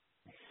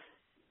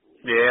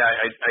 Yeah,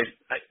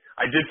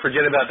 I did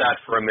forget about that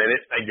for a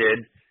minute. I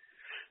did.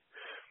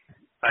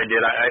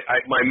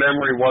 My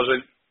memory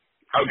wasn't,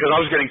 because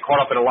I was getting caught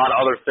up in a lot of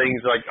other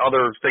things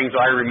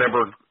I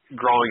remember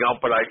growing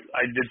up, but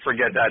I did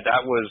forget that.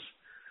 That was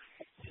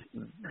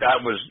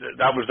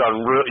done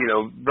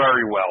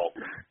very well.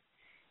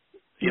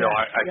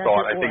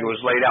 I think it was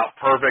laid out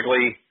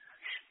perfectly.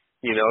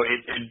 It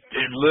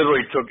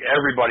literally took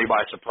everybody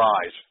by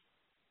surprise.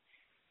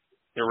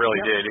 It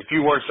really did. If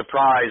you weren't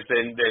surprised,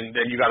 then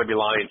you got to be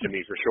lying to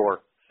me for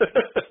sure.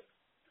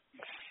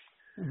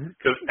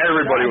 Because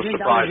everybody was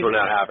surprised when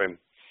that happened.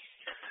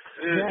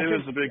 It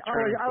was a big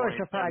turning point. I was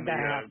surprised that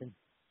happened.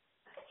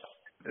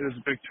 It was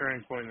a big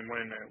turning point in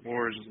Monday Night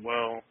Wars as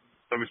well.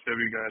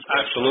 WCW guys.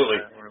 Absolutely.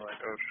 We're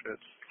like, oh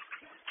shit.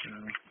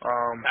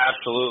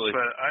 Absolutely.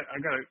 But I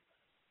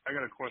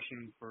got a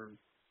question for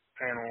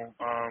panel.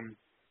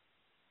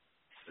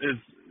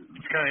 It's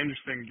kind of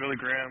interesting. Billy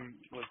Graham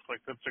was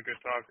like such a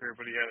good talker,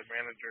 but he had a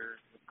manager,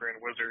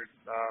 Grand Wizard.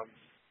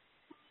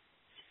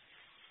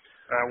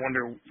 I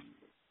wonder,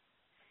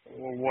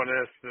 what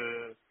if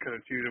could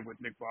have feuded with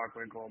Nick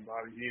Bockwinkel and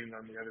Bobby Heenan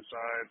on the other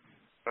side,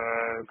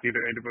 either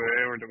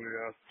AWA or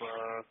WWF,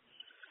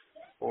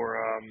 or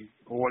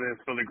what if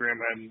Billy Graham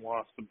hadn't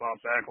lost to Bob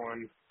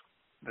Backlund,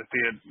 if he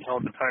had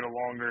held the title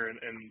longer and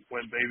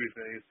went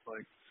babyface,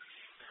 like.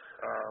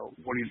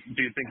 Do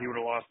you think he would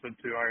have lost it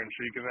to Iron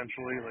Sheik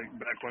eventually, like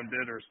Backlund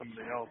did, or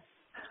somebody else?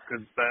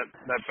 Because that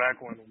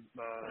Backlund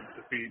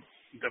defeat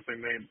definitely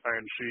made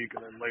Iron Sheik,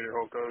 and then later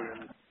Hulk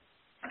Hogan.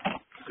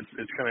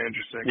 It's kind of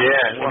interesting.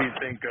 Yeah. What do you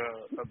think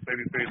a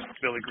babyface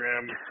Billy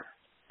Graham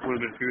would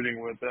have been feuding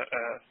with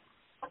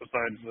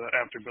besides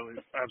after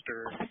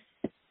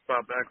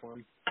Bob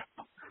Backlund?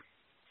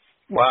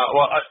 Well,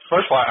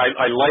 first of all,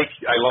 I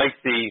like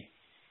the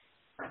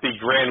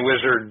Grand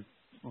Wizard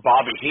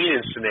Bobby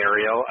Heenan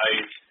scenario.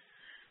 I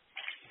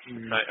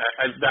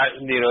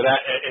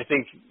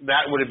think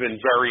that would have been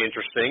very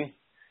interesting.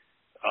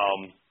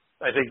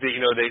 I think that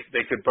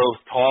they could both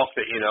talk,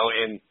 that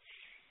and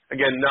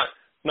again,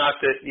 not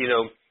that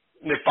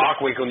Nick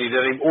Bockwinkel needed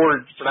any,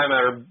 or for that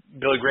matter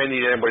Billy Graham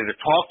needed anybody to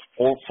talk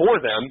for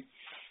them,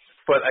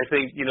 but I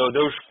think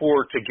those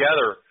four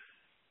together,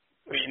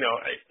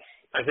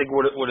 I think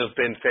would have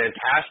been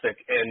fantastic.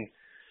 And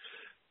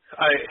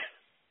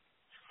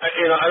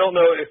I don't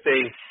know if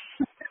they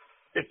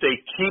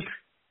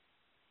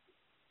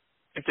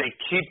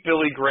keep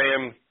Billy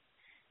Graham,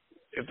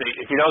 if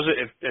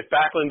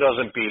Backlund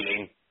doesn't beat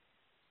him,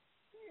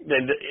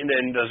 then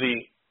does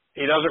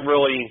he doesn't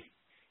really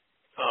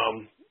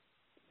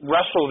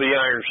wrestle the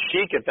Iron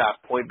Sheik at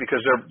that point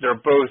because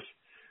they're both,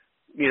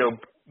 you know,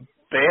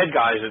 bad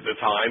guys at the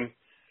time.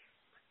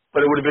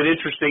 But it would have been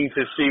interesting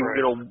to see,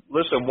 you know,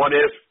 listen, what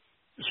if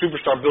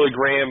Superstar Billy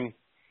Graham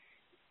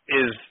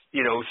is,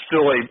 you know,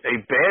 still a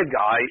bad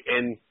guy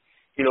and,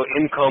 you know,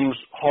 in comes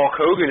Hulk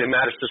Hogan in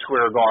Madison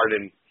Square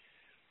Garden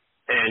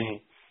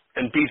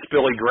and beats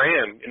Billy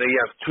Graham. You know, you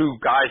have two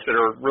guys that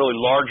are really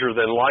larger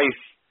than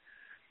life.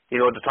 You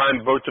know, at the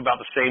time, both about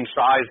the same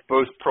size,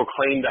 both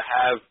proclaimed to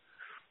have,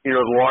 you know,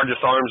 the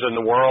largest arms in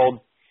the world,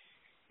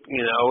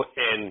 you know,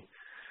 and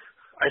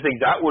I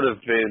think that would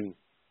have been,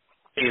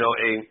 you know,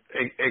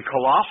 a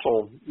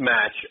colossal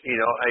match. You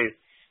know,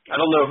 I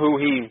don't know who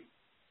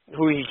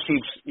he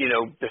keeps, you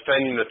know,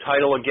 defending the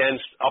title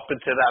against up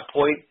until that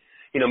point.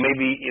 You know,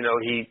 maybe, you know,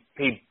 he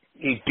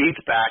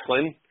beats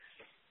Backlund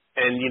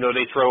and, you know,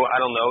 they throw, I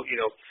don't know, you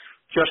know,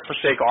 just for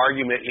sake of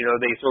argument, you know,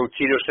 they throw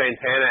Tito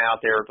Santana out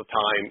there at the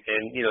time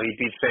and, you know, he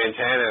beats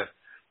Santana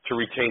to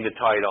retain the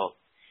title,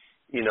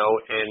 you know,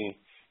 and,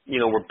 you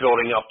know, we're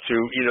building up to,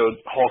 you know,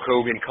 Hulk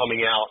Hogan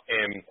coming out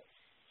and,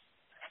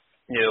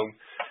 you know,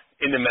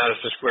 in the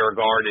Madison Square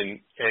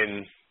Garden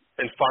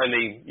and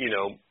finally, you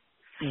know,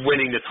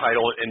 winning the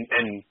title and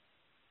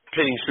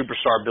pinning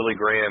Superstar Billy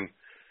Graham.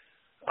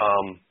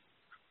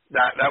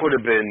 That would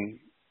have been,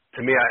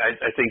 to me,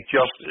 I think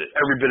just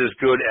every bit as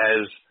good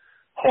as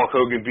Hulk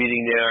Hogan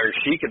beating the Iron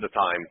Sheik at the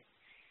time.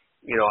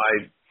 You know,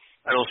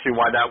 I don't see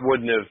why that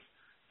wouldn't have,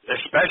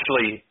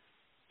 especially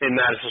in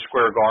Madison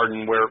Square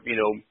Garden where, you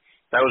know,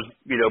 that was,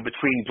 you know,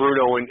 between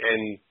Bruno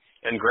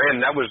and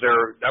Graham, that was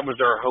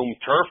their home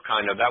turf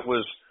kind of. That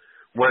was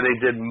where they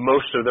did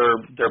most of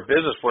their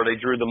business, where they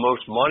drew the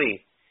most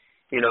money.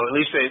 You know, at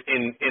least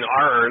in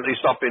our, at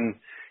least up in,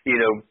 you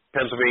know,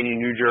 Pennsylvania,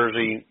 New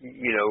Jersey,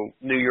 you know,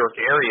 New York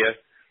area,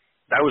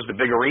 that was the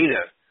big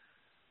arena,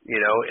 you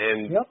know, and,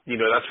 you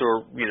know, that's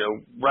where, you know,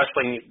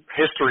 wrestling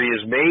history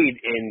is made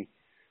in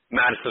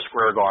Madison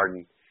Square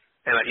Garden.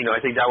 And, you know, I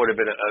think that would have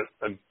been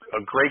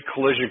a great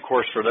collision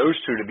course for those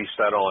two to be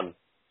set on.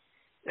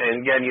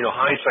 And again, you know,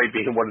 hindsight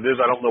being what it is,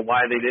 I don't know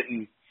why they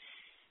didn't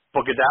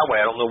book it that way.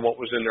 I don't know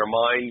what was in their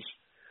minds.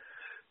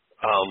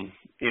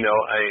 You know,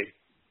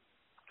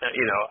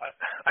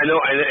 I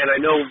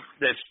know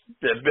that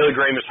Billy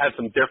Graham has had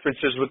some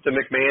differences with the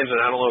McMahons,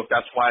 and I don't know if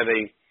that's why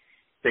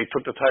they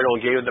took the title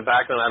and gave it to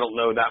Backlund. I don't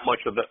know that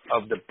much of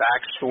the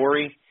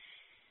backstory.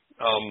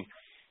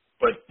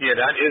 But yeah,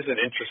 that is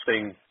an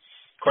interesting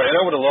question. And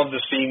I would have loved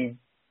to see,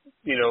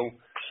 you know,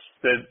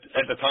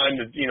 at the time,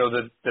 you know,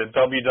 the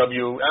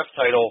WWF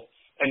title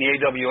and the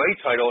AWA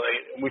title.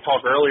 We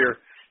talked earlier.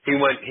 He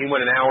went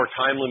an hour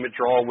time limit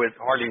draw with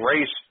Harley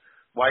Race.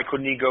 Why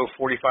couldn't he go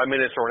 45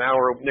 minutes or an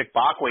hour with Nick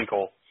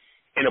Bockwinkel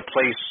in a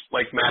place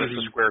like Madison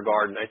Square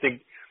Garden? I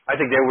think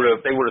they would have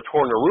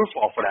torn the roof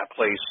off of that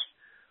place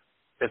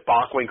if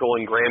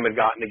Bockwinkel and Graham had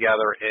gotten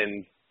together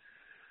and,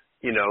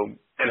 you know,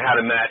 and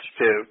had a match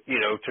to, you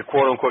know, to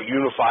quote unquote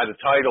unify the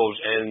titles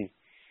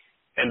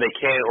and they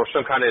can't, or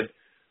some kind of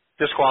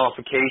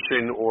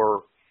disqualification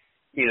or,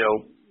 you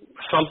know,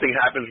 something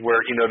happens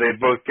where, you know, they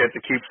both get to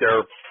keep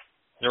their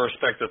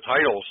respective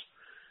titles.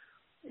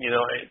 You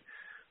know,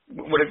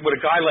 would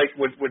a guy like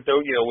with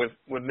you know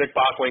with Nick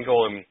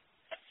Bockwinkel and,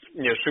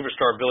 you know,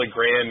 Superstar Billy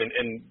Graham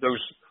and those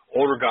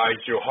older guys,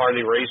 you know,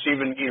 Harley Race,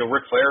 even, you know,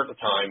 Ric Flair at the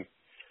time,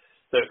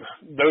 that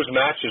those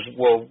matches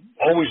will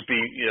always be,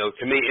 you know,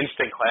 to me,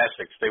 instant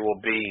classics. They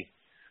will be,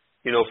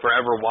 you know,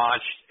 forever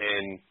watched.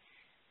 And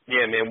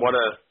yeah, man, what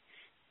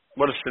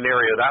a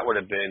scenario that would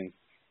have been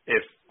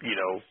if, you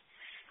know,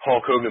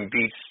 Hulk Hogan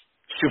beats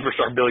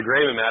Superstar Billy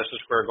Graham in Madison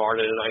Square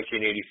Garden in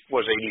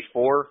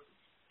 1984,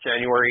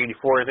 January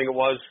 84, I think it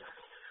was.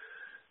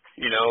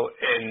 You know,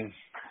 and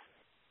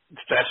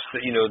that's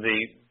the, you know,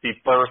 the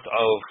birth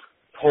of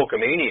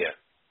Hulkamania.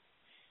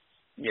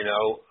 You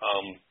know,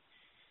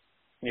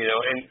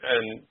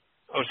 and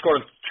I was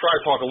going to try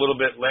to talk a little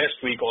bit last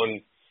week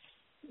on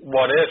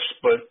what ifs,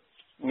 but,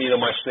 you know,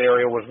 my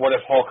scenario was what if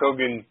Hulk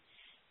Hogan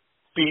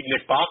beat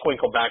Nick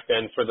Bockwinkel back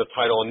then for the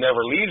title and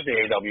never leaves the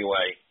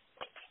AWA?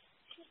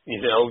 You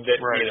know,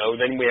 you know,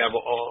 then we have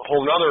a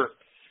whole other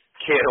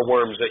can of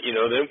worms that, you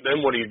know,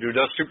 then what do you do?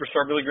 Does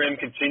Superstar Billy Graham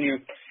continue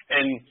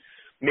and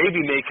maybe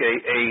make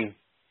a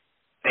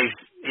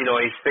you know,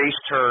 a face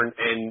turn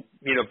and,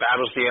 you know,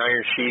 battles the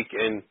Iron Sheik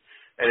and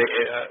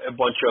a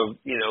bunch of,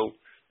 you know,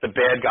 the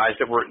bad guys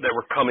that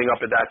were coming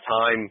up at that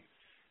time?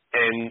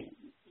 And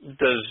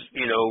does,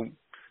 you know,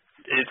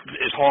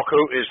 is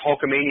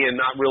Hulkamania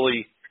not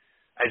really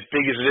as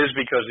big as it is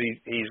because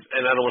he's,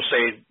 and I don't want to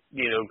say,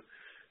 you know,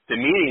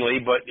 demeaningly,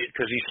 but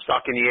because he's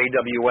stuck in the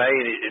AWA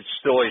and it's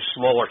still a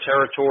smaller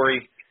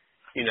territory,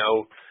 you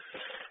know,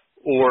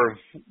 or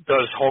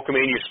does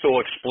Hulkamania still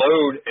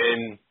explode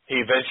and he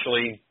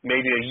eventually,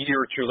 maybe a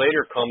year or two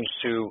later, comes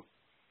to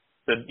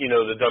the, you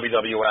know, the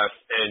WWF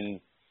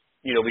and,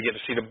 you know, we get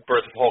to see the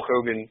birth of Hulk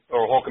Hogan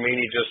or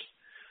Hulkamania just,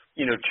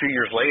 you know, 2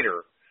 years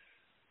later.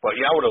 But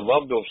yeah, I would have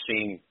loved to have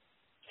seen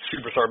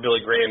Superstar Billy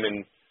Graham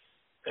and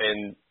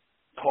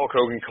Hulk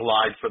Hogan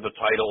collide for the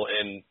title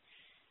and,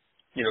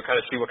 kind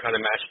of see what kind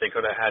of match they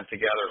could have had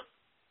together.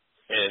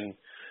 And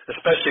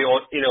especially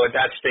on, at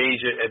that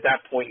stage, at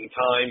that point in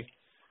time,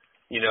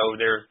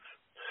 they're,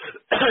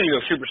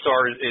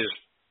 Superstar is,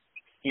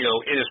 in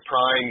his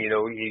prime,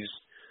 he's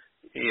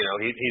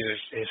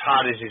as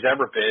hot as he's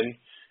ever been.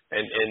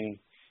 And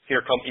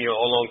here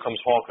along comes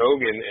Hulk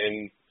Hogan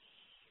and,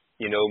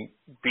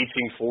 beats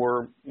him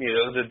for,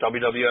 the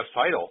WWF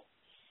title.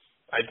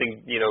 I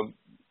think,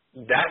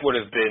 that would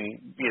have been,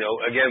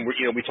 again,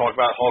 we talk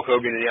about Hulk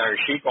Hogan and the Iron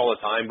Sheik all the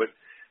time, but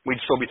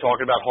we'd still be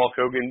talking about Hulk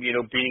Hogan,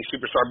 beating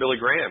Superstar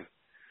Billy Graham.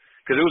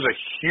 Because it was a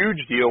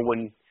huge deal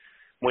when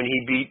he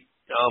beat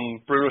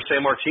Bruno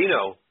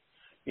Sammartino,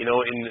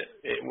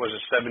 it was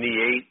a 78,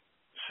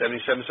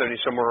 77, 70,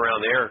 somewhere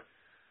around there,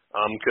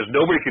 because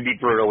nobody could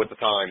beat Bruno at the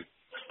time.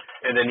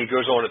 And then he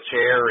goes on a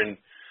tear and,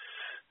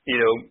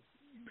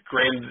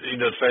 Graham,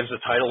 defends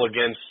the title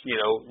against,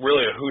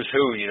 really a who's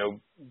who,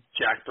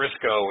 Jack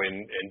Briscoe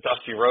and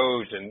Dusty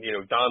Rhodes and,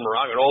 Don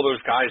Muraco and all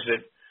those guys that,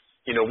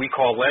 we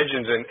call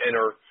legends and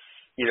are,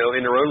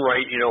 in their own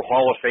right,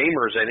 Hall of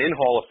Famers and in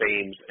Hall of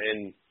Fames.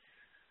 And,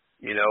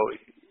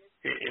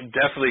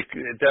 definitely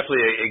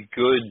a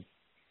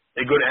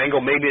good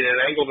angle, maybe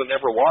an angle that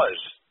never was,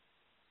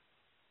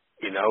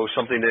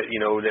 something that,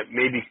 that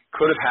maybe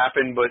could have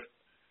happened, but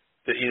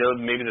that,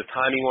 maybe the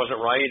timing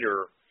wasn't right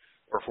or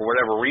for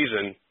whatever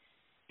reason.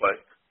 But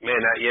man,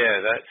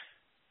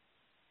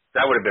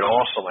 that would have been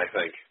awesome. I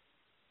think.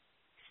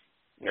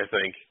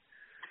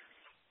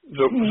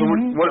 So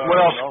what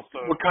else?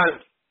 Also, what kind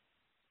of?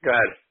 Go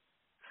ahead.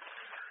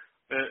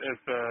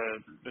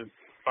 If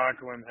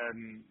Backlund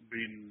hadn't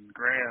beaten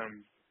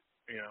Graham,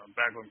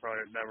 Backlund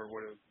probably never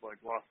would have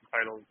lost the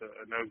title to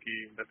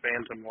Inoki. The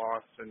Phantom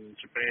lost in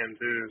Japan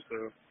too, so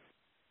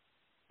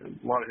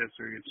a lot of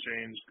history gets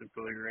changed if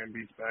Billy Graham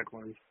beats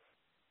Backlund.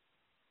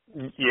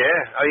 Yeah.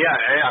 Oh, yeah.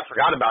 I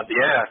forgot about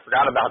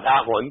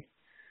that one.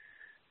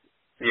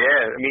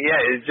 Yeah. I mean,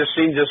 yeah. It just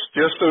seemed just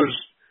those.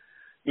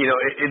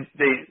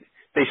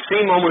 They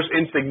seem almost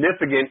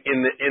insignificant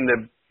in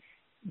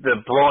the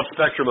broad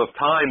spectrum of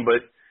time, but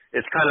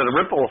it's kind of the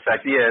ripple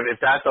effect. Yeah. If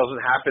that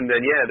doesn't happen,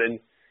 then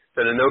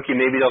Inoki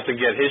maybe doesn't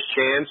get his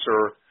chance,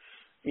 or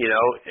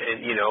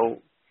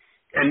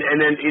and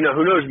then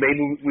who knows?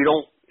 Maybe we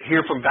don't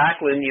hear from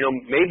Backlund.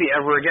 Maybe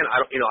ever again.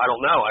 I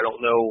don't know. I don't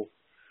know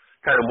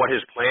kind of what his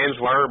plans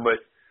were,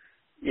 but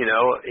I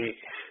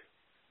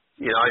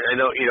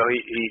know he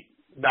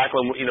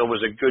Backlund was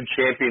a good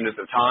champion at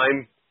the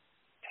time,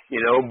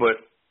 but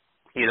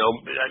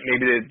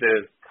maybe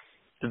the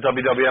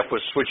WWF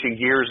was switching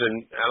gears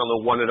and I don't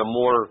know, wanted a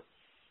more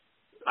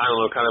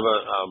kind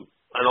of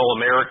an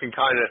all-American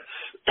kind of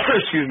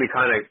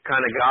kind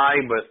of guy,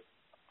 but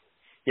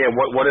yeah,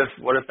 what if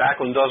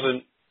Backlund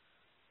doesn't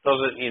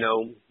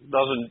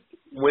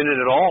win it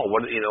at all?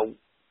 What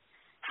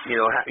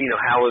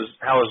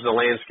how has the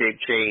landscape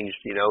changed?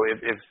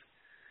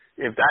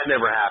 If that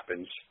never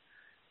happens,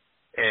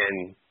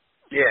 and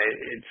yeah,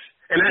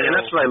 and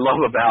that's what I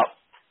love about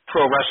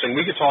pro wrestling.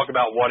 We could talk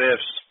about what ifs,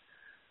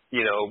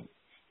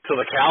 till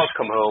the cows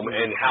come home,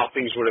 and how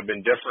things would have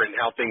been different,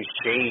 and how things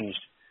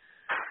changed.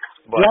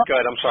 But Yep. Go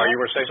ahead. I'm sorry, you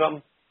were going to say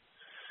something?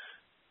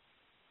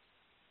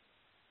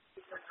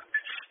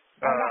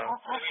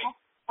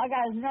 I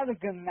got another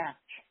good match,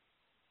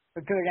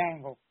 a good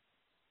angle.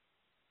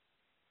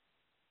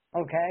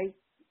 Okay?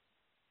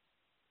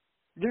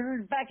 This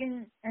is back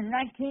in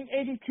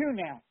 1982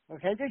 now.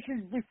 Okay? This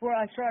is before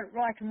I started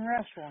rocking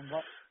wrestling,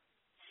 but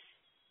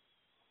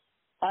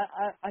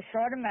I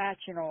saw the match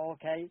and all,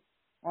 okay,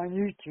 on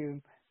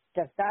YouTube.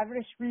 The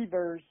Fabulous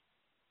Freebirds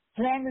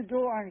slammed the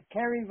door on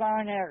Kerry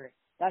Von Erich.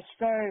 That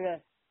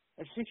started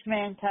a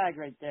six-man tag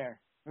right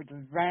there with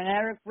the Von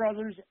Erich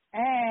brothers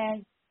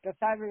and the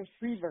Fabulous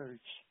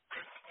Freebirds.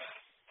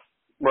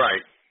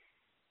 Right.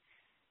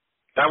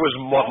 That was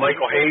what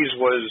Michael Hayes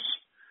was.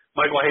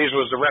 Michael Hayes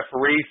was the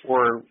referee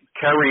for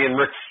Kerry and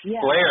Ric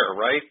Flair,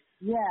 right?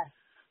 Yeah.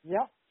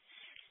 Yep.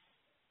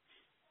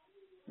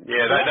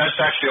 Yeah,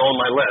 that's actually on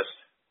my list.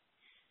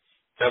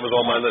 That was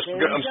on my list.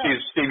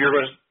 Steve, you're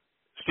going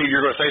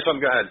to say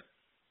something? Go ahead.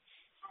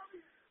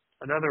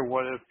 Another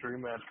what-if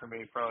dream match for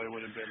me probably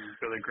would have been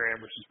Billy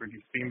Graham versus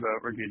Ricky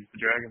the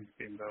Dragon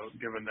Steamboat,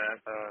 given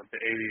that the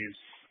 80s,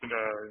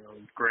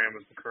 Graham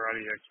was the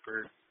karate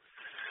expert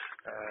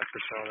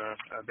persona.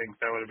 I think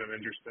that would have been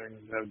interesting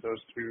to have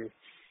those two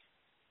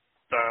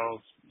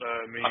styles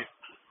meet.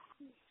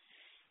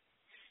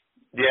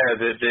 Yeah,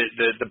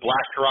 the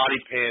black karate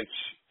pants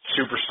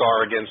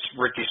superstar against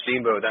Ricky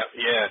Steamboat.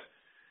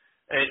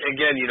 And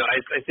again,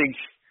 I think,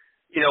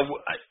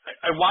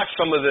 I watched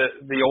some of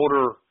the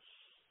older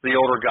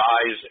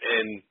guys,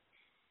 and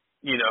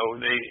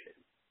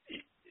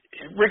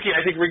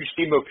I think Ricky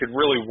Steamboat could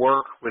really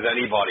work with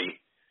anybody.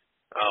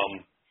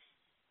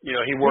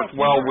 He worked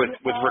well with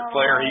Ric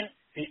Flair.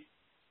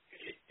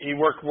 He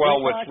worked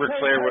well with Ric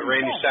Flair, with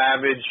Randy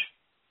Savage.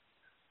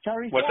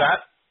 What's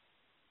that?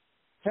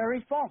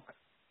 Terry Funk.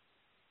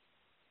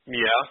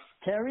 Yeah.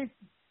 Terry,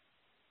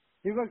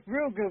 he worked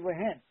real good with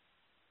him.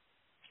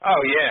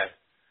 Oh yeah,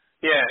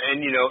 and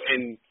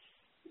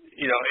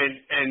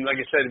like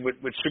I said,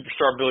 with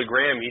superstar Billy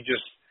Graham, he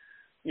just,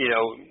 he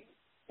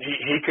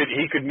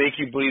could make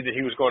you believe that he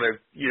was going to,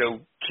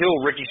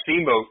 kill Ricky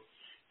Steamboat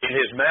in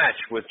his match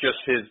with just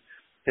his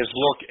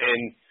look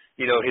and,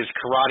 his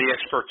karate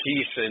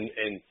expertise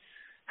and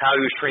how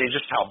he was training,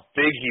 just how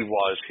big he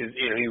was.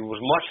 He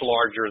was much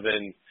larger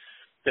than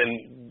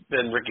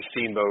Ricky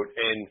Steamboat,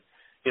 and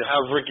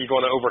how's Ricky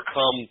going to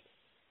overcome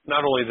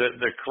not only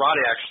the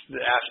karate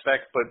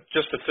aspect, but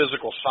just the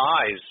physical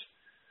size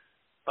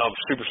of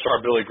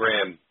superstar Billy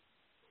Graham,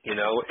 and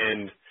how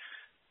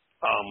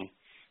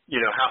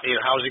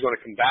is he going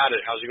to combat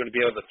it? How is he going to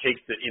be able to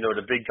take the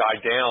big guy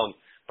down?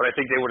 But I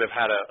think they would have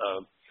had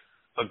a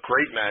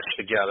great match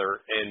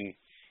together, and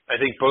I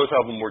think both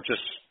of them were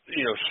just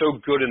so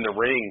good in the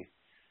ring.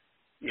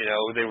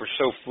 They were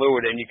so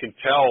fluid, and you can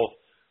tell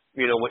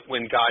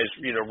when guys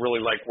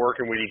really like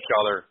working with each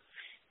other,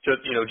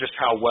 just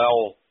how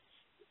well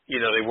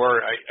they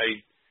were.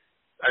 I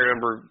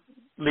remember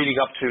leading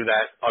up to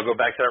that. I'll go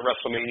back to that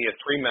WrestleMania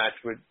 3 match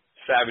with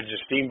Savage and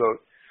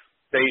Steamboat.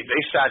 They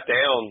sat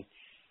down.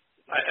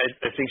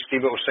 I think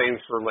Steamboat was saying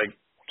for like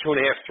 2.5,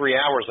 3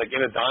 hours, like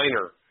in a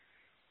diner,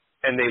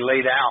 and they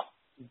laid out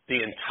the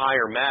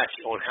entire match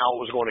on how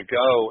it was going to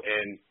go.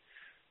 And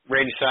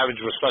Randy Savage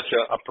was such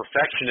a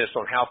perfectionist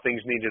on how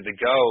things needed to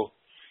go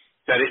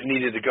that it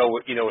needed to go,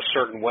 a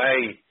certain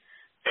way.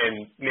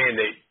 And man,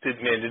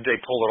 did they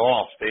pull it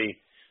off?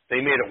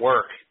 They made it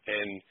work.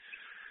 And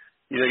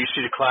you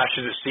see the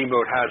clashes that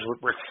Steamboat has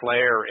with Ric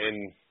Flair,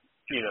 and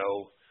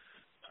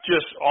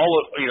just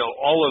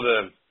all of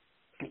the.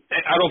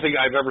 I don't think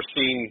I've ever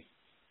seen,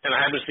 and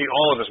I haven't seen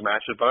all of his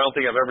matches, but I don't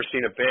think I've ever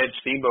seen a bad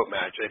Steamboat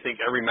match. I think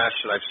every match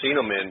that I've seen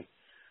him in,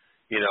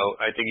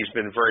 I think he's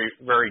been very,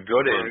 very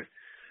good in.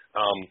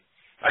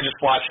 I just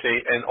watched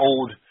an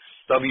old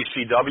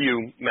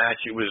WCW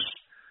match. It was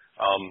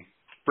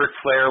Ric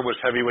Flair was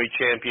heavyweight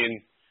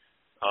champion.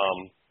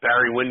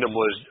 Barry Windham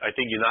was, I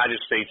think, United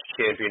States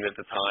champion at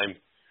the time,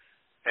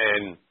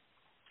 and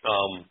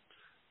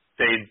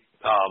they'd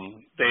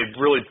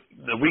really,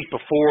 the week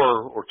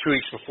before or 2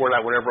 weeks before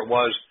that, whenever it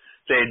was,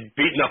 they had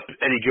beaten up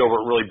Eddie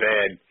Gilbert really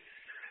bad,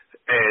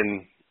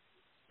 and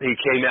he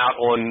came out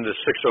on the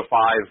 605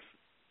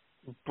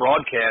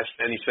 broadcast,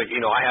 and he said,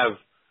 I have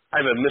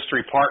a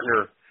mystery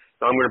partner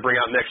that I'm going to bring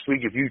out next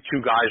week. If you two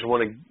guys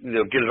want to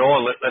get it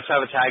on, let's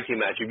have a tag team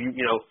match. If you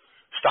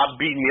stop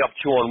beating me up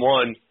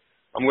 2-on-1,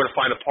 I'm going to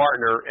find a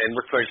partner. And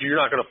Ric Flair said, you're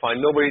not going to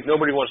find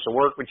nobody wants to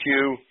work with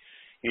you.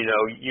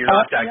 You're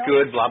not that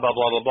good. Blah blah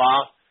blah blah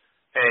blah.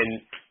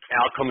 And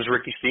out comes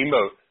Ricky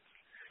Steamboat,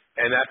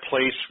 and that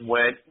place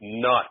went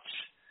nuts.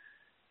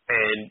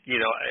 And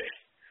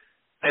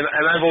and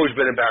I've always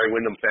been a Barry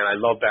Windham fan. I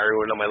love Barry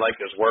Windham. I like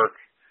his work.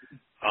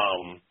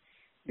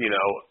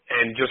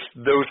 And just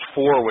those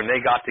four, when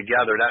they got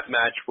together, that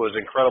match was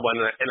incredible.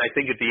 And I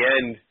think at the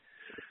end,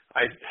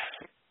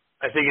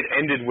 I think it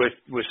ended with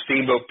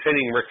Steamboat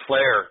pinning Ric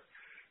Flair,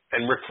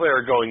 and Ric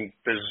Flair going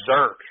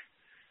berserk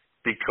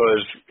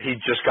because he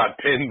just got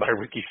pinned by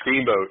Ricky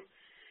Steamboat.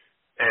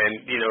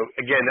 And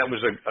again, that was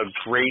a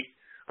great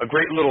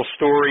little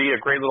story, a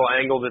great little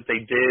angle that they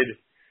did.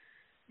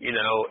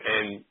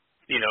 And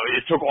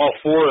it took all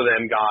four of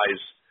them guys,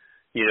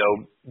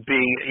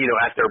 being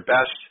at their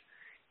best.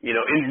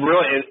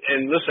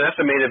 And listen, that's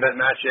a main event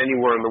match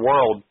anywhere in the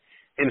world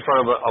in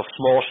front of a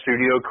small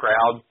studio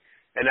crowd,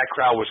 and that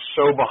crowd was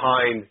so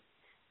behind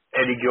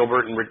Eddie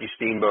Gilbert and Ricky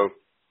Steamboat.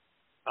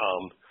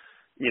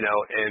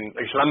 And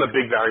like I said, I'm a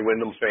big Barry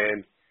Windham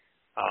fan.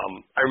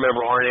 I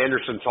remember Arn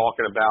Anderson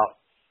talking about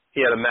he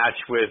had a match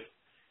with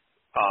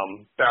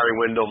Barry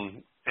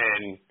Windham,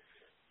 and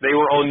they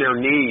were on their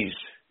knees,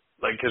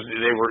 because it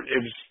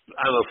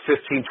was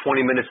 15,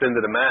 20 minutes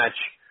into the match,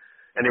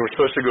 and they were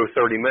supposed to go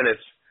 30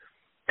 minutes.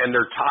 And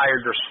they're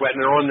tired, they're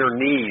sweating, they're on their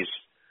knees,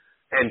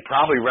 and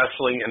probably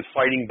wrestling and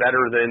fighting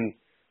better than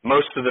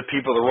most of the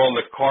people that were on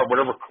the card,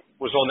 whatever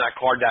was on that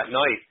card that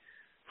night.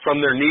 From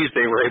their knees,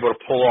 they were able to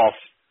pull off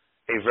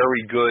a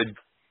very good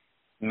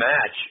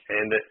match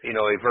and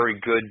a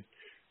very good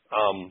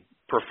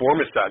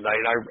performance that night.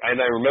 And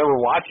I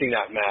remember watching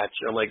that match,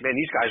 and I'm like, man,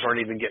 these guys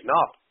aren't even getting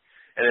up.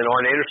 And then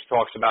Arn Anderson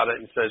talks about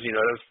it and says, that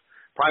was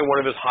probably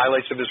one of his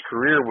highlights of his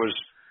career was,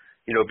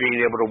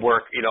 being able to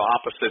work,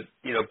 opposite,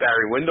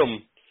 Barry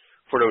Windham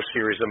for those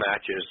series of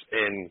matches.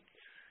 And,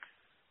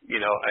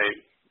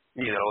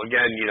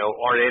 again,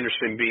 Arn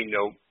Anderson being,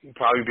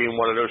 probably being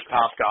one of those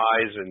top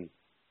guys. And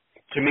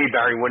to me,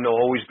 Barry Windham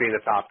always being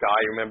a top guy.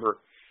 I remember,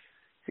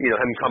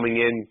 him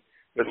coming in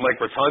with Mike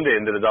Rotunda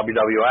into the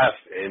WWF.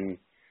 And,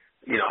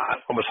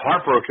 I was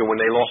heartbroken when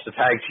they lost the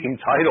tag team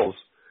titles.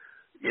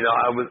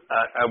 I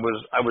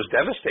was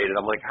devastated.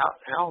 I'm like,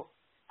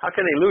 how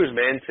can they lose,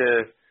 man,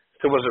 to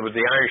was it with the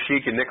Iron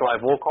Sheik and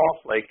Nikolai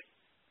Volkov? Like,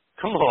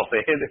 come on,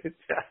 man.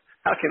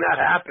 How can that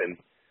happen?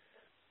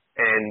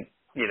 And,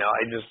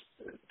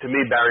 to me,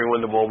 Barry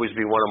Windham will always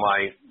be one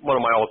of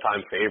my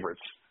all-time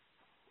favorites.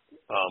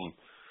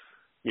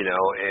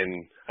 And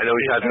I know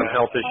he's had some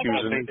health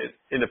issues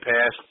in the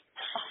past.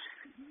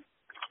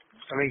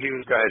 I think he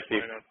was Go ahead, the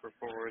Steve. lineup for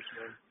Four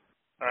Horsemen.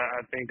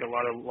 I think a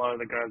lot of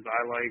the guys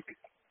I like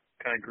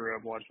kind of grew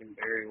up watching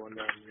Barry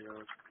Windham.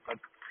 I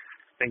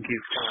think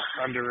he's kind of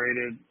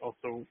underrated.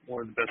 Also,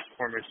 one of the best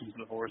formations of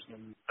the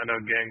Horsemen. I know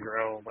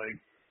Gangrel,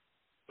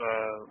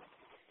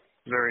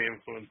 very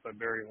influenced by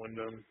Barry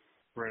Windham,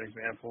 for an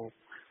example.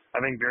 I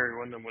think Barry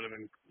Windham would have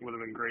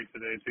been great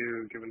today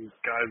too, given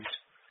guys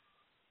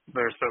that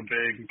are so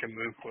big and can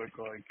move quick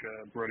like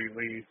Brody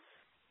Lee.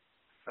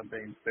 I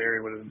think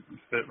Barry would have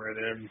fit right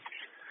in.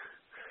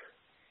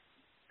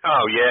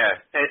 Oh yeah,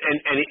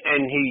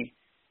 and he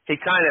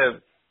kind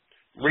of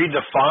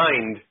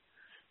redefined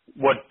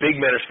what big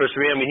men are supposed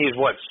to be. I mean, he's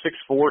what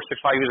 6'4",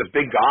 6'5". He was a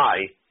big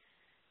guy,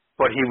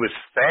 but he was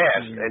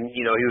fast, and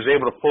he was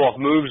able to pull off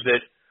moves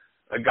that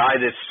a guy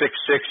that's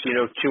 6'6",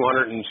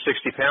 260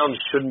 pounds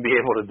shouldn't be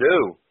able to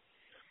do.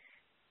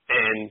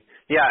 And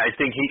yeah, I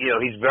think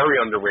he's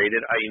very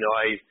underrated.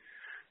 I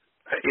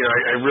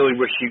really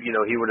wish he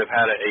would have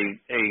had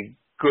a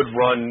good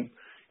run,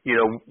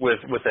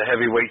 with a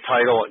heavyweight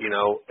title. And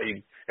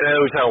I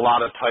know he's had a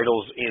lot of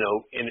titles,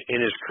 in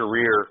his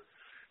career,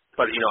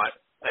 but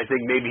I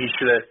think maybe he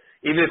should have,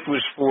 even if it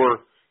was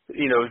for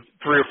 3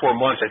 or 4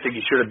 months, I think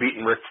he should have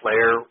beaten Ric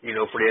Flair,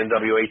 for the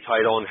NWA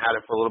title and had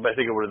it for a little bit. I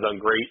think it would have done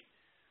great.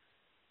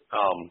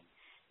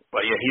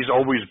 But yeah, he's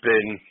always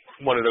been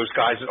one of those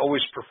guys that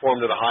always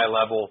performed at a high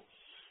level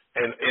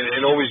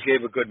and always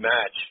gave a good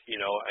match.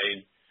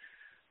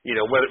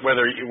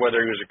 Whether he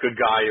was a good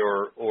guy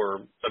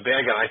or a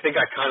bad guy. I think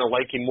I kind of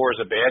like him more as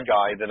a bad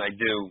guy than I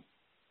do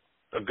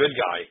a good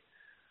guy.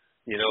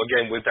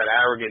 Again, with that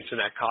arrogance and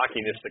that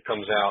cockiness that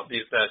comes out,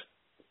 that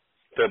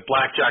the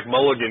blackjack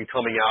mulligan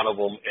coming out of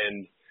him,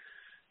 and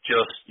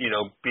just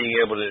being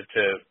able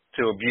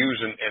to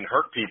abuse and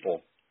hurt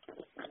people.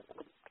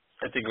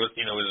 I think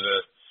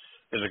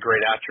is a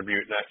great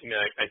attribute, and I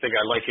think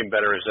I like him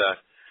better as a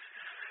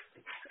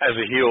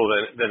heel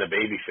than a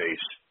baby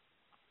face.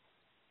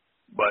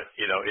 But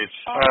it's.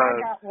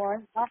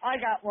 I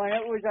got one.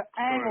 It was an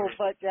angle,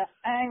 but the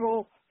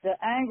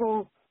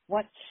angle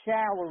went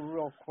sour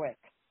real quick.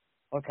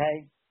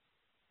 Okay.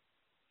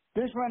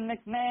 This one,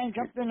 McMahon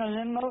jumped in a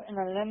limo, and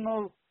the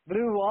limo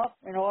blew up,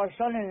 and all of a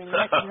sudden, the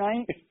next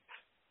night,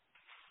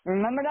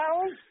 remember that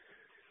one?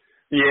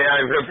 Yeah, I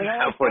remember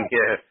that one.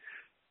 Yeah.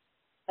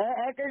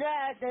 After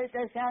that, they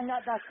found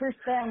out that Chris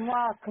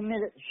Benoit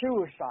committed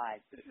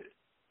suicide.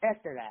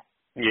 After that.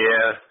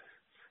 Yeah.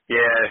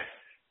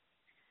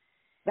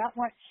 That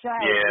went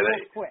sour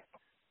real quick.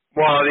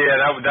 Well,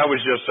 yeah, that was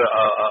just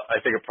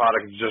I think a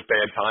product of just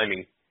bad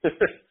timing.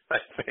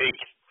 I think.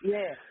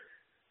 Yeah.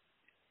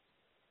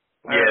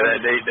 Yeah,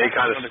 they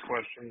kind of. Another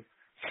question.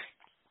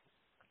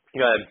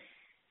 Go ahead.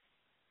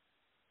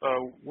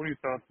 What are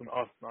your thoughts on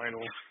Austin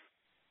Idol?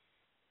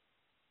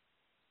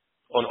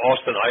 On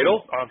Austin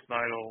Idol? Austin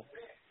Idol.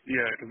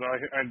 Yeah, because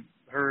I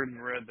heard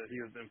and read that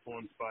he was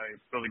influenced by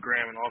Billy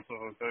Graham, and also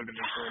Hogan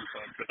influenced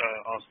by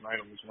Austin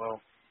Idol as well.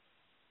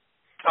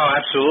 Oh,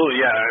 absolutely,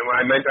 yeah.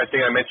 I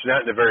think I mentioned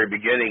that in the very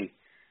beginning.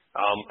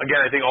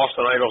 Again, I think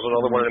Austin Idol's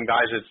another one of them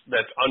guys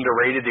that's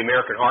underrated, the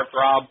American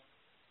Heartthrob.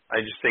 I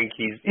just think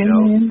he's,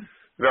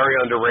 very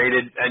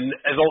underrated, and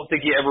I don't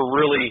think he ever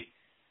really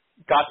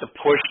got the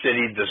push that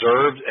he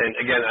deserved. And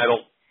again, I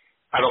don't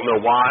know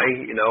why.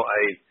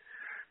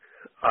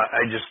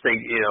 I just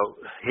think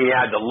he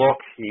had the look.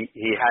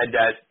 He had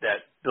that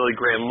Billy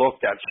Graham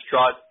look, that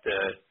strut,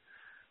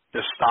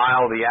 the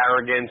style, the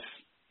arrogance.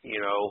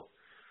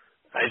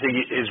 I think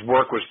his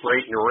work was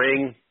great in the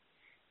ring.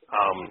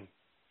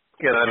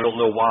 Again, I don't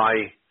know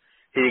why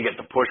he didn't get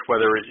the push.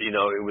 Whether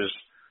it was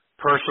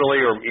personally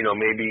or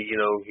maybe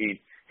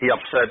he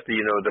upset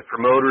the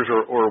promoters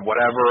or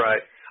whatever.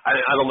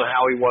 I don't know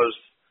how he was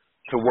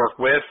to work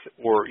with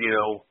or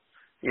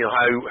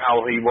how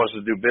he was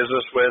to do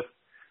business with.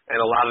 And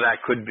a lot of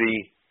that could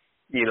be,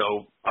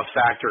 a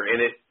factor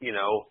in it,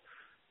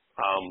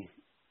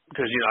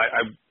 because,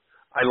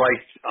 I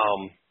liked,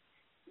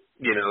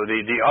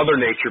 the other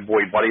Nature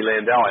Boy, Buddy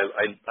Landell.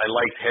 I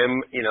liked him,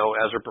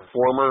 as a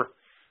performer,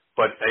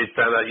 but I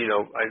found out,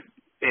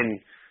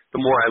 the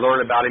more I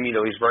learn about him,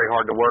 he's very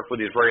hard to work with.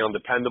 He's very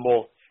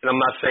undependable. And I'm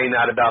not saying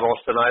that about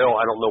Austin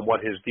Idol. I don't know what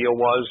his deal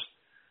was,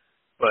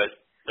 but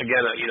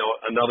again,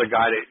 another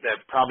guy that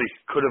probably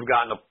could have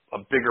gotten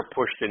a bigger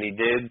push than he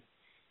did.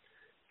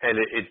 And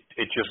it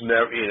just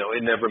never,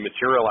 it never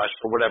materialized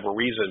for whatever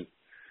reason.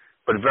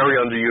 But very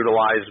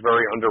underutilized,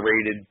 very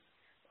underrated.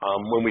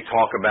 When we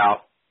talk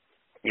about,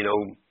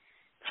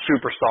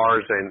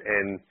 superstars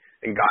and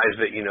guys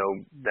that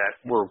that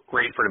were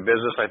great for the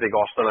business, I think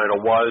Austin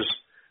Idol was.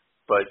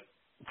 But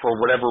for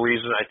whatever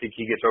reason, I think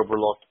he gets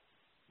overlooked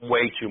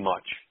way too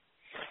much.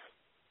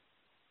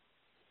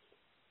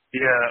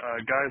 Yeah,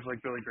 guys like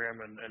Billy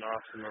Graham and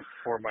Austin are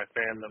for my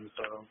fandom,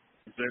 so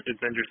it's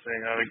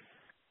interesting.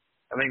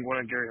 I think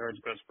one of Gary Hart's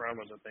best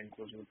promos,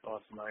 was with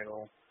Austin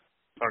Idol,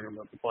 talking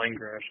about the plane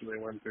crash that they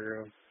went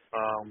through.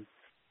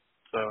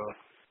 A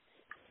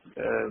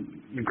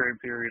great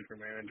period for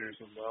managers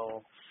as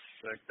well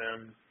back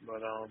then.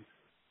 But,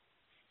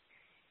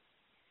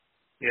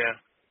 yeah.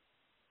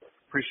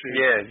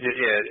 appreciate.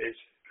 It's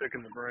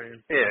picking the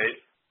brain.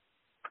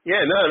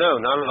 No,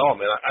 not at all,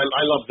 man.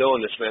 I love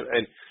doing this, man,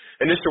 and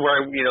this is where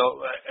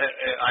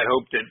I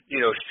hope that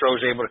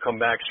Stroh's able to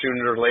come back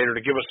sooner or later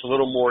to give us a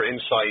little more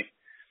insight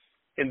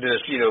into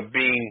this,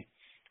 being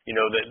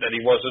that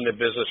he was in the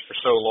business for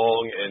so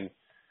long, and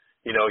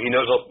he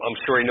knows. I'm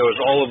sure he knows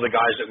all of the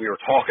guys that we were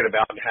talking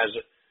about, and has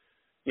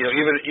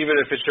even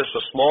if it's just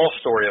a small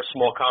story, a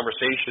small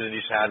conversation that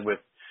he's had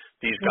with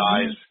these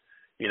guys.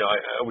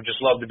 I would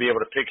just love to be able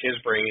to pick his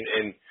brain,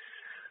 and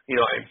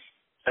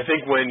I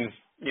think when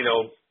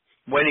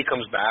he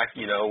comes back,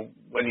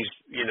 when he's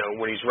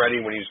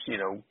ready, when he's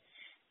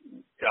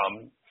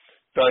done,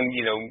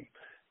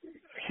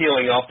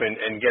 healing up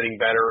and getting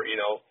better,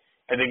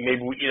 I think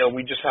maybe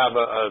we just have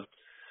a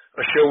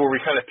show where we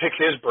kind of pick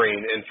his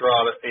brain and throw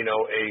out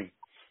a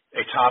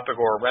topic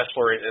or a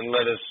wrestler and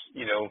let us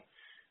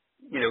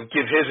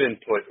give his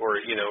input, or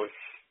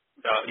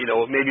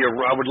maybe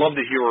I would love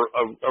to hear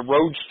a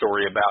road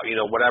story about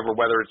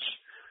whether it's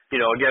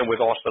again with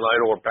Austin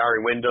Idol or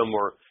Barry Windham,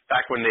 or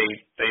back when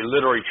they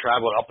literally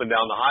traveled up and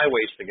down the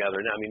highways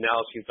together. Now, I mean,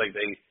 now it seems like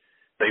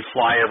they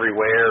fly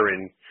everywhere,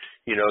 and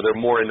they're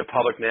more in the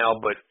public now.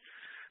 But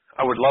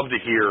I would love to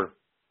hear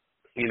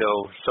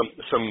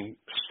some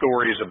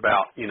stories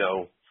about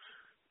either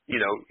in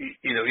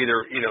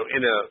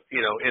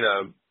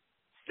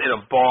a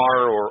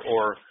bar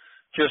or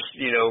just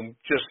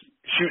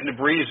shooting the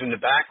breeze in the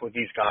back with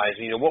these guys.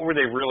 What were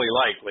they really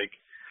like? Like,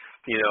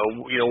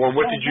 or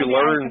what did you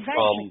learn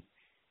from?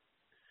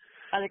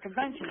 At a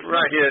convention.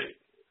 Right. Yeah.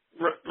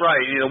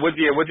 Right. What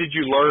did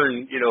you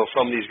learn?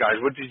 From these guys.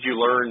 What did you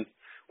learn,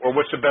 or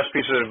what's the best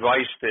piece of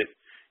advice that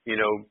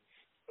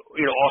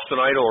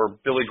Austin Idol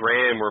or Billy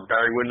Graham or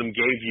Barry Windham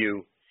gave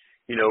you,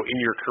 in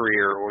your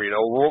career, or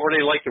what were they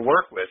like to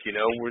work with?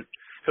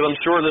 Because I'm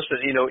sure this,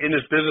 in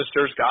this business,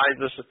 there's guys.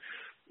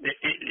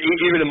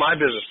 Even in my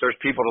business, there's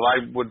people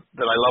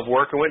that I love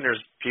working with. And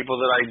there's people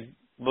that I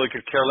really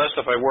could care less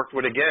if I worked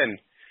with again.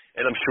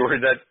 And I'm sure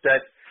that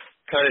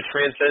kind of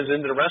transcends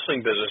into the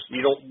wrestling business.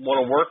 You don't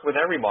want to work with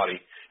everybody.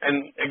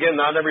 And again,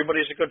 not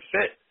everybody's a good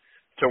fit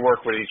to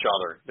work with each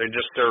other. They're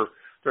just their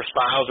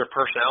styles, their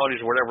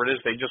personalities, or whatever it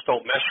is, they just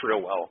don't mesh real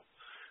well.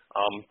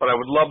 But I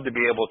would love to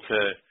be able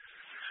to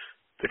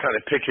kind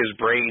of pick his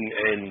brain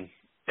and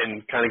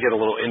kind of get a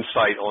little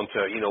insight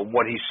onto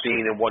what he's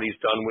seen and what he's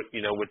done with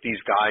with these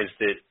guys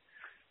that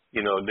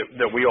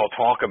that we all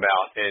talk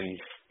about, and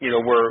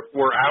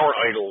were our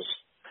idols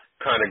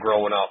kind of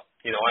growing up.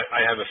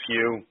 I have a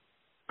few.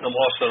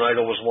 Austin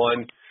Idol was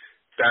one.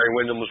 Barry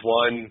Windham was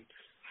one.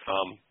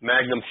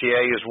 Magnum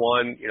TA is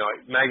one.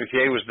 Magnum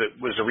TA was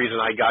the reason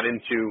I got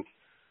into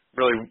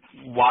really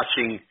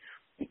watching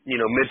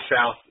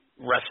Mid-South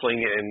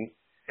wrestling and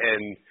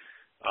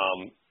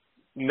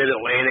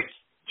Mid-Atlantic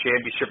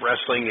Championship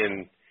wrestling,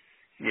 and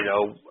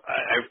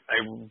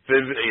I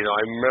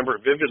remember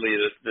vividly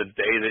the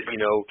day that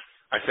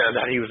I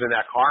found out he was in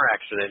that car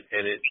accident,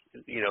 and it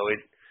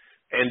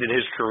ended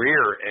his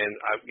career, and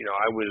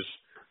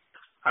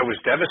I was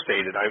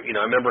devastated. I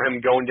remember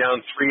him going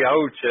down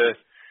 3-0 to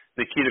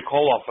Nikita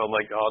Koloff. I'm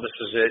like, oh, this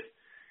is it.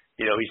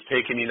 He's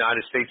taking the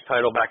United States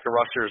title back to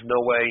Russia. There's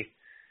no way,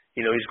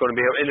 he's going to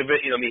be able. And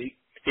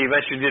he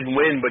eventually didn't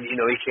win, but he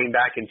came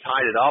back and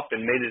tied it up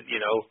and made it,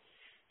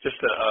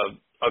 just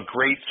a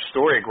great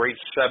story, a great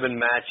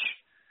 7-match,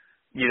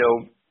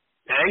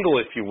 angle,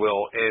 if you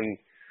will. And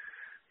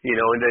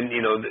and then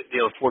the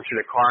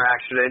unfortunate car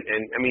accident.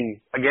 And I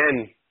mean,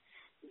 again,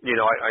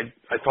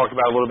 I talked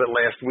about it a little bit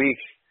last week.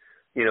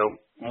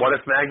 What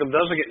if Magnum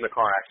doesn't get in the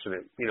car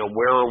accident?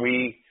 Where are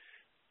we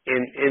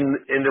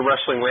in the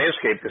wrestling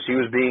landscape? Because he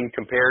was being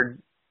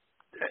compared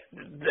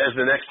as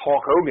the next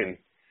Hulk Hogan.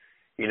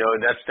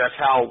 That's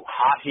how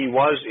hot he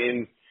was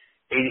in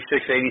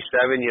 86,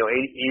 87.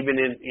 Even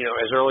in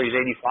as early as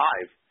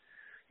 85.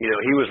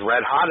 He was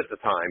red hot at the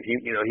time.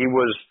 He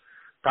was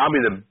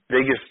probably the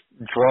biggest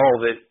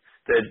draw that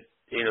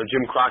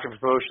Jim Crockett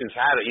Promotions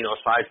had.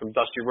 Aside from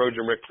Dusty Rhodes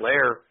and Ric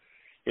Flair,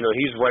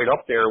 he's right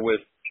up there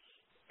with.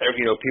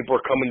 People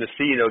are coming to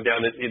see,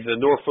 down at the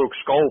Norfolk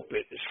Scope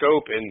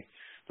and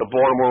the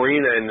Baltimore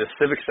Arena and the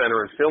Civic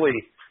Center in Philly.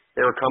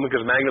 They were coming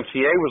because Magnum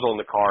TA was on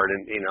the card,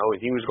 and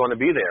he was going to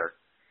be there.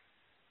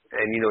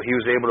 And he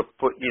was able to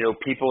put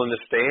people in the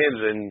stands,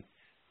 and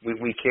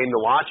we came to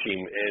watch him.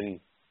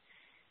 And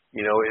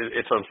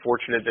it's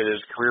unfortunate that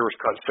his career was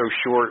cut so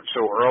short,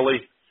 so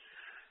early.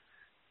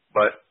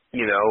 But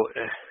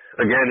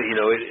again,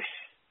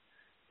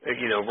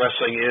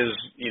 wrestling is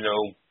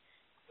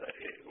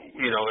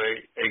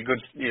a good,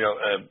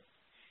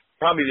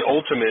 probably the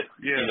ultimate,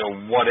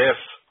 what if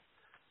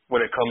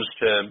when it comes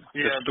to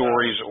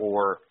stories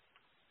or.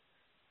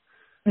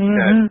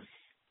 Mm-hmm.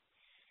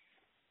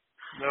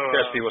 No,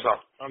 Jesse, what's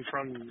up? I'm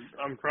from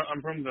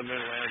the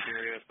Mid-Atlantic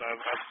area, so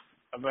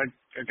I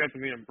got to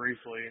meet him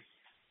briefly.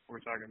 We're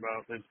talking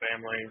about his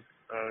family,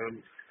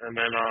 and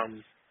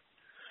then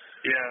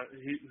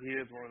he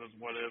is one of those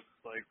what ifs.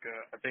 Like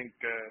I think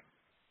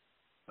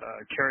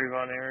Kerry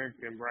Von Erich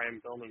and Brian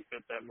Pillman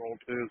fit that role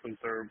too, since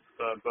they're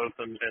both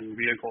in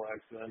vehicle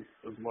accidents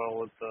as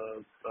well with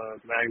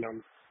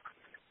Magnum,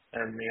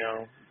 and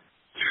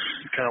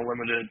kind of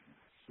limited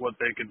what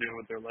they could do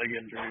with their leg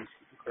injuries.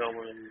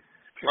 Pillman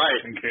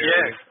and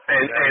Kerry,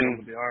 and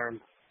with the arm.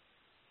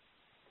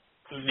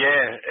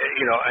 Yeah,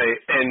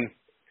 and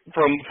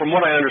from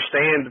what I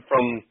understand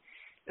from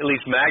at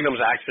least Magnum's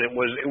accident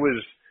it was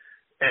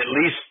at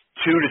least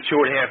 2 to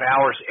 2.5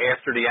 hours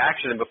after the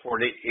accident before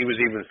he was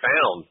even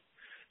found.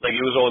 Like, he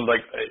was on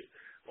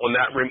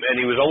that rim, and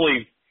he was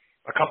only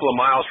a couple of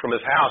miles from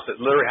his house. It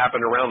literally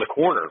happened around the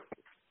corner.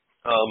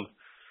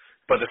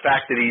 But the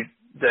fact that he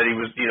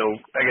was,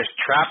 I guess,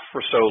 trapped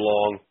for so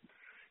long,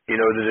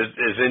 that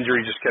his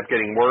injury just kept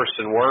getting worse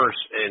and worse.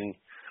 And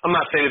I'm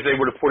not saying if they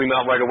would have put him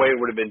out right away, it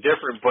would have been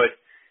different, but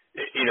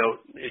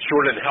it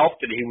sure didn't help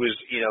that he was,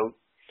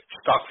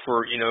 stuck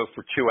for 2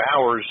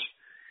 hours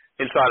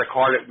inside a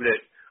car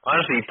that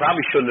honestly, he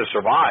probably shouldn't have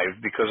survived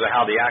because of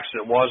how the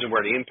accident was and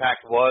where the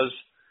impact was.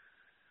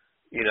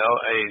 And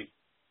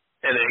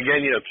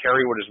again,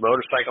 Kerry with his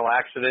motorcycle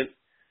accident,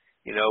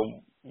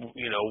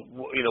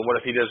 what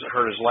if he doesn't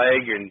hurt his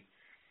leg? And,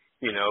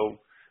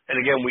 and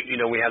again,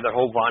 we have the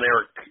whole Von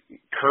Erich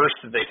curse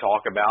that they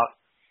talk about.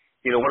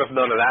 What if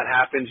none of that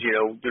happens?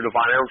 Do the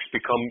Von Erichs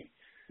become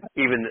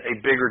even a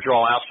bigger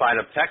draw outside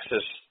of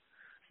Texas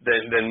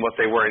than what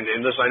they were?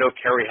 And listen, I know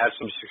Kerry has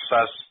some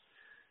success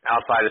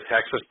outside of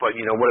Texas, but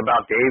what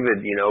about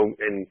David?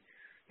 And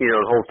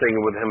the whole thing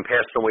with him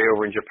passing away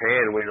over in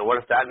Japan. What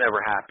if that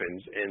never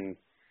happens? And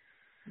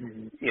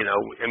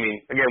I mean,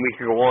 again, we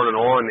could go on, and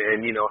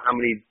how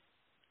many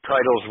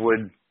titles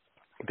would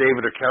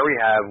David or Kerry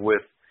have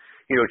with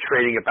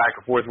trading it back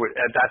and forth with,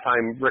 at that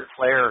time, Ric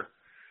Flair,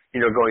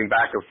 going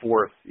back and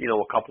forth,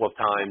 a couple of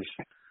times.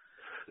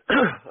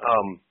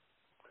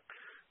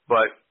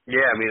 But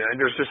yeah, I mean,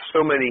 there's just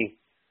so many.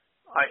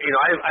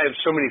 I have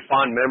so many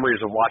fond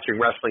memories of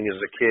watching wrestling as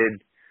a kid,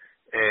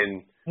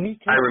 and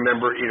I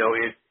remember,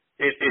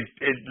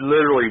 it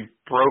literally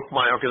broke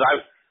my heart because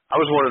I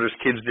was one of those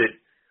kids that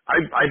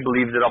I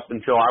believed it up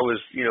until I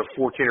was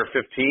 14 or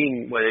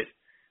 15 when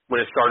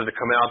it started to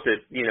come out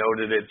that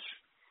that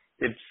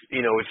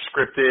it's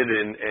scripted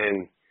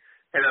and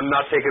I'm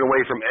not taking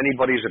away from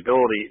anybody's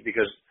ability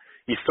because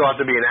you still have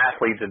to be an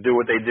athlete to do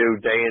what they do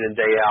day in and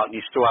day out, and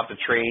you still have to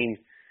train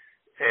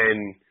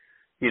and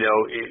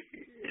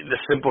the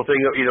simple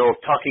thing of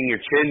tucking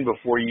your chin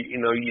before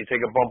you take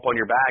a bump on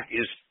your back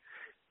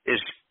is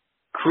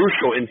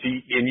crucial in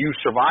you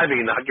surviving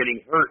and not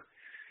getting hurt.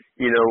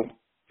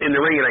 In the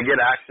ring, and I get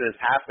accidents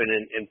happen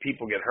and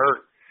people get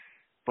hurt,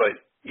 but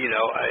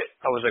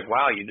I was like,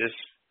 wow,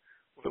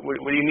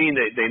 what do you mean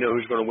they know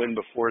who's going to win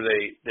before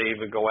they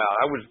even go out?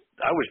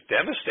 I was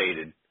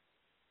devastated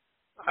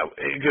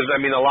because I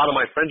mean a lot of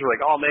my friends were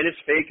like, oh man,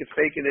 it's fake,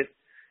 and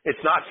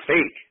it's not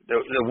fake.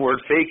 The word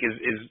fake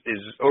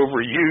is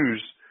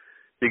overused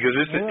because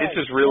it's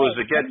as real as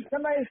it gets.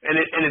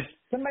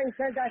 Somebody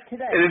said that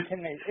today to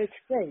me. It's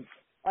fake.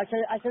 I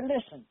said,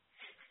 listen,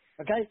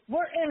 okay,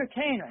 we're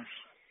entertainers.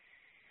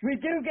 We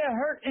do get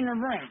hurt in the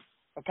ring,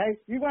 okay?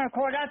 You want to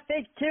call that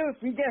fake too? If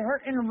we get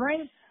hurt in the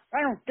ring,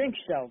 I don't think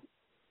so.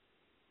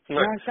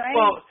 You know what I'm saying?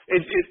 Well,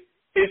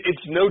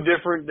 it's no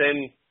different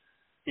than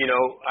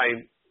I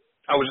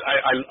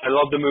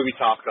love the movie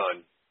Top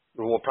Gun.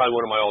 Well, probably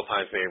one of my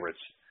all-time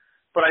favorites.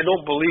 But I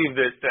don't believe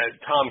that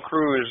Tom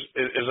Cruise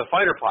is a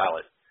fighter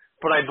pilot.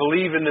 But I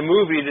believe in the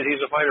movie that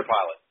he's a fighter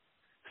pilot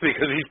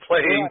because he's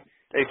playing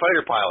a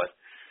fighter pilot.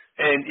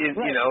 And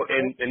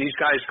and these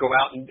guys go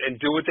out and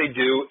do what they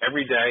do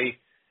every day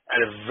at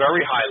a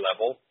very high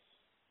level,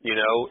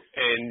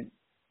 and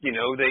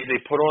they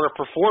put on a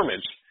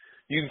performance.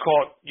 You can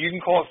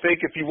call it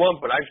fake if you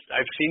want, but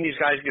I've seen these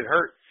guys get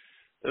hurt.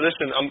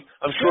 Listen,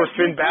 I'm sure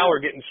Finn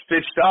Balor getting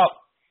stitched up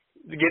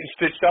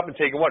and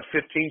taking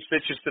 15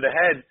 stitches to the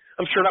head.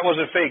 I'm sure that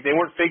wasn't fake. They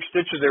weren't fake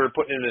stitches they were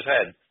putting in his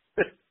head.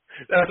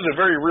 That was a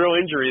very real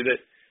injury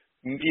that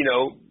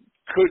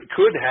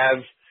could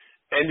have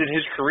ended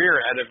his career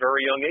at a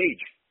very young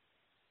age.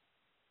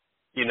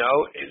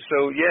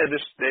 So yeah,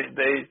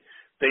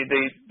 they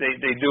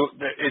do.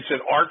 It's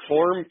an art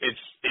form.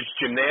 It's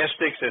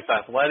gymnastics. It's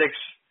athletics.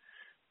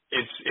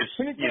 It's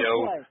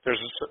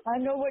there's I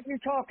know what you're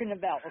talking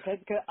about, okay?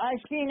 Because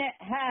I've seen it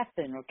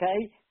happen,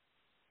 okay?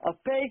 A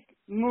fake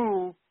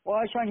move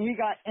was when he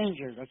got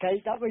injured,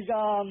 okay? That was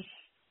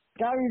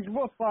Gary's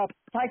Wolf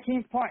tag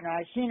team partner.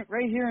 I seen it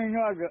right here in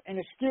Norville in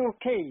a steel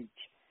cage.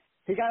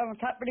 He got on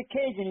top of the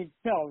cage and he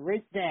fell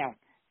right down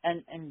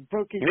and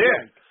broke his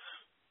leg.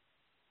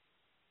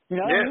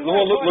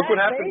 Well, look what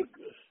happened.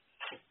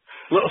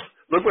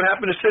 Look what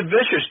happened to Sid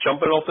Vicious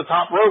jumping off the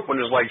top rope when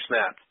his leg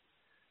snapped.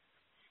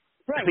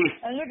 Right.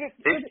 And look at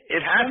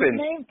it happened.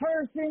 The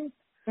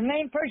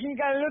main person you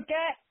got to look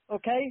at,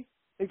 okay,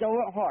 is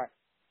Owen Hart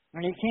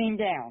when he came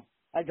down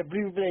like a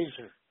blue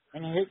blazer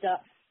and he hit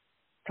that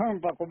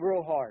turnbuckle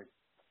real hard.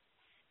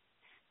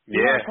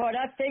 You want to call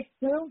that fake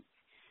too?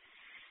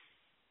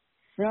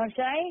 You know what I'm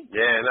saying?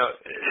 Yeah, no,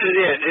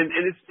 yeah,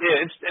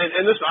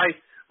 and listen,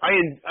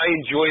 I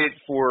enjoy it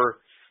for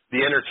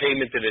the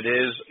entertainment that it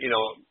is. You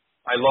know,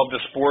 I love the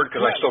sport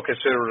because I still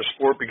consider it a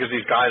sport because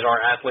these guys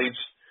are athletes.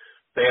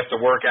 They have to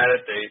work at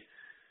it. They,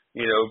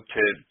 you know,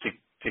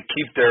 to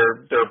keep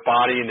their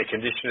body in the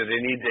condition that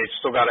they need. They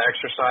still got to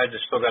exercise.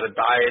 They still got to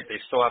diet.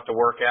 They still have to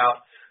work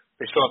out.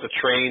 They still have to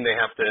train. They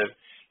have to,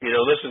 you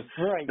know, listen.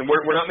 Right. And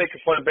we're not making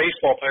fun of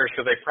baseball players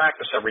because they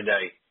practice every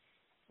day.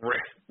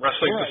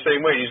 Wrestling's the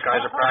same way. These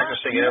guys are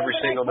practicing every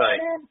single day.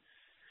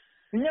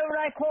 You know what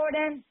I call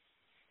them?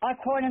 I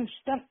call them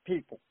stunt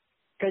people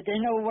because they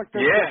know what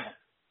they're doing.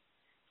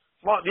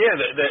 Well, yeah,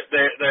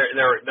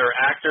 they're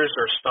actors,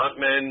 they're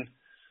stuntmen,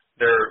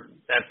 they're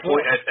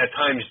at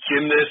times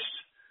gymnasts.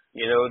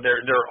 You know,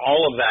 they're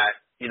all of that.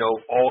 You know,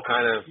 all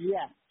kind of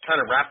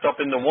wrapped up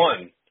into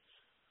one.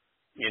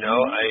 You know,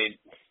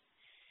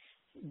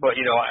 but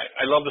you know,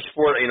 I love the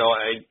sport. You know,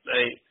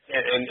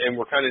 and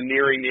we're kind of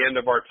nearing the end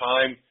of our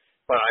time,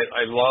 but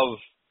I love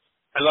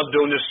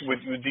doing this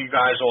with you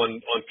guys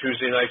on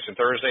Tuesday nights and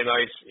Thursday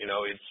nights. You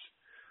know,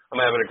 I'm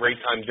having a great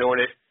time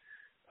doing it.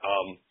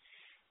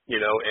 You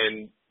know,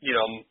 and you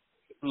know,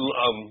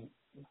 I'm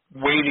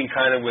waiting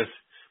kind of with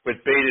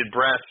bated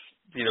breath,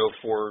 you know,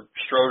 for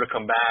Stro to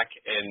come back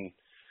and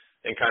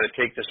kind of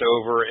take this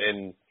over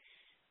and,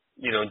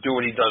 you know, do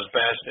what he does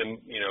best. And,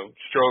 you know,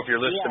 Stro, if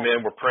you're listening, man,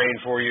 we're praying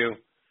for you.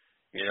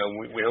 You know,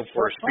 we hope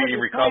for a speedy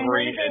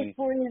recovery and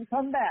for you to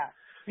come back.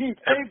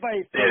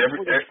 Everybody's praying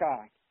for this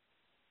guy.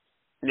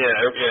 Yeah,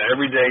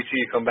 every day till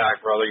you come back,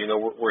 brother. You know,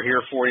 we're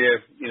here for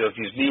you. You know, if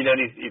you need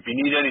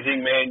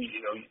anything, man, you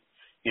know,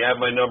 you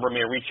have my number,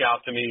 man. Reach out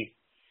to me.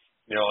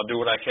 You know, I'll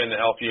do what I can to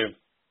help you.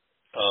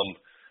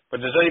 But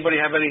does anybody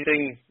have any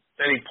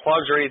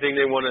plugs or anything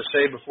they want to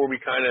say before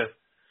we kind of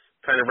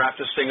wrap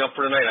this thing up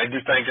for tonight? I do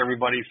thank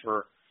everybody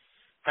for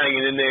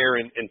hanging in there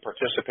and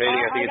participating.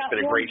 I think it's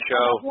been a great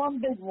show.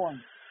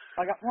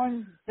 I got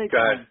one big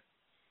one.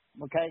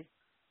 Okay.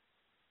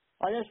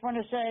 I just want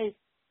to say,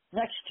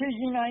 next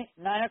Tuesday night,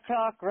 9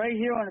 o'clock, right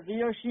here on the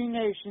VOC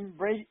Nation,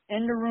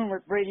 in the room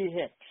with Brady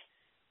Hicks.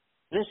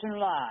 Listen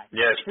live.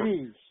 Yes,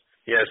 please.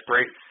 Yes,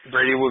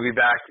 Brady will be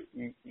back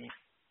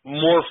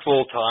more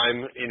full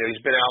time. You know,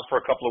 he's been out for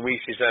a couple of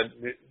weeks. He's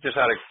just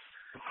had a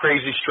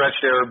crazy stretch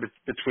there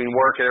between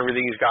work and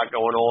everything he's got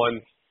going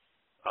on.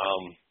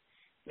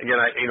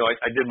 Again,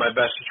 I did my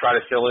best to try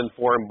to fill in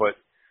for him, but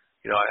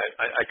you know,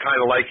 I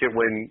kind of like it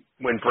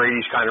when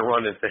Brady's kind of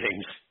running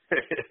things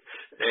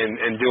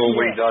and doing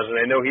what he does, and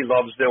I know he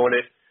loves doing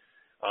it.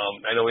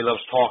 I know he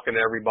loves talking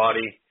to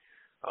everybody.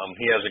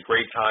 He has a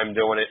great time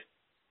doing it.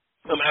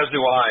 As do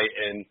I,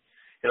 and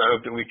I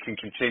hope that we can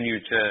continue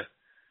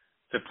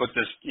to put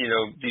this, you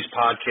know, these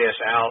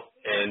podcasts out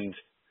and,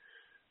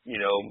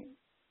 you know,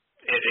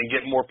 and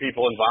get more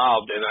people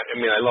involved. And I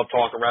mean, I love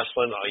talking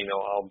wrestling. You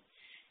know,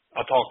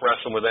 I'll talk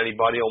wrestling with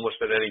anybody almost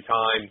at any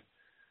time,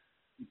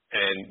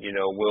 and you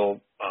know,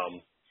 we'll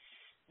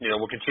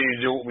continue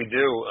to do what we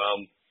do.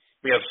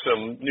 We have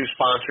some new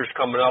sponsors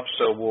coming up,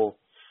 so we'll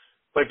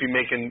might be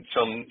making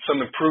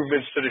some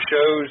improvements to the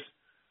shows.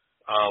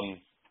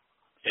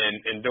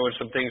 And doing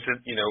some things that,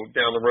 you know,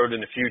 down the road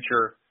in the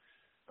future.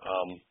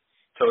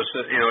 So it's,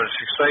 you know, it's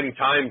an exciting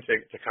time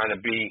to kind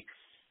of be,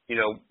 you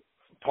know,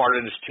 part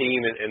of this team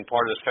and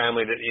part of this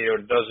family that, you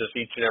know, does this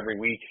each and every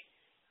week.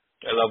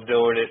 I love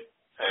doing it,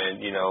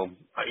 and you know,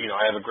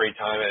 I have a great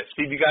time at it.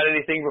 Steve, you got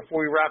anything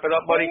before we wrap it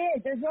up, buddy?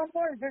 Yeah, there's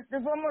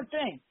one more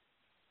thing.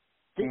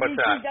 The What's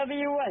that?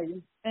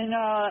 ECWA and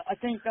I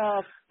think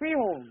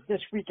Freehold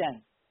this weekend.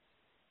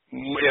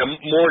 Yeah,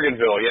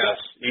 Morganville,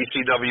 yes.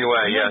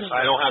 ECWA, yes.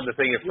 I don't have the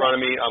thing in front of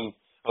me. I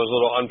was a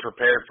little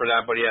unprepared for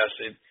that, but yes,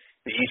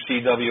 the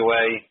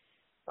ECWA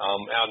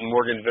out in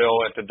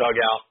Morganville at the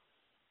Dugout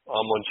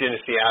on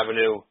Genesee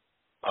Avenue.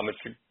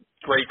 It's a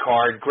great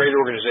card, great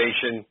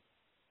organization.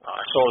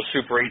 I saw the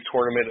Super 8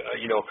 tournament,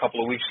 a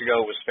couple of weeks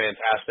ago. It was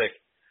fantastic.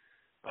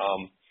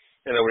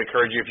 And I would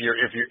encourage you, if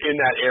you're in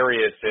that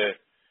area, to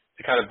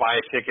kind of buy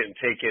a ticket and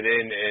take it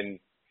in and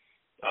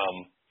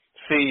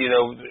see,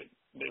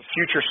 the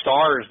future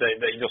stars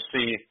that you'll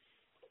see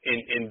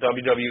in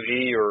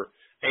WWE or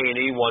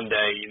A&E one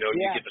day. You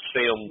get to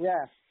see them,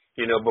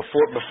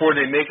 before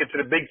they make it to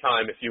the big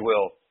time, if you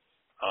will.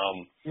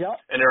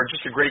 And they're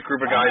just a great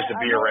group of guys to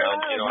be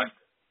around.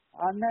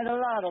 I met a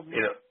lot of them.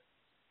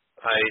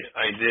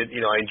 I did.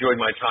 I enjoyed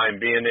my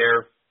time being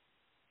there.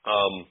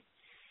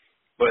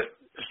 But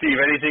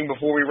Steve, anything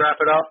before we wrap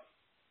it up?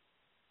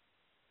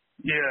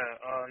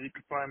 Yeah, you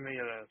can find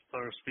me at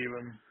Star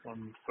Steven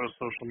on both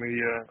social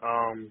media.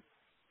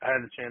 I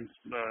had a chance,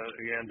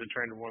 again, to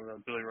train with one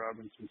of Billy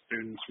Robinson's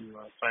students from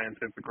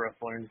Scientific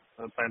Wrestling,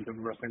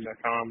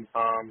 scientificwrestling.com.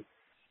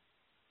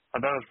 I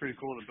thought it was pretty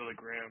cool that Billy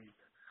Graham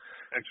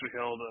actually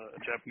held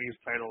a Japanese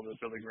title that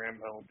Billy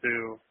Graham held,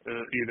 too,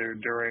 either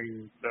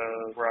during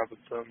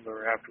Robinson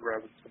or after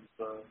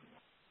Robinson's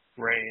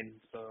reign.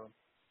 So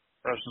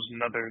that was just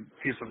another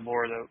piece of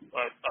lore that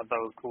I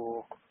thought was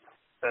cool,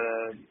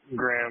 that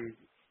Graham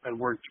had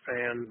worked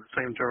Japan,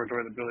 same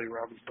territory that Billy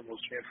Robinson was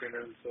champion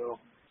in. So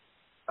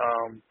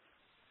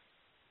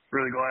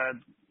really glad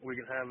we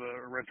can have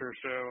a retro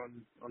show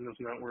on this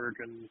network,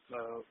 and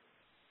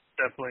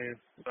definitely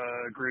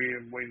agree.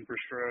 I'm waiting for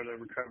Stro to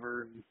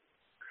recover and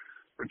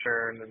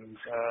return, and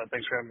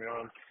thanks for having me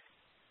on.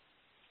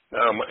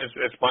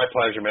 It's my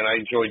pleasure, man.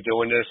 I enjoy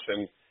doing this,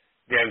 and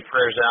again,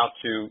 prayers out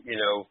to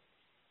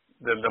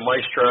the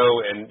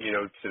maestro, and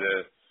to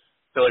the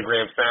Billy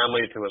Graham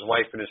family, to his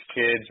wife and his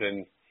kids,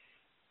 and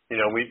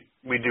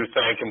we do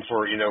thank him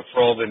for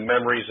all the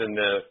memories and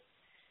the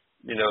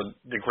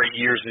great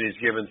years that he's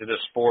given to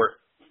this sport.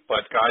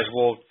 But guys,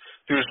 we'll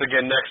do this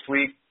again next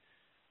week,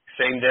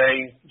 same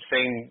day,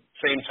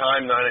 same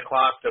time, 9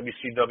 o'clock,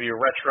 WCW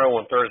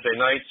Retro on Thursday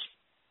nights.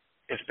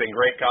 It's been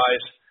great, guys.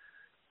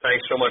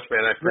 Thanks so much,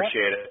 man. I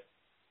appreciate it.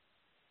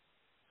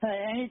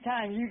 Hey,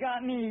 anytime. You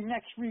got me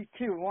next week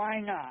too. Why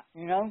not?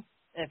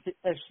 If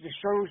the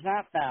show's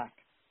not back.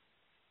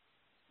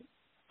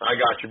 I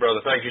got you,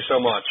 brother. Thank you so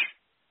much.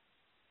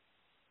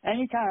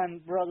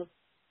 Anytime, brother.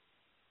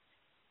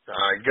 All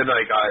right. Good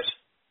night, guys.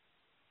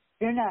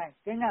 Good night.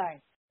 Good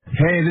night.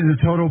 Hey, this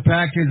is Total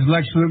Package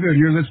Lex Luger.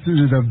 You're listening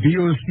to the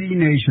VOC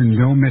Nation.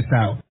 Don't miss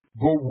out.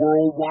 The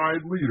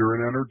worldwide leader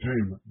in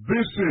entertainment.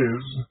 This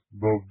is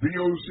the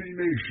VOC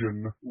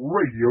Nation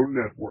Radio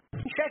Network.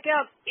 Check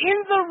out In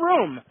the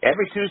Room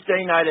every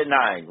Tuesday night at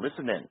 9.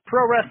 Listen in.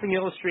 Pro Wrestling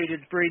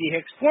Illustrated's Brady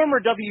Hicks, former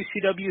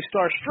WCW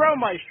star Stro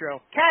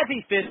Maestro,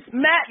 Kathy Fitz,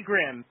 Matt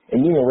Grimm.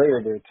 And you and Ray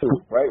are there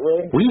too, right,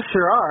 Ray? We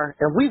sure are,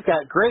 and we've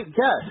got great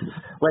guests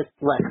like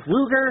Lex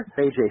Luger,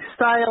 AJ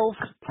Styles,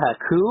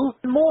 Haku,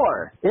 and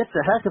more. It's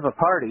a heck of a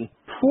party.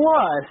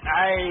 Plus,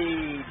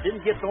 I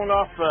didn't get thrown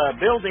off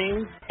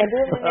buildings. And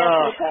didn't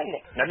get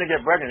pregnant. I didn't get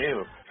pregnant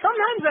either.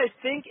 Sometimes I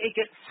think it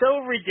gets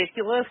so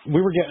ridiculous.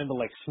 We were getting into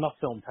snuff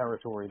film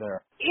territory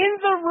there. In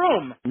the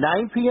Room. 9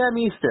 p.m.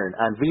 Eastern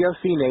on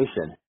VOC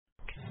Nation.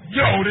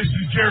 Yo, this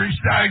is Jerry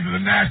Stein of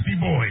the Nasty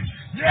Boys.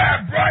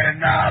 Yeah,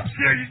 Brian Knobs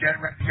here. You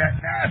getting ready to get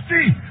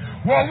nasty?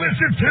 Well,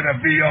 listen to the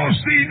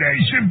VOC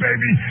Nation,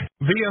 baby.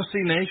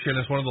 VOC Nation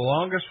is one of the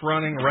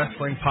longest-running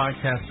wrestling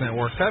podcast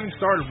networks, having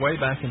started way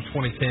back in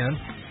 2010.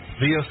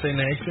 VOC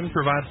Nation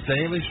provides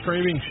daily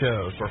streaming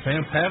shows where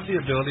fans have the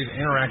ability to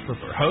interact with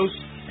their hosts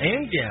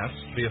and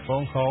guests via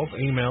phone calls,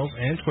 emails,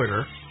 and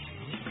Twitter.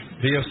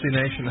 VOC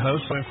Nation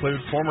hosts will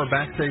include former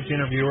backstage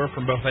interviewer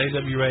from both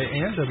AWA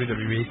and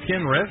WWE,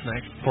 Ken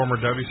Resnick, former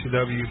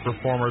WCW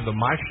performer The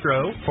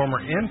Maestro, former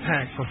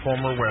Impact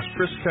performer Wes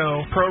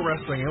Briscoe, Pro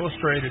Wrestling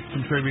Illustrated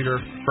contributor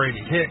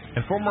Brady Hicks,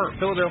 and former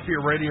Philadelphia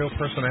radio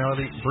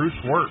personality Bruce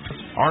Wirtz.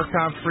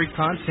 Archived free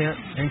content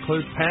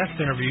includes past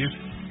interviews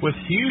with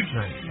huge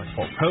names like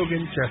Hulk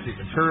Hogan, Jesse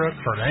Ventura,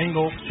 Kurt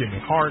Angle, Jimmy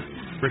Hart,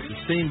 Ricky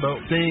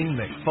Steamboat, Sting,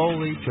 Mick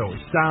Foley, Joey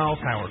Styles,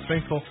 Howard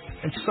Finkel,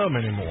 and so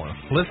many more.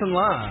 Listen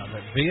live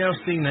at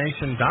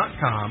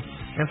VOCNation.com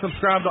and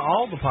subscribe to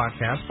all the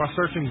podcasts by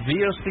searching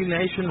VOC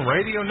Nation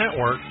Radio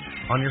Network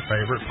on your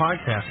favorite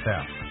podcast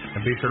app.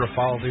 And be sure to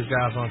follow these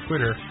guys on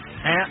Twitter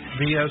at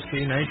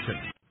VOC Nation.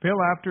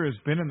 Bill Apter has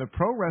been in the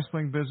pro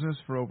wrestling business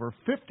for over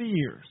 50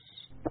 years.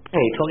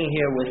 Hey, talking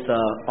here with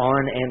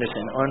Arn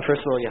Anderson. Arn,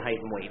 first of all, your height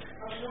and weight.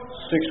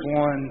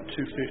 6'1",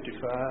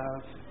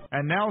 255.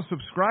 And now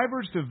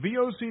subscribers to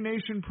VOC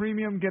Nation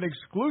Premium get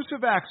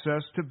exclusive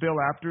access to Bill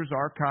Apter's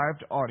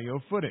archived audio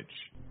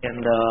footage.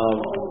 And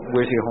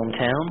where's your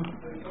hometown?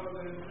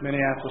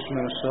 Minneapolis,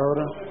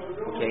 Minnesota.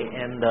 Okay,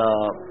 and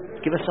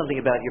give us something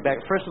about your back.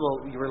 First of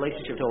all, your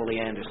relationship to Ole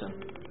Anderson.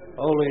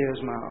 Ole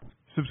is my...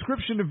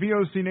 Subscription to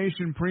VOC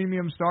Nation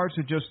Premium starts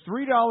at just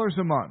 $3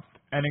 a month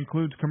and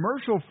includes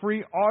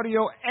commercial-free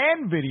audio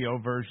and video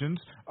versions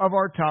of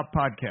our top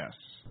podcasts.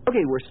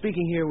 Okay, we're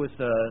speaking here with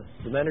the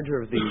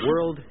manager of the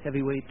World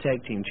Heavyweight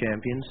Tag Team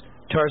Champions,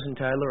 Tarzan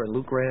Tyler and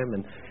Luke Graham,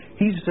 and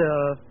he's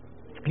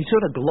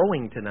sort of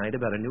glowing tonight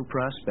about a new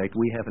prospect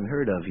we haven't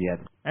heard of yet.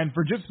 And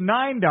for just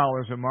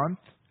 $9 a month,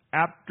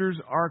 Apter's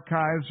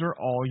archives are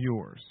all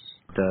yours.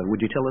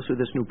 Would you tell us who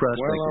this new prospect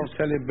is? Well, I'll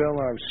tell you, Bill,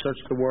 I've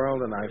searched the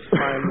world, and I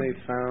finally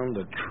found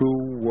a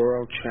true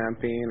world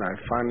champion. I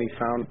finally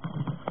found...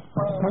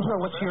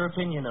 What's your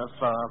opinion of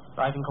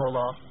Ivan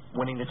Koloff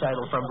winning the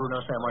title from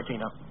Bruno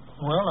Sammartino?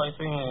 Well, I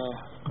think,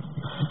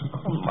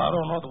 I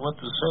don't know what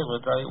to say,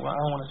 but I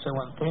want to say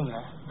one thing.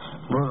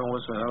 Bruno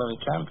was another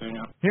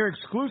champion. Hear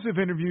exclusive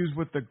interviews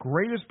with the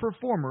greatest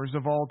performers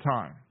of all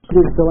time.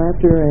 This is Bill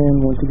Apter,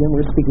 and once again,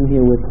 we're speaking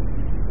here with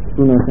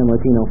Bruno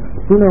Sammartino.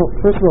 Bruno,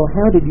 first of all,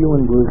 how did you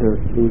and Bruiser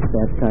lose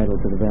that title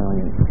to the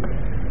Valiant?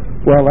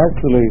 Well,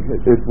 actually,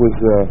 it was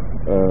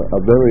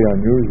a very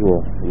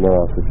unusual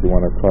loss, if you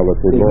want to call it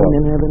the loss. Did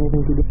women have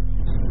anything to do?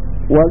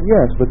 Well,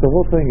 yes, but the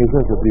whole thing is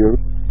this, that the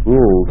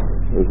rules,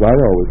 as I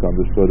always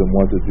understood them,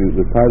 was that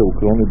the title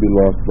could only be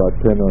lost by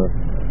pin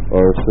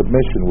or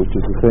submission, which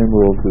is the same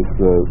rules as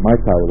my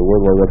title, the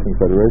World Wrestling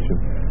Federation.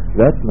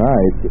 That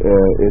night,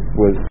 it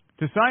was...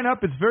 To sign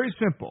up, it's very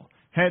simple.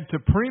 Head to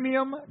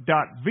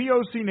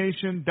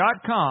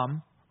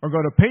premium.vocnation.com or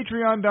go to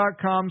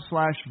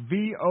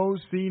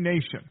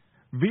patreon.com/VOCNation.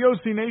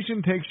 VOC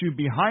Nation takes you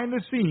behind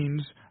the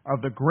scenes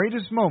of the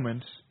greatest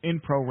moments in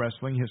pro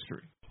wrestling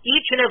history.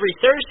 Each and every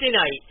Thursday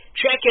night,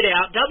 check it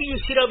out,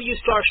 WCW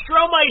star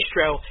Stro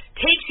Maestro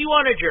takes you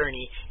on a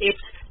journey. It's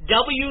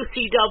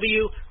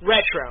WCW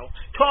Retro,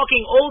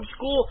 talking old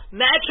school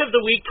match of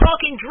the week,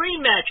 talking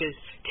dream matches,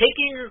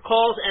 taking your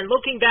calls and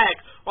looking back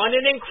on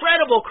an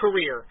incredible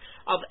career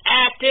of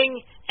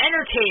acting,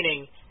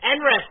 entertaining,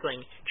 and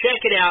wrestling. Check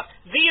it out,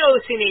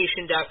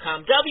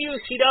 VOCNation.com,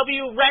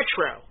 WCW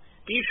Retro.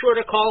 Be sure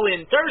to call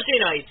in Thursday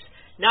nights,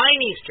 9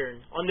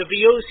 Eastern, on the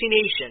VOC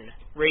Nation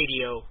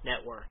Radio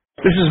Network.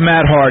 This is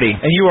Matt Hardy,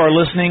 and you are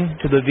listening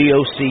to the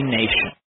VOC Nation.